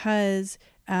 because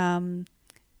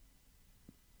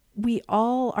we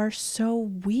all are so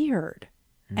weird.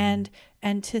 And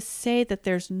to say that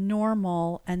there's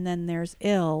normal and then there's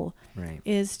ill, right,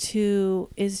 is to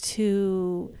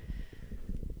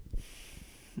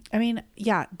I mean,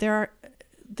 yeah, there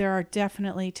are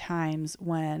definitely times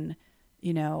when,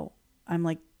 you know, I'm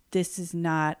like, this is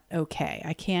not okay.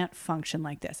 I can't function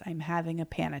like this. I'm having a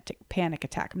panic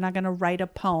attack. I'm not going to write a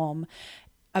poem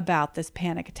about this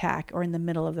panic attack or in the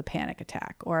middle of the panic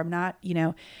attack, or I'm not, you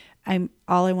know,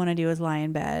 all I want to do is lie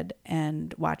in bed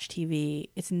and watch TV.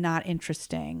 It's not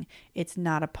interesting. It's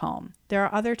not a poem. There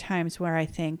are other times where I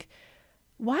think,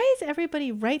 why does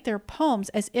everybody write their poems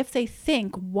as if they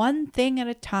think one thing at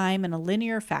a time in a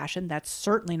linear fashion? That's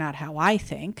certainly not how I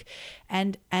think.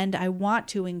 And I want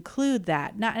to include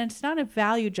that. And it's not a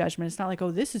value judgment. It's not like,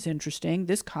 oh, this is interesting.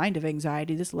 This kind of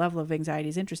anxiety, this level of anxiety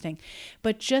is interesting.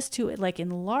 But just to like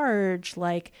enlarge,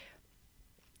 like,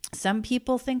 some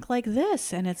people think like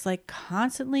this, and it's like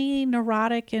constantly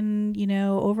neurotic and, you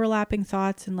know, overlapping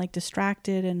thoughts and like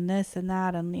distracted and this and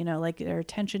that. And, you know, like their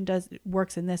attention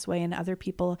works in this way, and other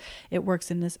people, it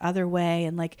works in this other way.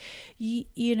 And like,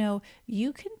 you know,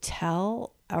 you can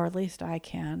tell, or at least I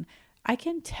can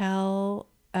tell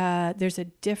there's a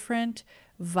different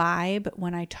vibe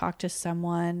when I talk to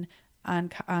someone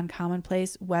on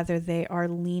Commonplace, whether they are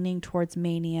leaning towards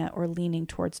mania or leaning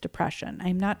towards depression.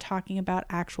 I'm not talking about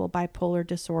actual bipolar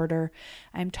disorder.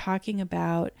 I'm talking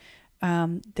about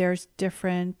there's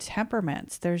different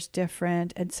temperaments. There's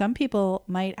different, and some people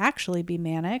might actually be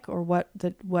manic, or what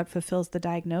fulfills the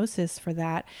diagnosis for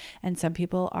that, and some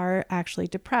people are actually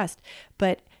depressed.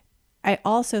 But I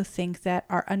also think that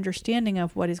our understanding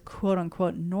of what is quote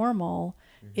unquote normal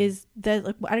is that,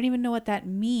 like, I don't even know what that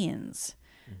means.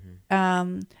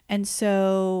 And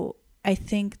so I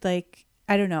think, like,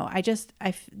 I don't know,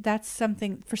 that's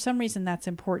something, for some reason, that's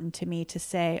important to me to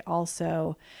say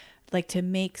also, like, to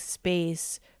make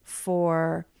space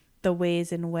for the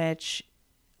ways in which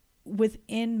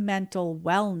within mental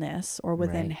wellness or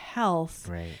within Right. health,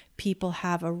 Right. people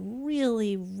have a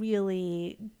really,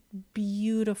 really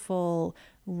beautiful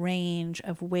range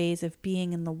of ways of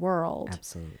being in the world.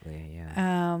 Absolutely.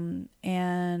 Yeah.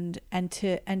 And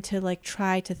to like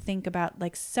try to think about,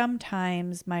 like,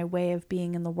 sometimes my way of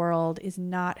being in the world is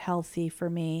not healthy for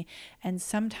me, and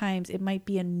sometimes it might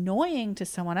be annoying to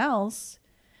someone else,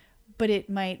 but it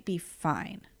might be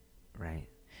fine. Right.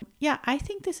 Yeah, I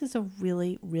think this is a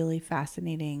really, really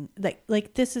fascinating,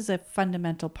 like this is a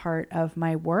fundamental part of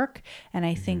my work. And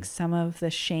I think some of the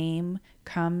shame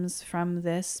comes from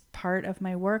this part of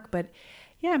my work. But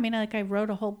yeah, I mean, like, I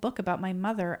wrote a whole book about my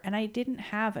mother, and I didn't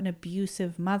have an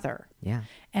abusive mother. Yeah.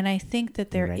 And I think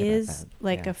that You're there right about is that.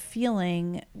 like Yeah. a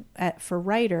feeling for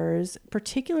writers,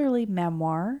 particularly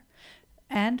memoir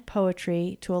and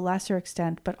poetry to a lesser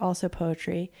extent, but also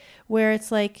poetry, where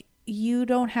it's like you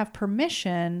don't have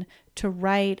permission to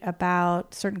write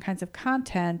about certain kinds of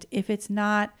content if it's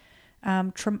not,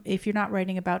 if you're not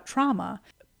writing about trauma.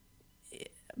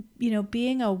 You know,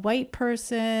 being a white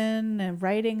person and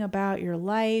writing about your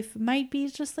life might be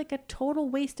just like a total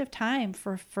waste of time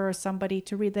for somebody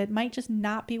to read. That might just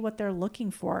not be what they're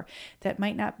looking for. That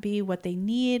might not be what they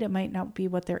need. It might not be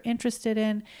what they're interested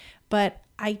in. But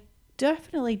I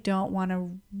definitely don't want to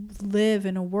live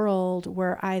in a world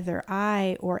where either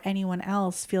I or anyone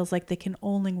else feels like they can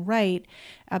only write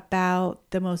about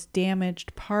the most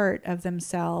damaged part of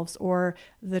themselves or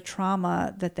the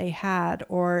trauma that they had,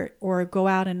 or go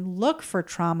out and look for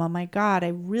trauma. My God, I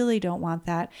really don't want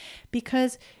that,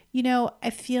 because, you know, I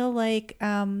feel like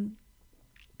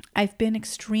I've been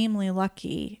extremely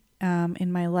lucky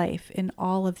in my life in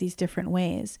all of these different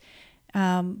ways.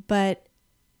 And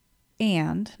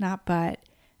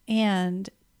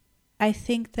I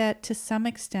think that to some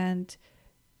extent,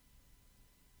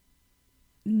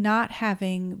 not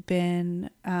having been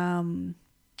a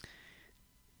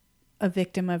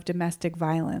victim of domestic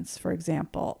violence, for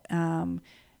example,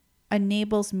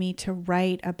 enables me to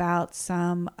write about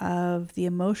some of the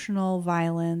emotional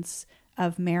violence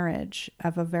of marriage,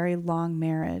 of a very long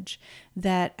marriage,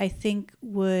 that I think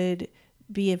would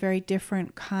be a very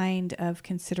different kind of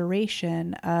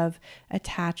consideration of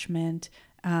attachment,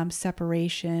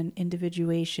 separation,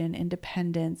 individuation,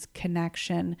 independence,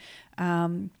 connection,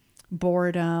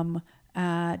 boredom,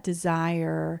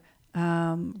 desire,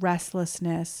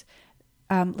 restlessness.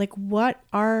 How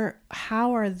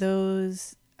are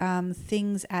those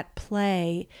things at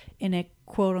play in a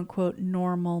quote unquote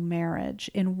normal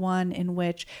marriage, in one in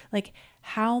which, like,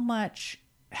 how much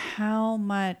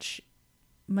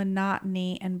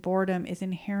monotony and boredom is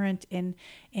inherent in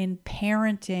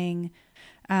parenting.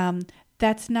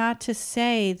 That's not to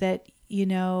say that, you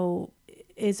know,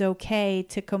 is okay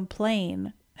to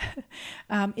complain.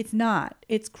 It's not.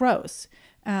 It's gross,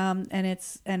 and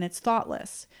it's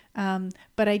thoughtless.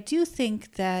 But I do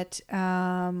think that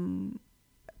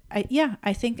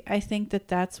I think that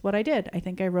that's what I did. I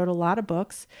think I wrote a lot of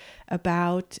books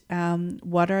about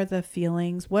what are the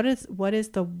feelings, what is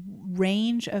the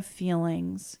range of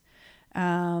feelings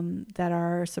that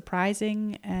are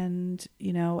surprising, and,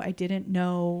 you know, I didn't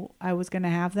know I was going to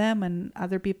have them, and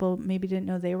other people maybe didn't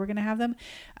know they were going to have them,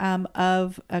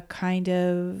 of a kind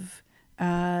of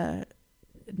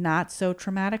not so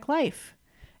traumatic life.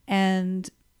 And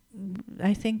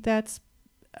I think that's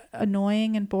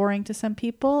annoying and boring to some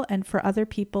people, and for other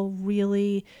people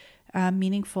really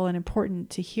meaningful and important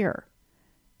to hear.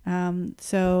 And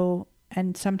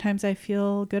sometimes I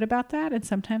feel good about that, and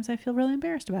sometimes I feel really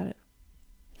embarrassed about it.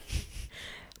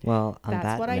 Well, on that's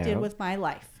that what note, I did with my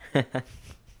life.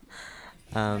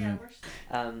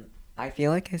 I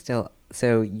feel like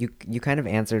so you kind of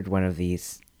answered one of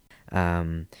these.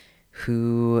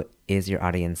 Who is your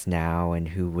audience now, and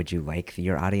who would you like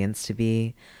your audience to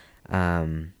be?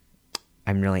 I'm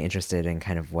really interested in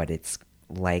kind of what it's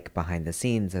like behind the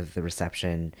scenes of the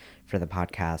reception for the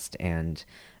podcast, and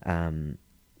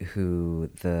who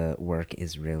the work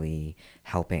is really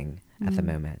helping at the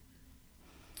moment.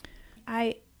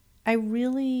 I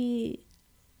really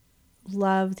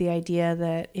love the idea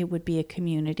that it would be a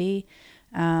community,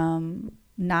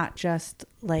 not just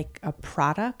like a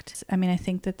product. I mean, I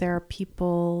think that there are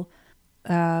people,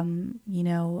 you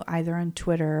know, either on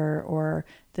Twitter or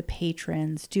the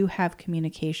patrons do have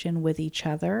communication with each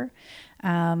other.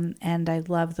 And I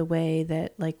love the way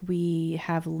that, like, we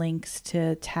have links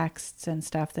to texts and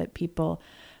stuff that people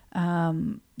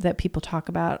talk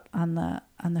about on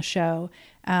the show.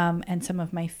 And some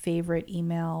of my favorite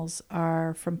emails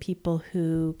are from people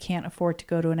who can't afford to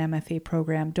go to an MFA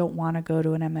program, don't want to go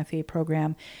to an MFA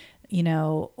program, you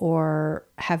know, or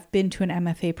have been to an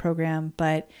MFA program,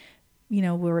 but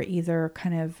were either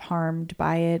kind of harmed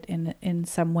by it in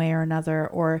some way or another,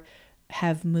 or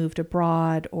have moved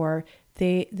abroad, or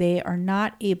they are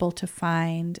not able to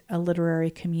find a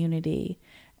literary community,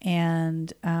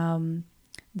 and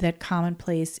that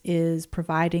Commonplace is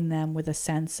providing them with a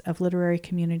sense of literary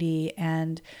community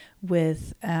and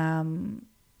with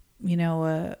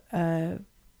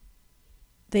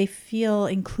they feel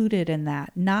included in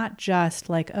that, not just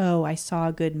like, oh, I saw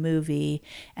a good movie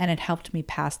and it helped me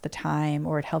pass the time,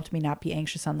 or it helped me not be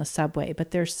anxious on the subway.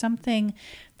 But there's something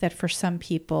that for some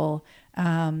people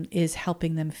is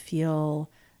helping them feel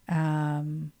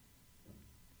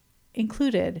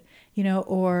included,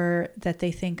 or that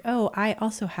they think, oh, I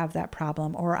also have that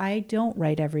problem, or I don't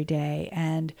write every day,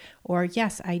 or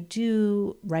yes, I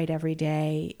do write every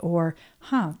day, or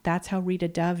that's how Rita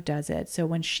Dove does it. So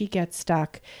when she gets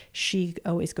stuck, she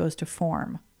always goes to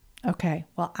form. Okay,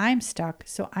 well, I'm stuck,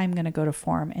 so I'm going to go to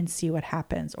form and see what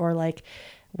happens. Or like,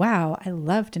 wow, I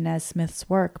loved Inez Smith's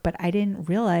work, but I didn't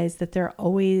realize that they're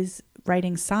always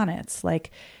writing sonnets.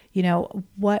 Like, to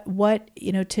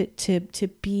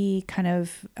be kind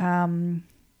of,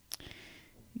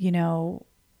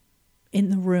 in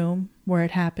the room where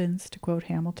it happens, to quote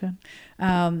Hamilton,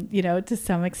 to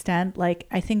some extent. Like,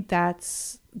 I think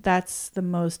that's the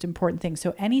most important thing.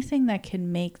 So anything that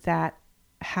can make that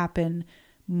happen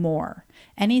more,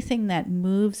 anything that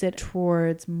moves it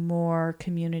towards more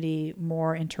community,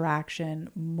 more interaction,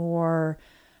 more,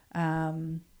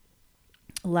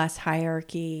 less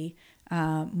hierarchy,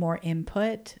 more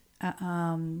input,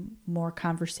 more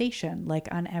conversation, like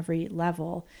on every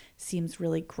level, seems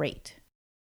really great.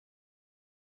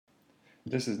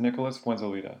 This is Nicholas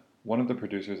Fuenzalida, one of the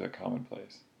producers at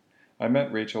Commonplace. I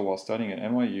met Rachel while studying at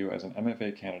NYU as an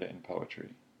MFA candidate in poetry.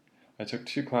 I took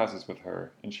 2 classes with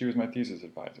her, and she was my thesis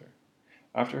advisor.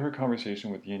 After her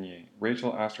conversation with Yin,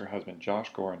 Rachel asked her husband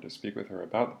Josh Gorin to speak with her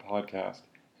about the podcast,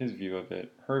 his view of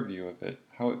it, her view of it,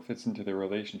 how it fits into their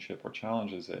relationship or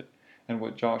challenges it, and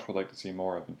what Josh would like to see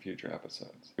more of in future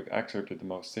episodes. We've excerpted the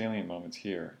most salient moments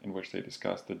here, in which they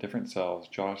discuss the different selves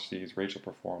Josh sees Rachel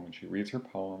perform when she reads her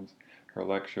poems, her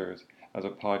lectures, as a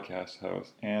podcast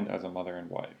host, and as a mother and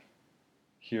wife.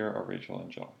 Here are Rachel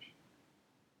and Josh.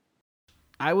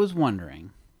 I was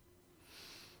wondering,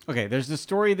 okay, there's the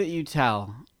story that you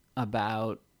tell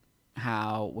about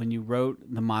how when you wrote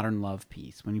the Modern Love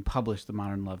piece, when you published the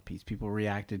Modern Love piece, people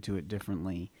reacted to it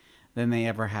differently than they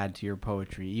ever had to your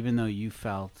poetry, even though you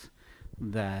felt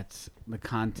that the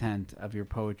content of your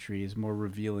poetry is more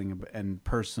revealing and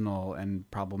personal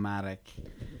and problematic,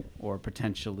 or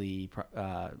potentially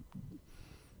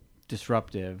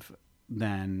disruptive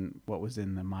than what was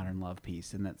in the Modern Love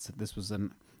piece. And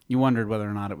you wondered whether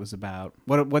or not it was about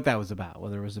what that was about,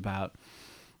 whether it was about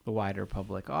the wider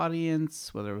public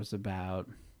audience, whether it was about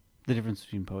the difference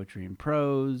between poetry and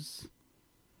prose.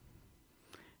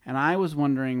 And I was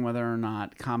wondering whether or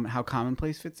not how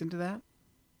Commonplace fits into that.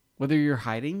 Whether you're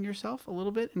hiding yourself a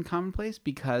little bit in Commonplace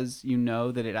because you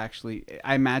know that it actually,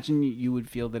 I imagine you would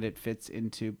feel that it fits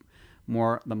into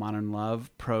more the Modern Love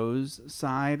prose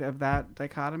side of that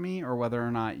dichotomy, or whether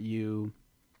or not you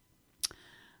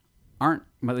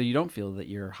whether you don't feel that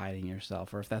you're hiding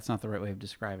yourself, or if that's not the right way of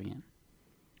describing it.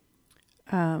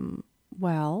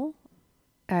 Well,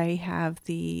 I have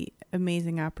the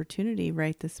amazing opportunity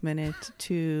right this minute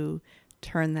to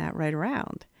turn that right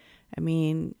around. I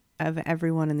mean, of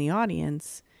everyone in the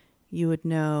audience, you would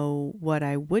know what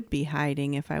I would be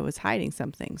hiding if I was hiding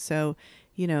something. So,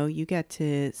 you get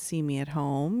to see me at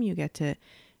home. You get to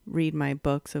read my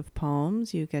books of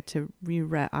poems. You get to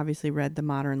obviously read the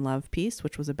Modern Love piece,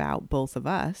 which was about both of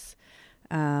us.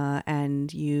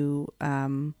 And you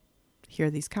hear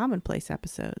these Commonplace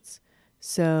episodes.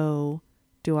 So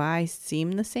do I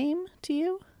seem the same to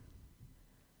you?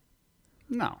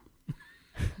 No.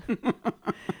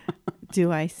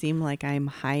 Do I seem like I'm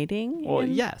hiding? Well,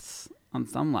 yes, on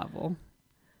some level.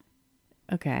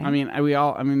 Okay. I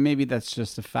mean, maybe that's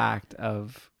just a fact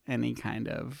of any kind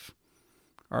of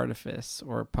artifice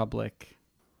or public.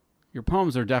 Your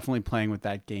poems are definitely playing with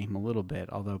that game a little bit,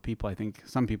 although I think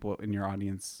some people in your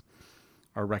audience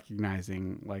are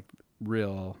recognizing like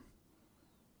real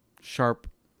sharp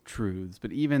truths.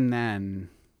 But even then,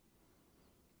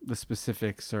 the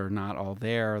specifics are not all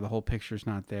there. The whole picture's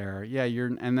not there. Yeah,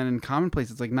 and then in Commonplace,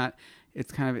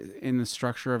 it's kind of in the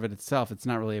structure of it itself. It's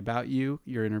not really about you.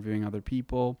 You're interviewing other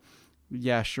people.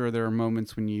 Yeah, sure, there are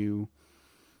moments when you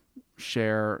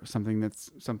share something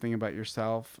about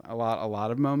yourself. A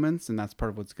lot of moments, and that's part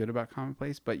of what's good about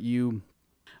Commonplace. But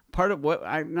part of what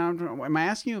am I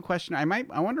asking you a question? I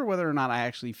wonder whether or not I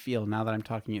actually feel, now that I'm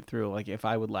talking it through, like if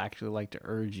I would actually like to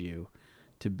urge you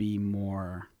to be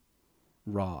more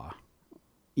raw,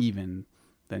 even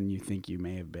than you think you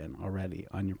may have been already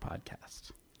on your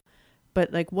podcast.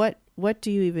 But like, what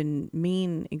do you even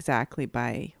mean exactly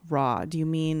by raw? Do you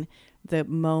mean the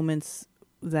moments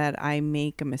that I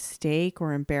make a mistake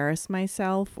or embarrass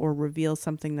myself or reveal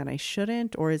something that I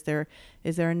shouldn't? Or is there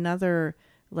another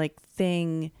like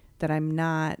thing that I'm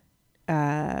not,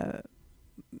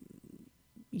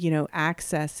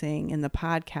 accessing in the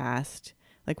podcast?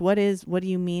 Like, what do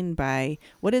you mean by,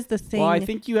 what is the thing? Well, I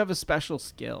think you have a special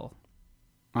skill.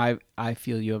 I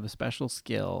feel you have a special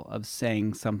skill of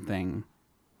saying something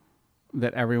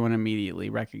that everyone immediately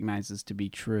recognizes to be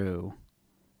true,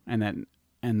 and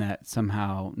that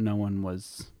somehow no one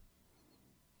was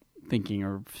thinking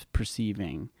or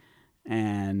perceiving,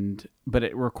 but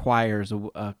it requires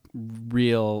a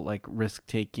real like risk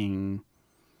taking,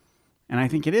 and I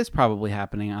think it is probably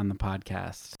happening on the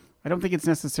podcast. I don't think it's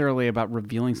necessarily about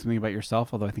revealing something about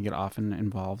yourself, although I think it often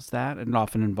involves that. It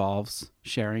often involves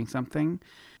sharing something.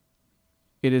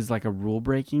 It is like a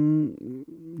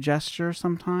rule-breaking gesture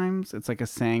sometimes. It's like a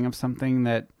saying of something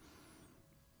that...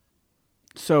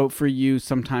 So for you,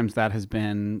 sometimes that has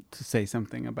been to say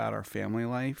something about our family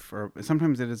life, or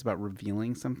sometimes it is about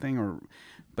revealing something,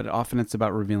 but often it's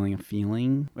about revealing a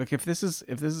feeling. Like if this is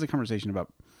a conversation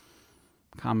about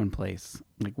commonplace,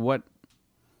 like what...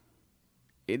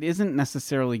 It isn't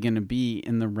necessarily going to be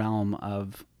in the realm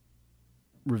of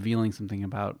revealing something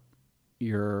about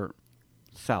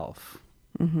yourself,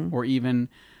 or even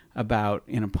about,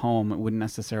 in a poem, it wouldn't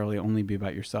necessarily only be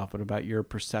about yourself, but about your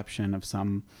perception of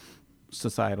some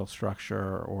societal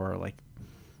structure or like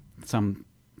some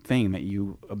thing that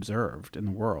you observed in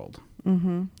the world.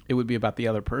 It would be about the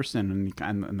other person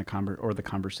and the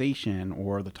conversation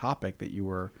or the topic that you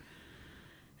were...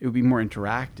 It would be more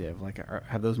interactive. Like,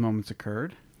 have those moments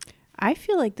occurred? I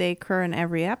feel like they occur in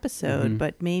every episode,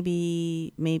 but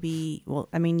maybe, well,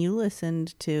 I mean, you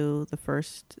listened to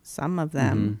some of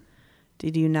them.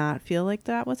 Did you not feel like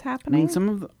that was happening? I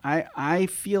mean, I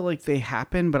feel like they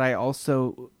happen, but I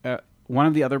also, one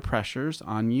of the other pressures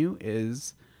on you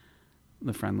is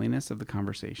the friendliness of the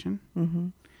conversation.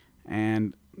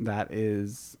 And that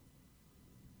is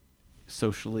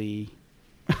socially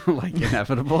like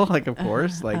inevitable, like of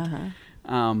course, like,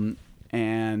 and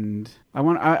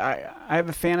I have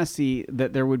a fantasy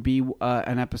that there would be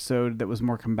an episode that was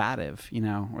more combative,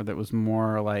 or that was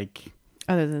more like,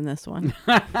 other than this one.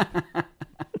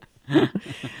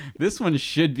 This one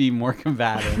should be more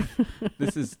combative.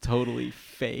 This is totally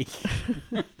fake.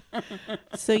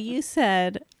 So you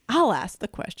said, I'll ask the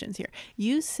questions here.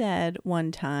 You said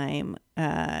one time,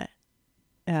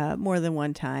 more than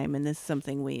one time, and this is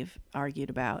something we've argued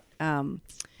about,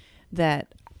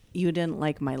 that you didn't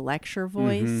like my lecture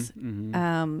voice.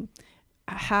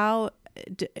 How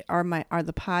are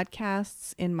the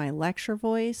podcasts in my lecture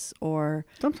voice, or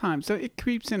sometimes? So it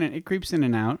creeps in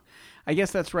and out. I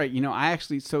guess that's right. I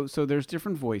actually, so there's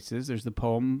different voices. There's the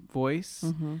poem voice,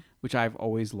 which I've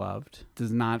always loved.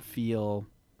 Does not feel,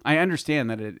 I understand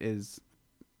that it is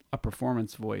a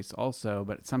performance voice also,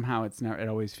 but somehow it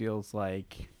always feels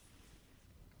like,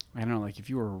 I don't know, like if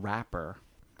you were a rapper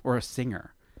or a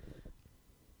singer.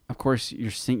 Of course, you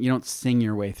don't sing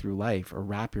your way through life or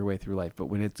rap your way through life, but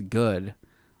when it's good,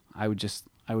 I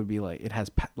would be like, it has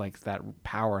like that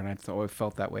power, and I've always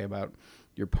felt that way about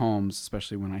your poems,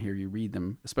 especially when I hear you read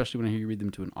them,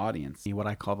 to an audience. What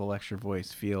I call the lecture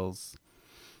voice feels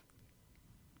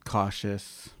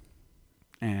cautious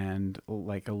and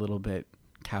like a little bit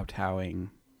kowtowing,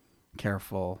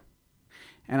 careful.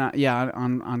 And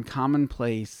on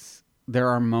Commonplace, there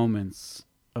are moments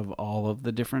of all of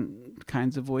the different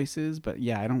kinds of voices, but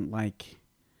yeah,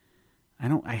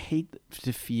 I hate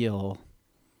to feel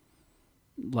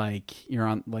like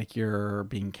you're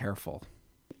being careful.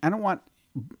 I don't want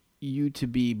you to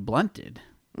be blunted.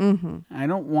 I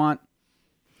don't want...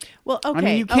 Well, okay, I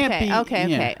mean, you can't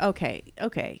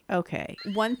okay.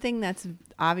 One thing that's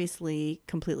obviously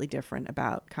completely different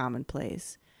about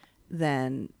Commonplace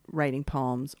than writing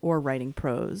poems or writing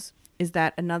prose is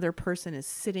that another person is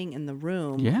sitting in the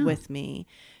room with me,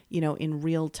 in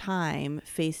real time,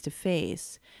 face to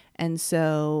face. And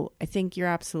so I think you're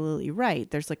absolutely right.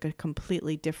 There's like a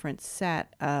completely different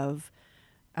set of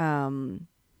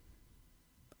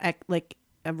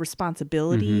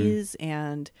responsibilities,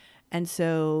 and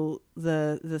so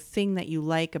the thing that you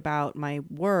like about my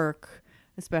work,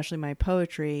 especially my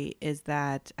poetry, is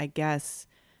that I guess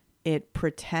it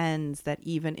pretends that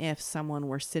even if someone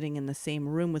were sitting in the same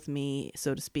room with me,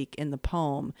 so to speak, in the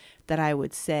poem, that I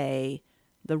would say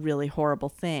the really horrible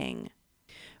thing.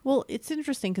 Well, it's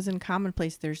interesting because in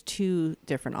Commonplace, there's two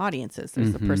different audiences.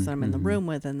 There's the person I'm in the room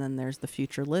with, and then there's the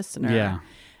future listener. Yeah.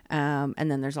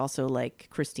 And then there's also like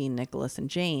Christine, Nicholas, and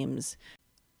James.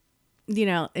 You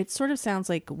know, it sort of sounds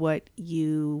like what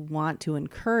you want to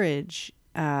encourage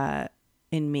in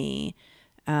me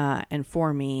and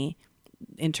for me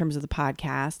in terms of the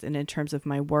podcast and in terms of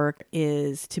my work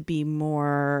is to be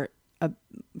more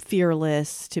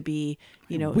fearless, to be,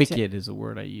 you know... Wicked is a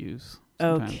word I use.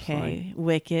 Okay,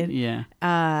 wicked. Yeah.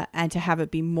 And to have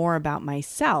it be more about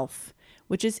myself,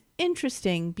 which is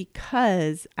interesting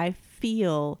because I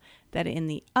feel that in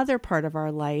the other part of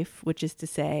our life, which is to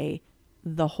say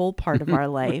the whole part of our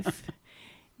life,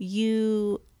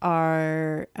 you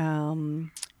are,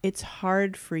 it's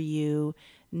hard for you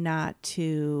not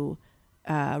to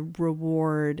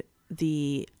reward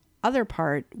the other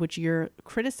part, which you're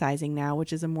criticizing now,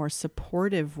 which is a more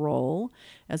supportive role,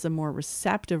 as a more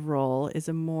receptive role, is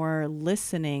a more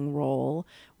listening role,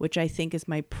 which I think is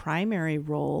my primary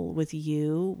role with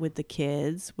you, with the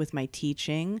kids, with my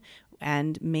teaching.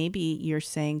 And maybe you're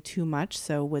saying too much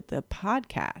so with the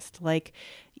podcast. Like,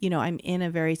 you know, I'm in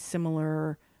a very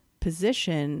similar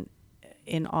position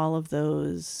in all of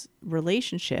those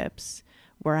relationships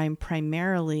where I'm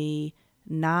primarily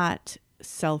not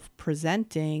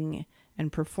self-presenting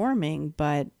and performing,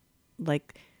 but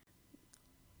like,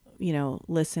 you know,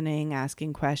 listening,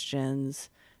 asking questions,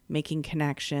 making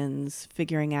connections,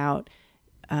 figuring out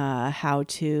how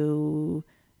to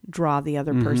draw the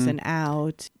other person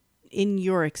out. In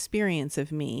your experience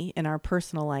of me in our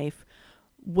personal life,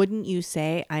 wouldn't you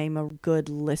say I'm a good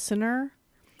listener?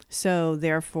 So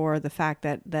therefore, the fact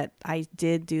that I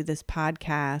did do this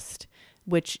podcast,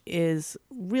 which is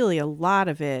really a lot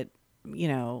of it, you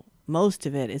know, most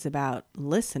of it is about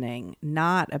listening,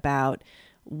 not about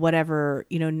whatever,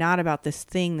 you know, not about this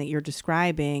thing that you're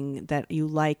describing that you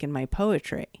like in my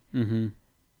poetry.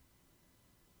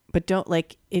 But don't,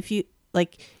 like, if you,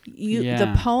 like, you,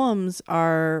 the poems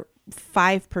are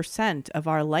 5% of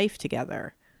our life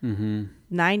together.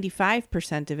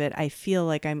 95% of it, I feel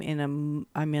like I'm in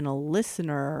a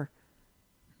listener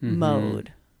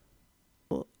mode.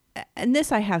 And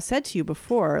this I have said to you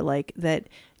before, like that,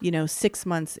 you know, 6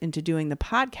 months into doing the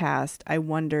podcast, I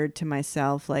wondered to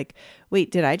myself, like,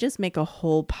 wait, did I just make a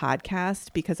whole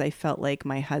podcast because I felt like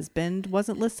my husband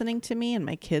wasn't listening to me and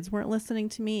my kids weren't listening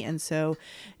to me? And so,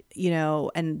 you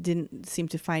know, and didn't seem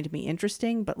to find me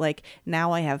interesting. But like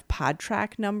now I have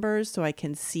PodTrack numbers so I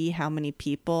can see how many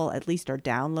people at least are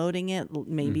downloading it,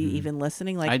 maybe even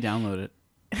listening. Like, I download it.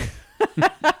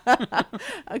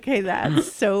 Okay,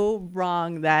 that's so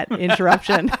wrong, that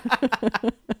interruption.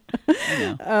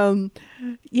 I know.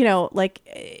 You know, like,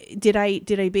 did I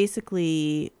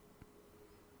basically,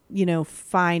 you know,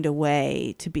 find a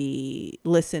way to be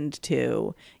listened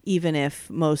to, even if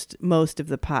most of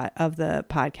the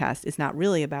podcast is not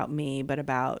really about me, but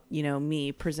about, you know,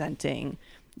 me presenting,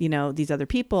 you know, these other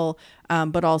people,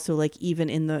 but also like even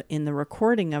in the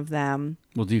recording of them.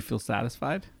 Well, do you feel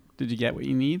satisfied? Did you get what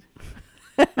you need?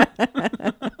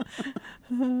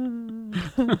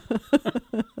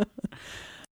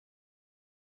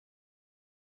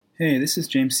 Hey, this is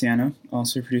James Siano,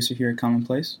 also a producer here at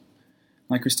Commonplace.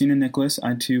 Like Christina and Nicholas,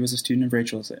 I too was a student of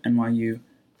Rachel's at NYU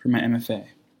for my MFA.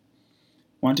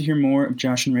 Want to hear more of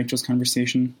Josh and Rachel's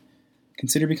conversation?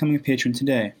 Consider becoming a patron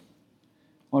today.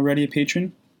 Already a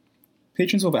patron?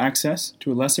 Patrons will have access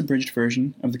to a less abridged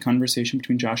version of the conversation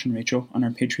between Josh and Rachel on our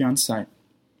Patreon site.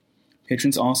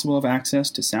 Patrons also will have access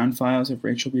to sound files of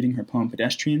Rachel reading her poem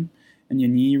Pedestrian and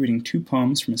Yanni reading 2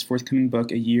 poems from his forthcoming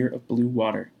book A Year of Blue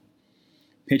Water.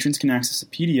 Patrons can access a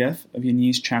PDF of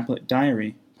Yanni's chaplet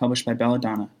diary published by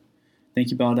Belladonna.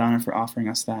 Thank you, Belladonna, for offering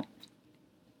us that.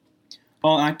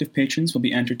 All active patrons will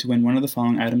be entered to win one of the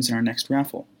following items in our next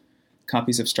raffle: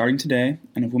 copies of Starting Today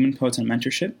and of Women Poets on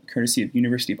Mentorship, courtesy of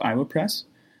University of Iowa Press,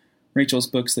 Rachel's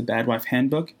books The Bad Wife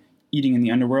Handbook, Eating in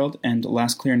the Underworld, and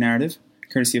Last Clear Narrative,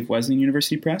 courtesy of Wesleyan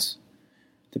University Press,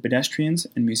 The Pedestrians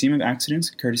and Museum of Accidents,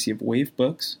 courtesy of Wave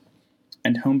Books,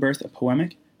 and Home Birth, a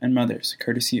Poemic, and Mothers,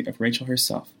 courtesy of Rachel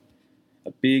herself.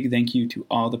 A big thank you to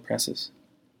all the presses.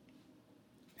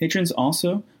 Patrons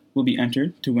also will be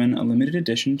entered to win a limited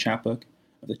edition chapbook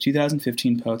of the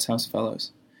 2015 Poets House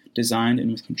Fellows, designed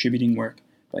and with contributing work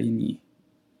by Yanni.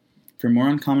 For more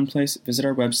on Commonplace, visit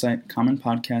our website,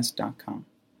 commonpodcast.com.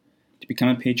 To become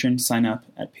a patron, sign up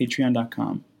at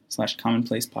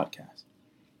patreon.com/commonplacepodcast.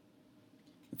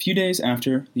 A few days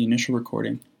after the initial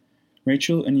recording,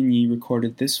 Rachel and Yanni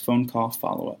recorded this phone call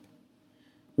follow-up.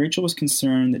 Rachel was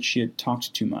concerned that she had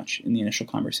talked too much in the initial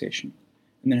conversation,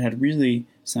 and that it had really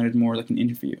sounded more like an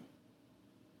interview.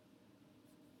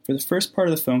 For the first part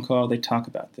of the phone call, they talk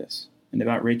about this, and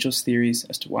about Rachel's theories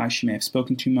as to why she may have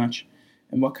spoken too much,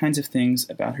 and what kinds of things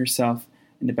about herself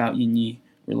and about Yinyi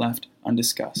were left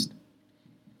undiscussed.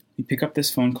 We pick up this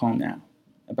phone call now,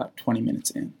 about 20 minutes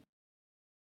in.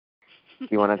 Do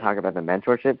you want to talk about the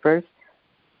mentorship first?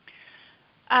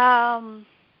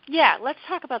 Yeah, let's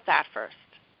talk about that first.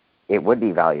 It would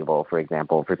be valuable, for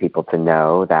example, for people to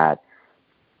know that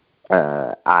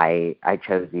I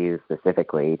chose you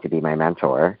specifically to be my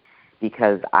mentor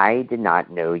because I did not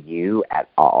know you at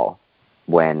all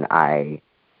when I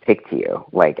picked you,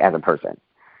 like as a person.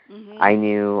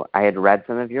 Mm-hmm. I had read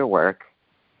some of your work,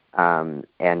 and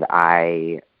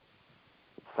I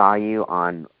saw you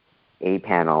on a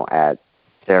panel at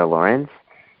Sarah Lawrence.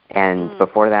 And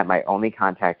before that, my only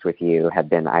contact with you had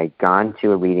been I'd gone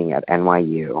to a reading at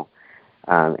NYU,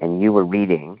 and you were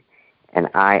reading, and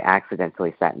I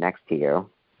accidentally sat next to you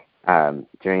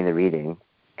during the reading,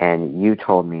 and you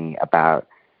told me about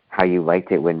how you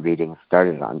liked it when readings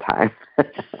started on time.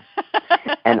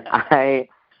 and I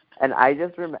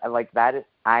just like that is,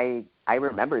 I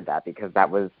remembered that because that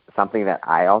was something that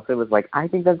I also was like, I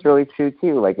think that's really true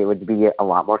too. Like it would be a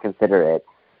lot more considerate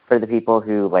for the people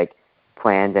who like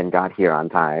planned and got here on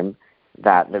time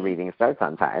that the reading starts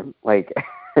on time. Like,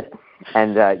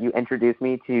 and you introduced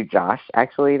me to Josh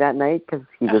actually that night because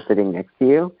he was sitting next to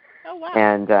you. Oh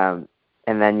wow!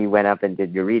 And then you went up and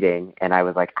did your reading, and I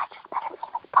was like, I just met him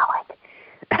as a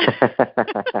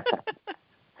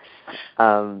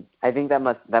poet. I think that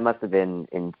must have been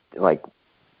in like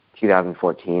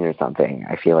 2014 or something.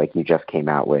 I feel like you just came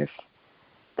out with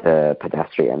the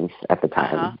Pedestrians at the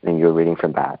time, and you were reading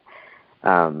from that.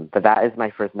 But that is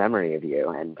my first memory of you.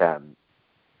 And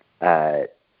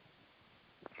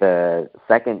the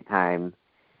second time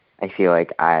I feel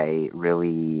like I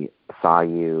really saw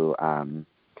you,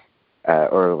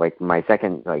 or like my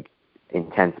second like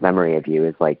intense memory of you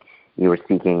is like you were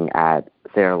speaking at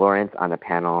Sarah Lawrence on a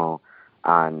panel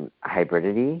on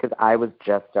hybridity, because I was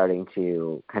just starting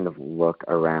to kind of look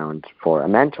around for a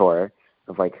mentor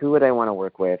of like who would I want to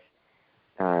work with.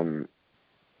 And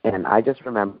I just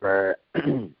remember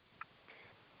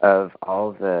of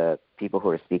all the people who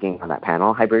were speaking on that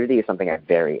panel, hybridity is something I'm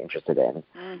very interested in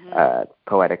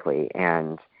poetically.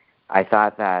 And I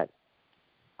thought that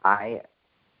I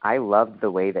loved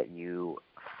the way that you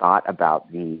thought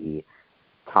about the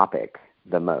topic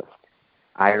the most.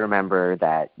 I remember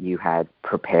that you had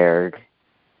prepared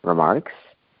remarks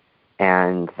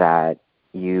and that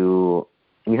you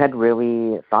had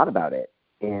really thought about it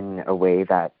in a way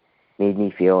that made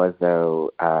me feel as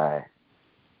though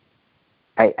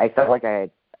I felt like I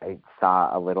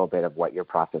saw a little bit of what your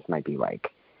process might be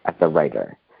like as a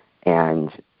writer.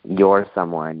 And you're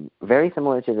someone very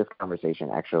similar to this conversation,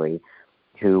 actually,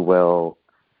 who will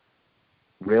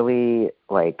really,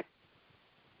 like,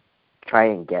 try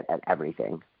and get at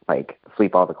everything, like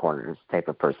sweep all the corners type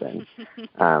of person.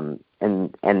 And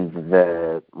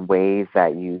the ways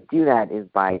that you do that is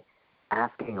by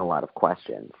asking a lot of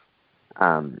questions.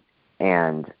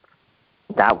 And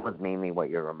that was mainly what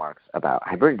your remarks about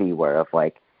hybridity were, of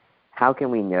like, how can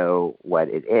we know what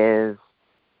it is?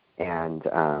 And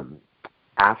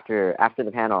after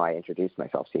the panel, I introduced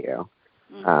myself to you.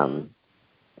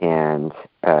 And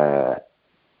I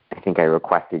think I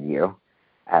requested you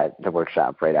at the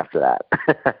workshop right after that.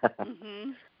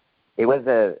 It was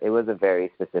a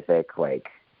very specific like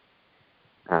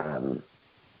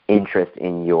interest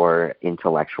in your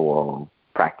intellectual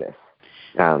practice.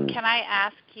 Can I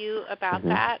ask you about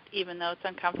that, even though it's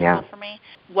uncomfortable for me?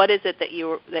 What is it that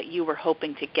you were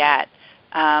hoping to get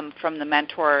from the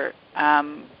mentor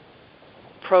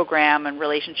program and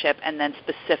relationship, and then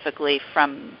specifically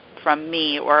from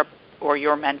me or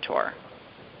your mentor?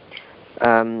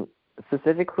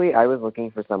 Specifically, I was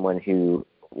looking for someone who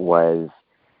was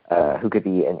who could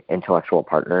be an intellectual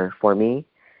partner for me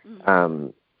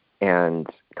and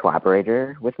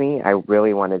collaborator with me. I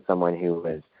really wanted someone who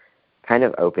was kind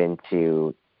of open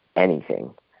to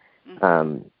anything.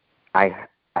 I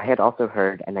had also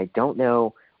heard, and I don't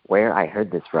know where I heard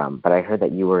this from, but I heard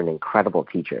that you were an incredible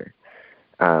teacher.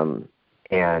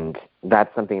 And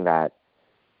that's something that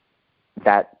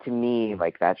to me,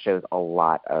 like, that shows a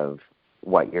lot of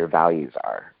what your values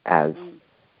are as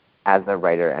a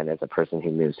writer and as a person who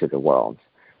moves through the world.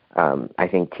 I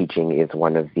think teaching is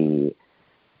one of the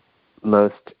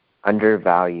most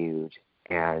undervalued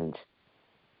and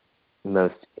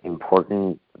most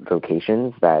important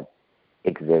vocations that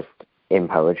exist in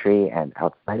poetry and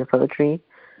outside of poetry.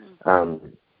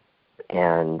 And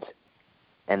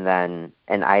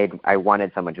I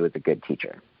wanted someone who was a good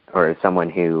teacher, or someone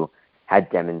who had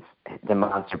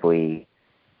demonstrably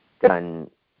done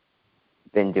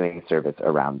been doing service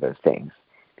around those things,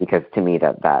 because to me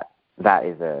that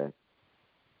is a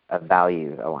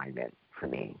values alignment for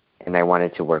me. And I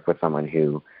wanted to work with someone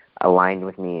who aligned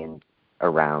with me and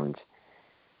around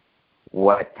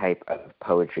what type of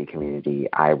poetry community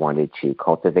I wanted to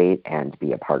cultivate and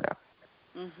be a part of.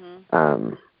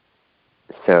 Mm-hmm.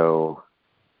 So,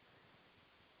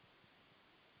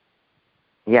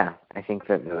 yeah, I think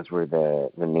that those were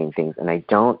the main things. And I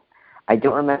don't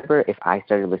remember if I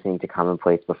started listening to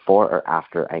Commonplace before or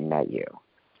after I met you.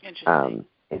 Interesting.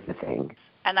 Is the thing.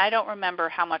 And I don't remember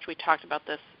how much we talked about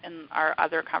this in our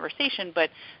other conversation,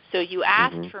 but so you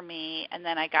asked for me, and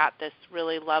then I got this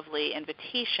really lovely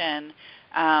invitation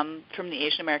from the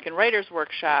Asian American Writers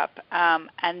Workshop,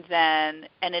 and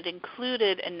it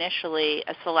included initially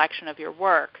a selection of your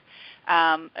work,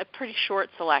 a pretty short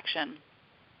selection,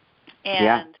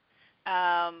 and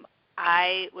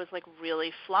I was like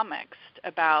really flummoxed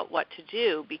about what to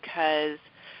do, because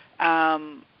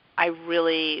I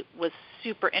really was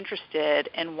super interested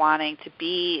in wanting to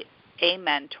be a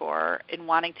mentor,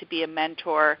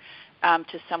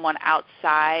 to someone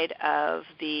outside of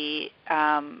the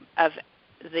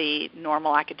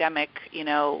normal academic,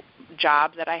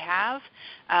 job that I have,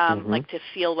 like to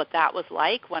feel what that was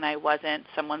like when I wasn't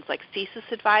someone's like thesis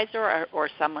advisor or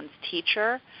someone's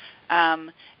teacher.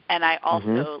 And I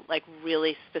also like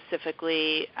really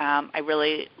specifically, I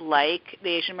really like the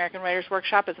Asian American Writers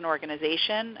Workshop as an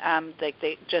organization.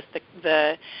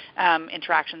 The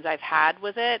interactions I've had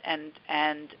with it, and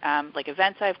like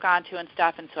events I've gone to and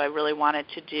stuff. And so I really wanted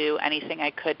to do anything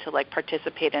I could to like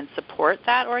participate and support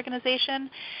that organization.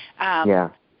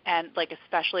 And like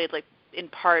especially like in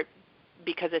part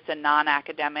because it's a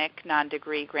non-academic,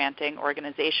 non-degree granting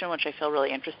organization, which I feel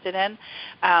really interested in.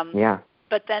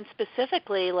 But then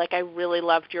specifically, like I really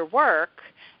loved your work,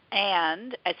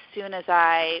 and as soon as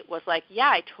I was like, yeah,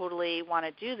 I totally want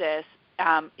to do this,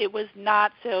 it was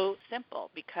not so simple,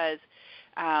 because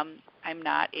I'm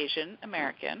not Asian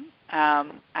American,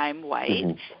 I'm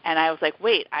white, and I was like,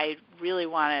 wait, I really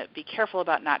want to be careful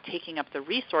about not taking up the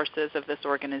resources of this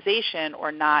organization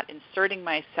or not inserting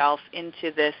myself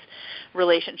into this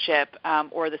relationship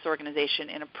or this organization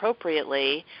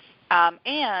inappropriately.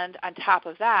 And on top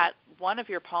of that, one of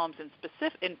your poems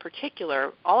in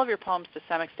particular, all of your poems to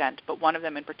some extent, but one of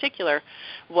them in particular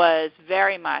was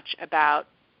very much about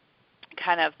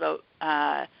kind of the,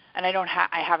 and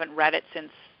I haven't read it since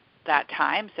that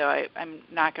time, so I'm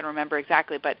not going to remember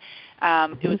exactly, but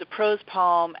it was a prose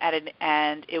poem,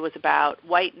 and it was about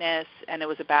whiteness, and it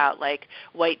was about like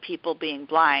white people being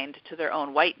blind to their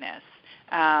own whiteness,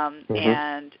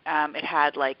 and it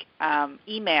had like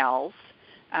emails.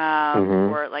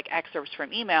 Or like excerpts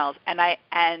from emails,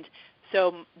 and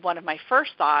so one of my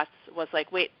first thoughts was like,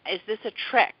 wait, is this a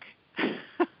trick?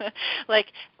 Like,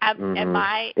 am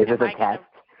I? Is this a test?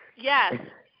 Yes,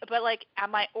 but like,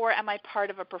 am I part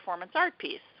of a performance art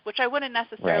piece? Which I wouldn't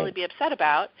necessarily be upset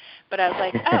about, but I was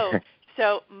like, oh,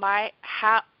 so my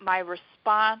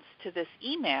response to this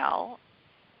email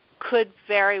could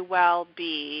very well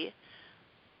be,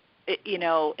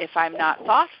 if I'm not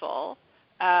thoughtful.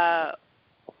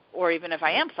 Or even if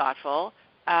I am thoughtful,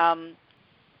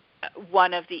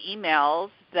 one of the emails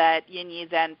that Yinyi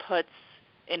then puts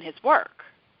in his work.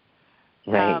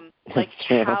 Right. Like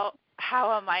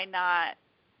how am I not?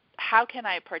 How can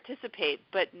I participate,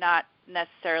 but not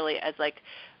necessarily as like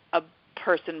a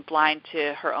person blind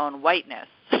to her own whiteness,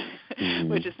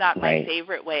 which is not my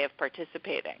favorite way of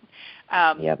participating.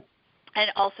 And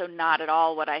also not at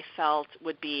all what I felt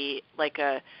would be like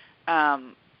a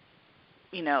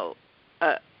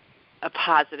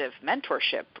positive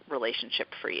mentorship relationship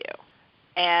for you.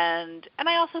 And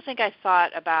I also think I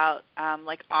thought about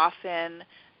like often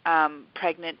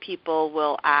pregnant people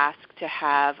will ask to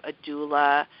have a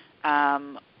doula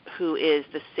who is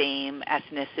the same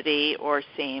ethnicity or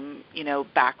same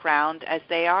background as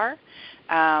they are.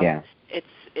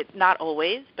 It's not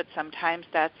always, but sometimes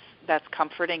that's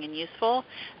comforting and useful.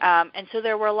 And so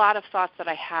there were a lot of thoughts that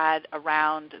I had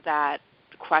around that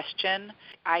question.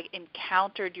 I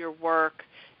encountered your work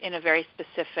in a very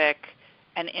specific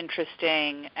and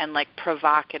interesting and like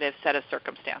provocative set of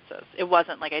circumstances. It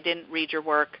wasn't like I didn't read your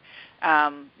work,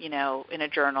 in a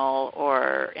journal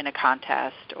or in a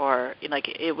contest, or like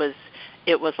it was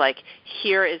like,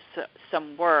 here is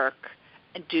some work.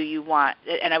 Do you want?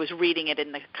 And I was reading it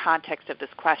in the context of this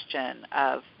question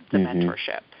of the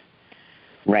mentorship.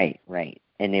 Right.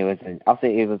 And it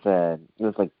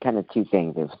was like kind of two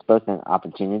things. It was both an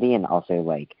opportunity and also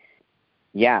like,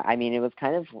 it was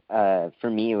kind of, for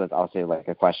me, it was also like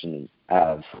a question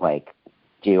of like,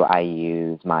 do I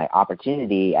use my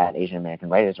opportunity at Asian American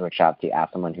Writers Workshop to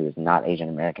ask someone who is not Asian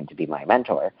American to be my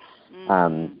mentor,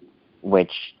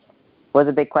 which was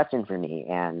a big question for me.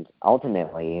 And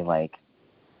ultimately, like,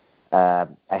 I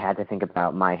had to think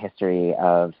about my history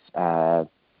of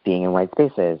being in white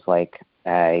spaces. Like,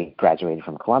 I graduated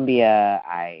from Columbia.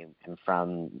 I am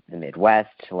from the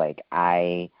Midwest. Like,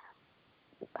 I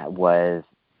was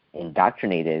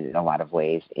indoctrinated in a lot of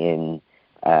ways in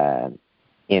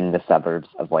the suburbs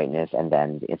of whiteness and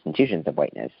then the institutions of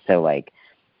whiteness. So, like,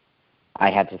 I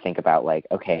had to think about, like,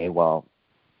 okay, well,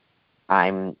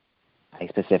 I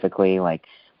specifically, like,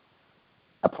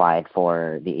 applied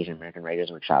for the Asian American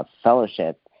Writers Workshop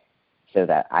Fellowship so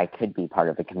that I could be part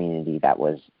of a community that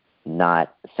was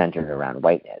not centered around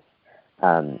whiteness.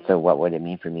 So what would it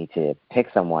mean for me to pick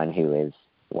someone who is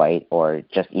white or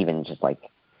just like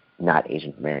not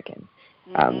Asian American?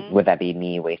 Would that be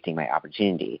me wasting my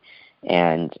opportunity?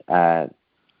 And I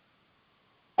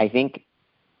think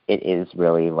it is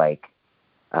really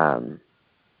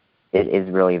it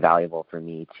is really valuable for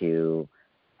me to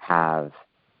have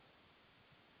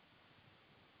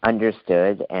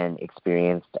understood and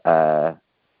experienced a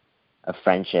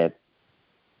friendship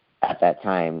at that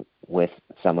time with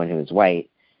someone who is white,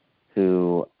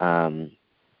 who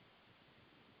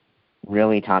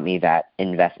really taught me that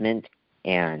investment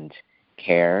and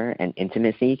care and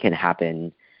intimacy can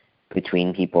happen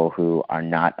between people who are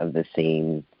not of the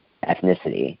same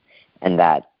ethnicity, and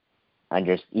that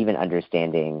even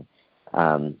understanding,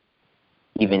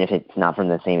 even if it's not from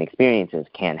the same experiences,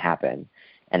 can happen,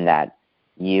 and that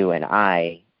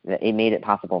it made it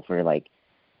possible for, like,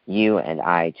 you and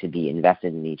I to be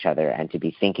invested in each other and to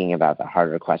be thinking about the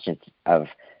harder questions of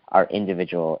our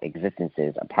individual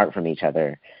existences apart from each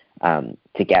other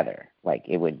together.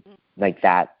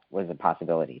 That was a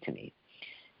possibility to me.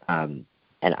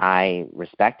 And I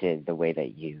respected the way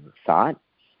that you thought,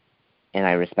 and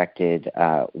I respected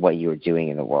what you were doing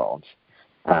in the world,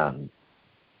 in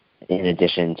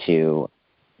addition to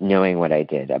knowing what I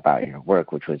did about your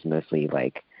work, which was mostly,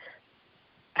 like,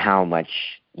 how much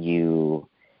you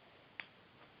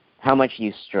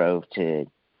strove to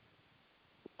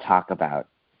talk about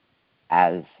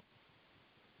as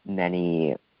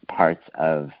many parts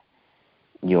of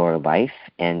your life,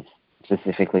 and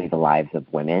specifically the lives of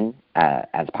women,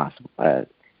 as possible,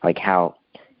 like how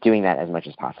doing that as much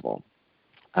as possible.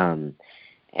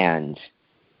 And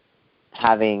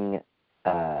having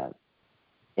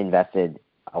invested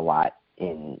a lot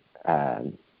in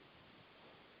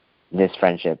this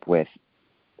friendship with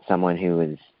someone who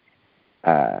is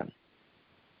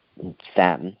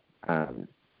femme,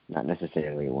 not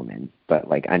necessarily a woman, but,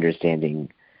 like, understanding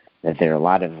that there are a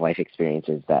lot of life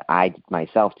experiences that I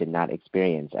myself did not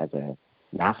experience as a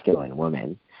masculine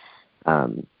woman.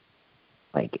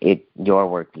 Your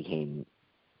work became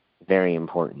very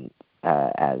important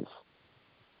as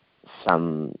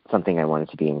something I wanted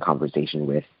to be in conversation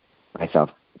with myself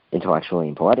intellectually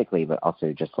and politically, but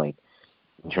also just, like,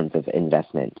 in terms of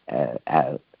investment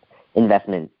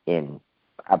in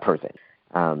a person.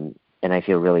 And I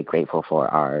feel really grateful for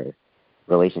our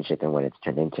relationship and what it's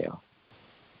turned into.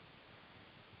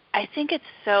 I think it's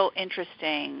so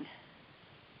interesting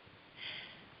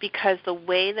because the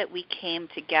way that we came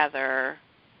together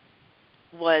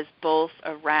was both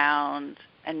around,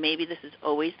 and maybe this is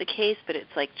always the case, but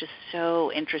it's, like, just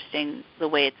so interesting the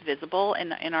way it's visible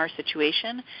in our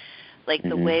situation, like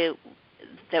the way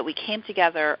that we came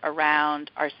together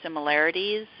around our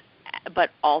similarities, but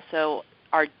also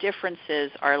our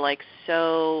differences are, like,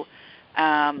 so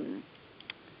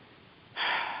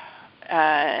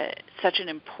such an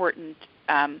important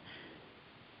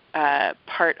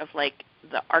part of, like,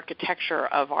 the architecture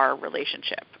of our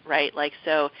relationship, right? Like,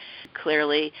 so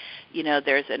clearly,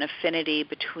 there's an affinity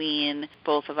between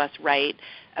both of us. Write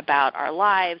about our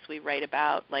lives. We write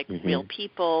about, like, real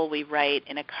people. We write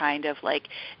in a kind of, like,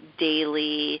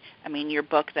 daily, your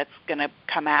book that's going to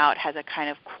come out has a kind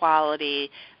of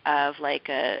quality of, like,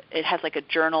 it has, like, a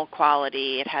journal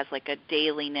quality. It has, like, a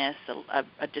dailiness,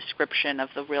 a description of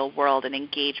the real world and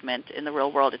engagement in the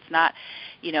real world. It's not,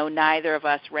 neither of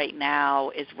us right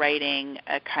now is writing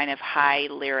a kind of high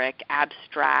lyric,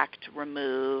 abstract,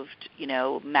 removed,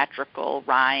 metrical,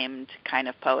 rhymed kind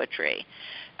of poetry.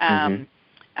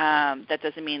 That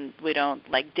doesn't mean we don't,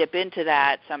 like, dip into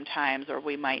that sometimes, or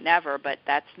we might never, but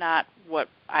that's not what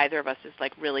either of us is,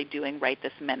 like, really doing right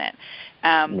this minute.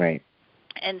 Right.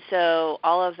 And so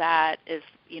all of that is,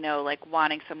 like,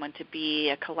 wanting someone to be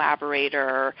a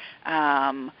collaborator,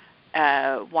 wanting,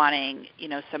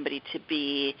 somebody to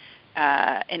be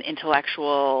an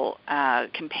intellectual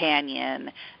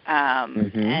companion,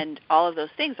 and all of those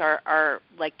things are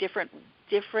like different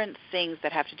things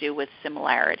that have to do with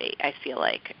similarity, I feel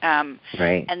like.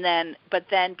 Right. But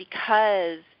then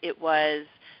because it was,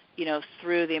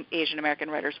 through the Asian American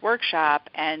Writers Workshop,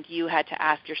 and you had to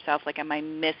ask yourself, like, am I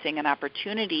missing an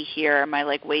opportunity here? Am I,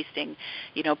 like, wasting,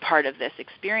 part of this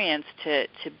experience to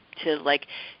like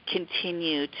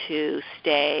continue to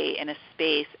stay in a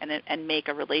space and make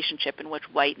a relationship in which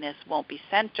whiteness won't be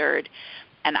centered?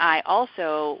 And I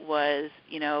also was,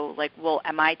 like, well,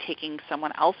 am I taking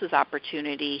someone else's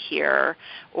opportunity here,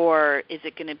 or is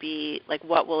it going to be, like,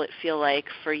 what will it feel like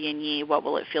for Yin Yi? What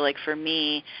will it feel like for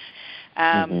me?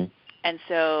 And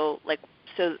so, like,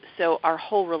 so our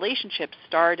whole relationship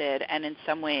started, and in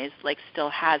some ways, like, still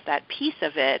has that piece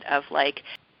of it of, like,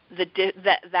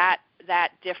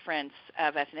 that difference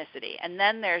of ethnicity. And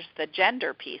then there's the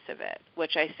gender piece of it,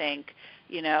 which I think,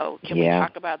 can we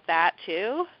talk about that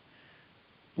too?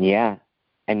 Yeah.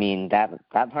 I mean, that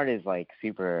part is, like,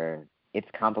 super, it's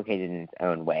complicated in its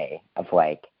own way of,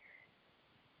 like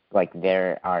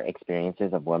there are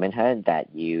experiences of womanhood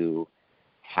that you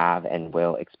have and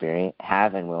will experience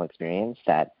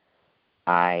that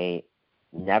I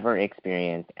never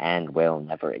experienced and will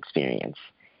never experience.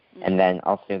 And then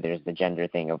also there's the gender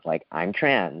thing of, like, I'm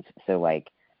trans, so, like,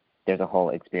 there's a whole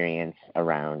experience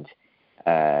around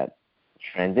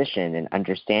transition and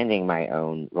understanding my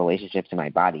own relationship to my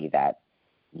body that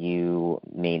you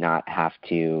may not have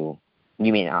to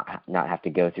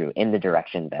go through in the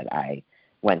direction that I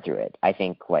went through it. I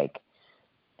think, like,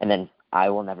 and then I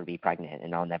will never be pregnant,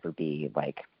 and I'll never be,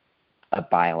 like, a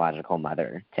biological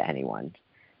mother to anyone.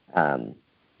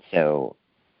 So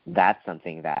that's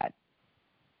something that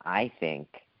I think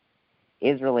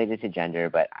is related to gender,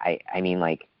 but I mean,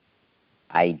 like,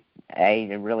 I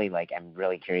really, like, I'm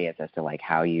really curious as to, like,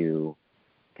 how you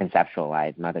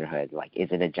conceptualize motherhood. Like, is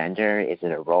it a gender? Is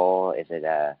it a role? Is it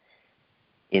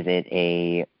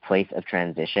a place of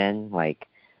transition? Like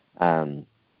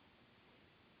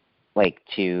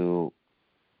to,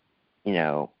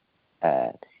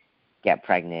 get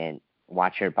pregnant,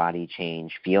 watch your body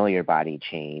change, feel your body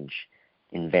change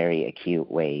in very acute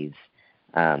ways,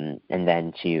 and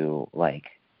then to, like,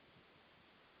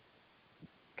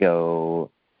 then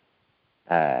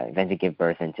to give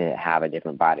birth and to have a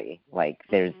different body. Like,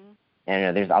 there's, I don't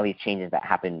know, there's all these changes that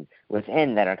happen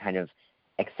within that are kind of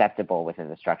acceptable within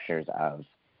the structures of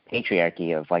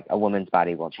patriarchy of, like, a woman's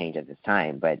body will change at this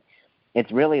time, but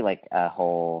it's really, like,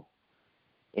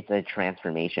 it's a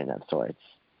transformation of sorts,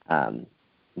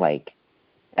 like,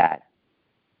 that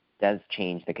does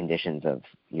change the conditions of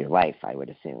your life, I would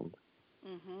assume.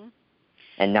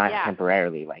 And not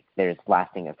temporarily, like, there's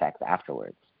lasting effects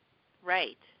afterwards.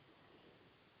 Right.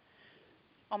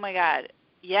 Oh, my God.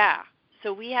 Yeah.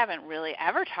 So we haven't really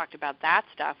ever talked about that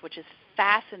stuff, which is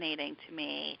fascinating to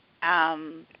me.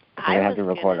 I have to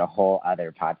record a whole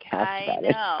other podcast about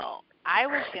it. I know. I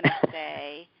was going to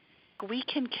say we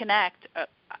can connect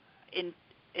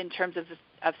in terms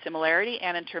of similarity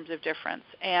and in terms of difference.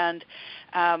 And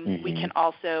we can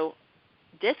also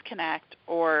disconnect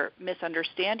or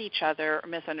misunderstand each other or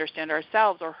misunderstand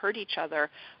ourselves or hurt each other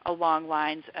along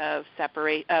lines of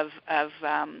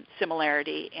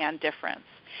similarity and difference.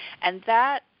 And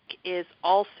that is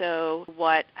also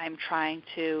what I'm trying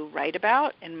to write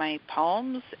about in my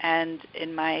poems and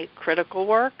in my critical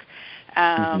work.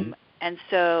 And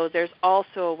so there's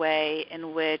also a way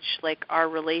in which, like, our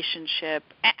relationship,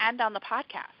 and on the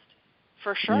podcast,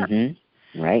 for sure.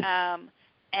 Right.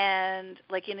 And,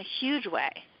 like, in a huge way.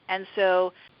 And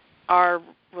so our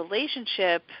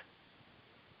relationship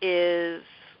is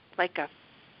like a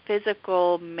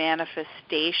physical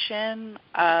manifestation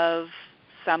of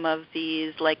some of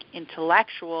these, like,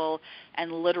 intellectual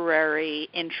and literary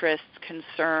interests,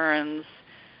 concerns,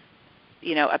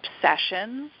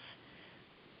 obsessions.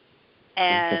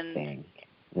 And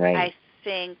right. I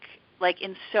think, like,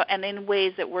 in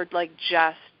ways that we're, like,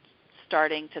 just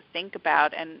starting to think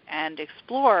about and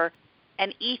explore,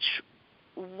 and each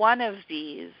one of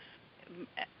these,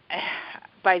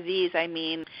 by these I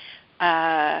mean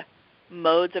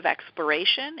modes of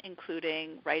exploration,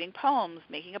 including writing poems,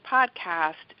 making a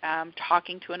podcast,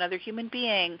 talking to another human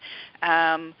being,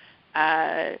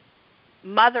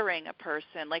 mothering a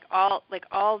person, like all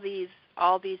these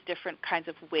different kinds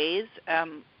of ways,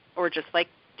 or just, like,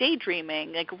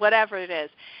 daydreaming, like, whatever it is,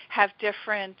 have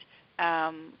different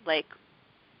like,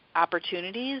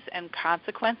 opportunities and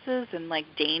consequences and, like,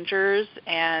 dangers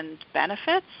and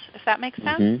benefits, if that makes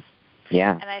sense.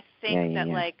 Yeah. And I think that,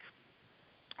 like,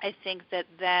 I think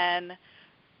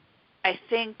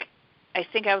I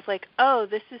think I was like, oh,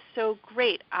 this is so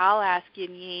great. I'll ask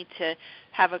Yin to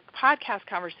have a podcast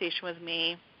conversation with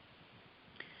me.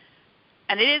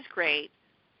 And it is great,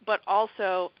 but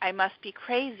also I must be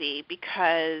crazy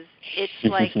because it's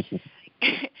like,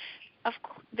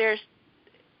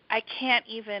 I can't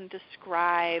even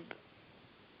describe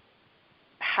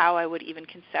how I would even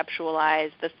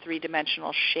conceptualize the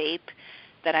three-dimensional shape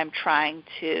that I'm trying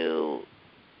to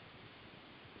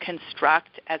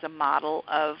construct as a model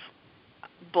of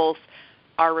both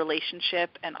our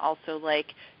relationship and also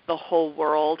like the whole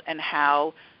world and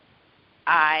how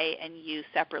I and you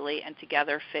separately and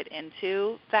together fit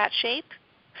into that shape.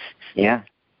 Yeah.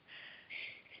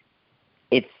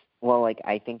 It's, well, like,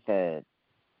 I think that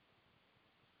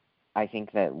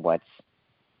what's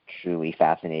truly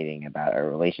fascinating about our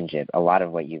relationship, a lot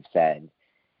of what you've said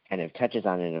kind of touches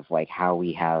on it, of like how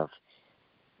we have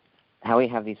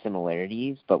these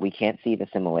similarities, but we can't see the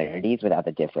similarities without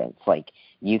the difference. Like,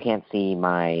 you don't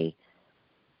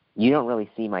really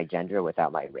see my gender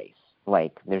without my race.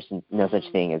 Like, there's no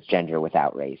such thing as gender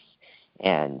without race.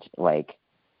 And like,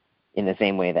 in the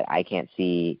same way that I can't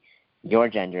see your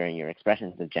gender and your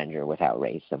expressions of gender without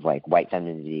race, of like white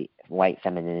femininity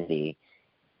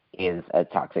is a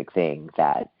toxic thing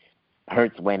that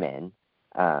hurts women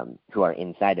who are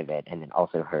inside of it, and then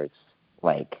also hurts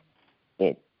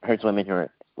women who are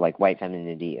like, white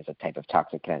femininity is a type of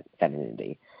toxic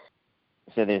femininity.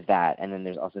 So there's that, and then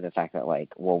there's also the fact that, like,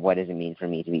 well, what does it mean for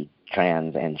me to be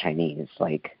trans and Chinese?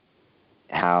 Like,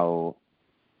 how,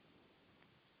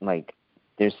 like,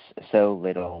 there's so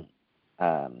little,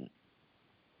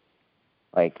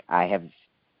 like, I have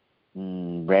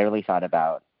rarely thought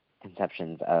about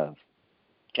conceptions of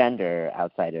gender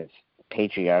outside of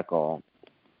patriarchal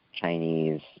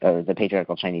Chinese, or the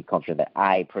patriarchal Chinese culture that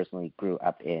I personally grew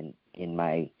up in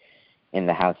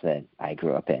the house that I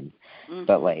grew up in. Mm-hmm.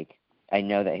 But like, I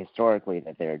know that historically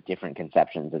that there are different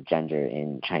conceptions of gender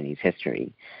in Chinese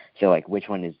history. So like, which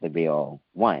one is the real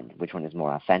one? Which one is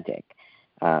more authentic?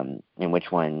 And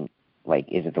which one, like,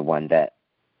 is it the one that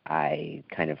I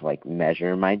kind of like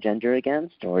measure my gender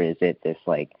against? Or is it this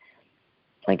like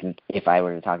if I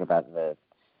were to talk about the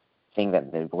thing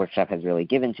that the workshop has really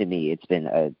given to me, it's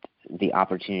been the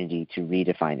opportunity to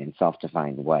redefine and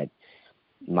self-define what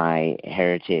my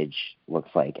heritage looks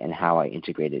like and how I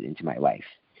integrate it into my life.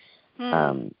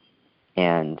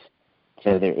 And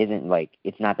so there isn't, like,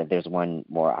 it's not that there's one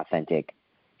more authentic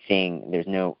thing.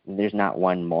 There's not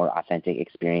one more authentic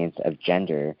experience of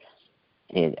gender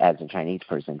as a Chinese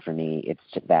person for me.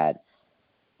 It's that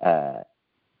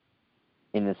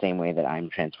in the same way that I'm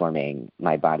transforming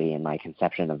my body and my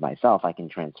conception of myself, I can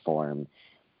transform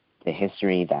the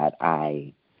history that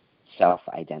I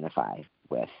self-identify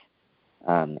with,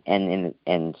 and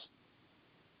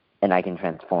I can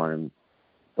transform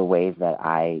the ways that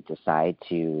I decide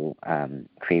to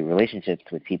create relationships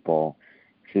with people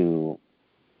who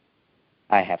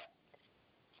I have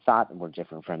thought were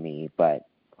different from me, but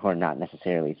who are not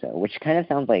necessarily so. Which kind of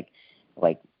sounds like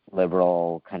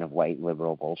liberal, kind of white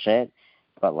liberal bullshit,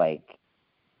 but like,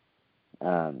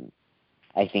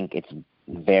 I think it's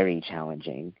very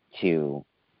challenging to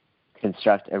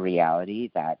construct a reality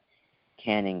that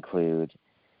can include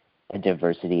a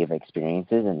diversity of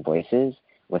experiences and voices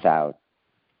without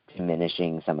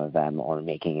diminishing some of them or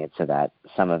making it so that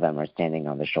some of them are standing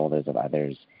on the shoulders of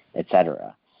others,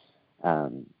 etc.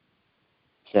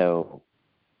 So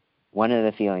one of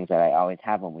the feelings that I always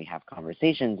have when we have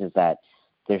conversations is that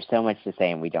there's so much to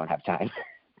say and we don't have time.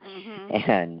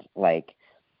 Mm-hmm. And like,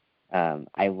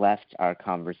 I left our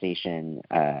conversation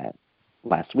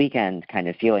last weekend kind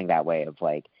of feeling that way of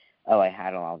like, oh, I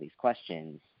had all these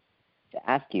questions to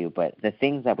ask you, but the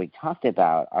things that we talked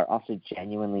about are also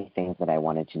genuinely things that I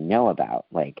wanted to know about.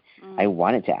 Like, I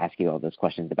wanted to ask you all those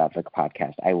questions about the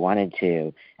podcast. I wanted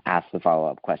to ask the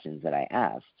follow-up questions that I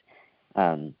asked.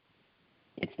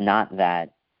 It's not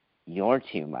that you're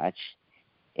too much.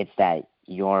 It's that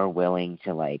you're willing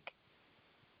to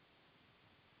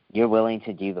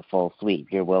do the full sweep.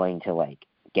 You're willing to like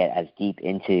get as deep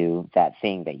into that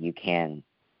thing that you can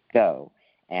go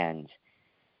and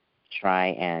try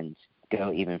and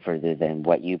go even further than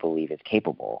what you believe is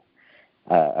capable,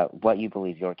 what you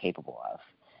believe you're capable of.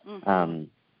 Mm-hmm.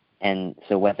 And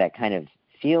so what that kind of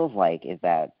feels like is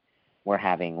that we're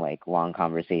having like long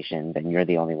conversations and you're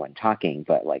the only one talking,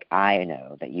 but like, I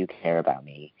know that you care about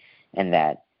me and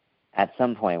that at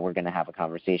some point we're going to have a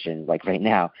conversation like right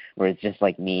now where it's just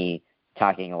like me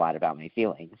talking a lot about my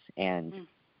feelings, and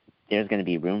there's going to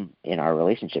be room in our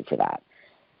relationship for that.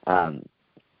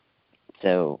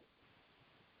 So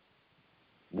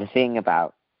the thing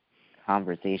about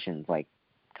conversations like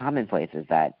Commonplace is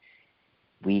that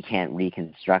we can't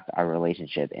reconstruct our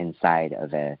relationship inside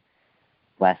of a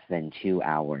less than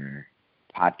 2-hour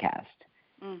podcast.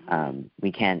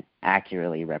 We can't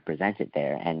accurately represent it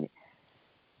there. And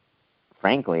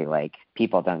frankly, like,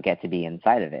 people don't get to be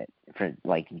inside of it. For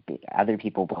like, other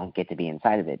people won't get to be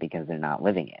inside of it because they're not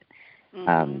living it.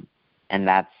 And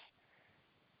that's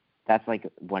like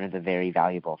one of the very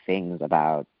valuable things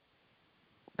about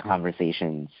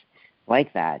conversations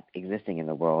like that existing in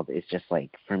the world. Is just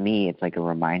like, for me, it's like a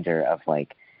reminder of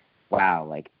like, wow,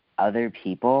 like, other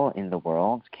people in the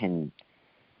world can,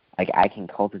 like, I can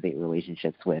cultivate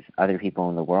relationships with other people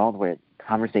in the world where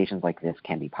conversations like this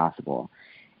can be possible,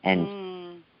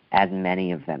 and as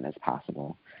many of them as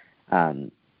possible. I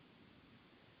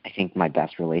think my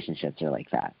best relationships are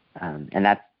like that, and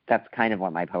that's kind of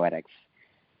what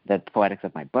the poetics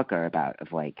of my book are about.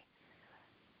 Of like,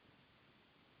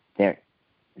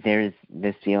 there's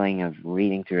this feeling of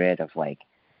reading through it, of like,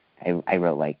 I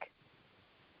wrote like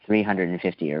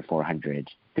 350 or 400,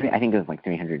 I think it was like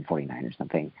 349 or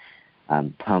something,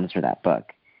 poems for that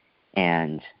book.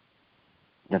 And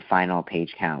the final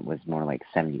page count was more like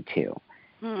 72.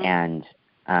 And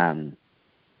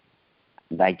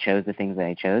I chose the things that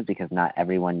I chose because not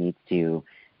everyone needs to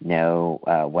know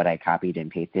what I copied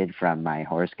and pasted from my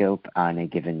horoscope on a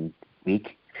given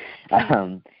week.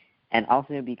 And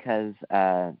also because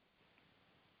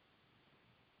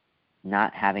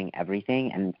not having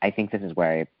everything, and I think this is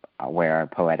where our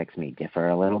poetics may differ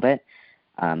a little bit,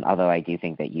 although I do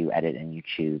think that you edit and you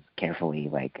choose carefully,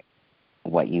 like,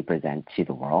 what you present to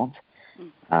the world.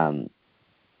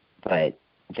 But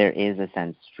there is a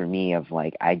sense for me of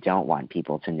like, I don't want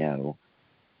people to know,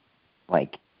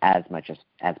 like, as much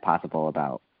as possible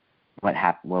about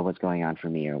what was going on for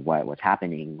me or what was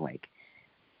happening. Like,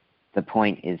 the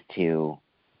point is to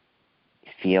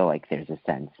feel like there's a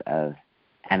sense of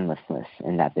endlessness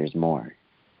and that there's more,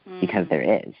 because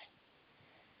there is.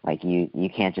 Like, you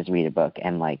can't just read a book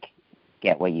and like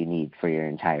get what you need for your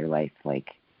entire life.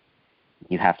 Like,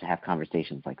 you have to have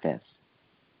conversations like this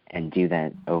and do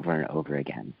that over and over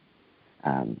again.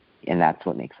 And that's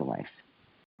what makes a life.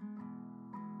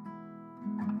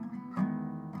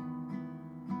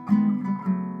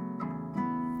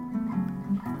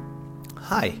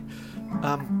 Hi,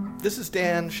 this is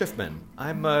Dan Schiffman.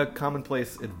 I'm a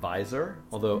Commonplace advisor,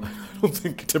 although I don't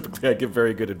think typically I give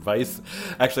very good advice.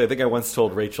 Actually, I think I once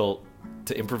told Rachel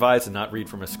to improvise and not read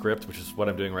from a script, which is what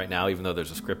I'm doing right now, even though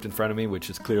there's a script in front of me, which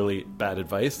is clearly bad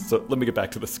advice. So let me get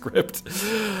back to the script.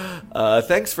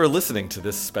 Thanks for listening to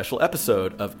this special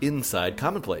episode of Inside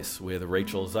Commonplace with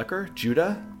Rachel Zucker,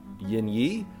 Judah, Yin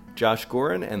Yi, Josh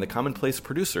Gorin, and the Commonplace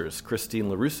producers, Christine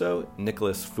LaRusso,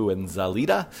 Nicholas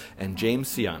Fuenzalida, and James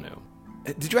Ciano.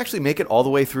 Did you actually make it all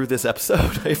the way through this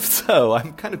episode? If so,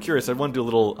 I'm kind of curious. I want to do a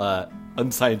little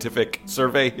unscientific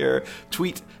survey here.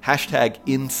 Tweet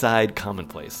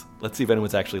 #InsideCommonplace. Let's see if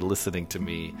anyone's actually listening to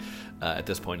me at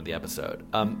this point in the episode.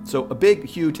 So a big,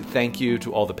 huge thank you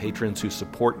to all the patrons who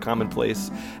support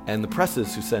Commonplace and the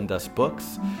presses who send us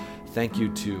books. Thank you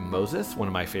to Moses, one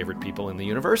of my favorite people in the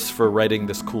universe, for writing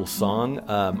this cool song.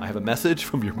 I have a message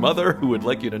from your mother who would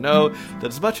like you to know that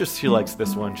as much as she likes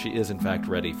this one, she is in fact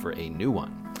ready for a new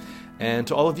one. And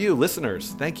to all of you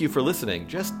listeners, thank you for listening.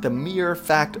 Just the mere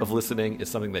fact of listening is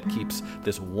something that keeps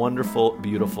this wonderful,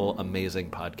 beautiful,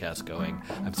 amazing podcast going.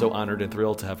 I'm so honored and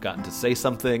thrilled to have gotten to say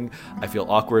something. I feel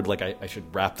awkward, like I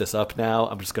should wrap this up now.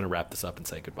 I'm just going to wrap this up and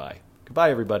say goodbye.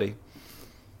 Goodbye, everybody.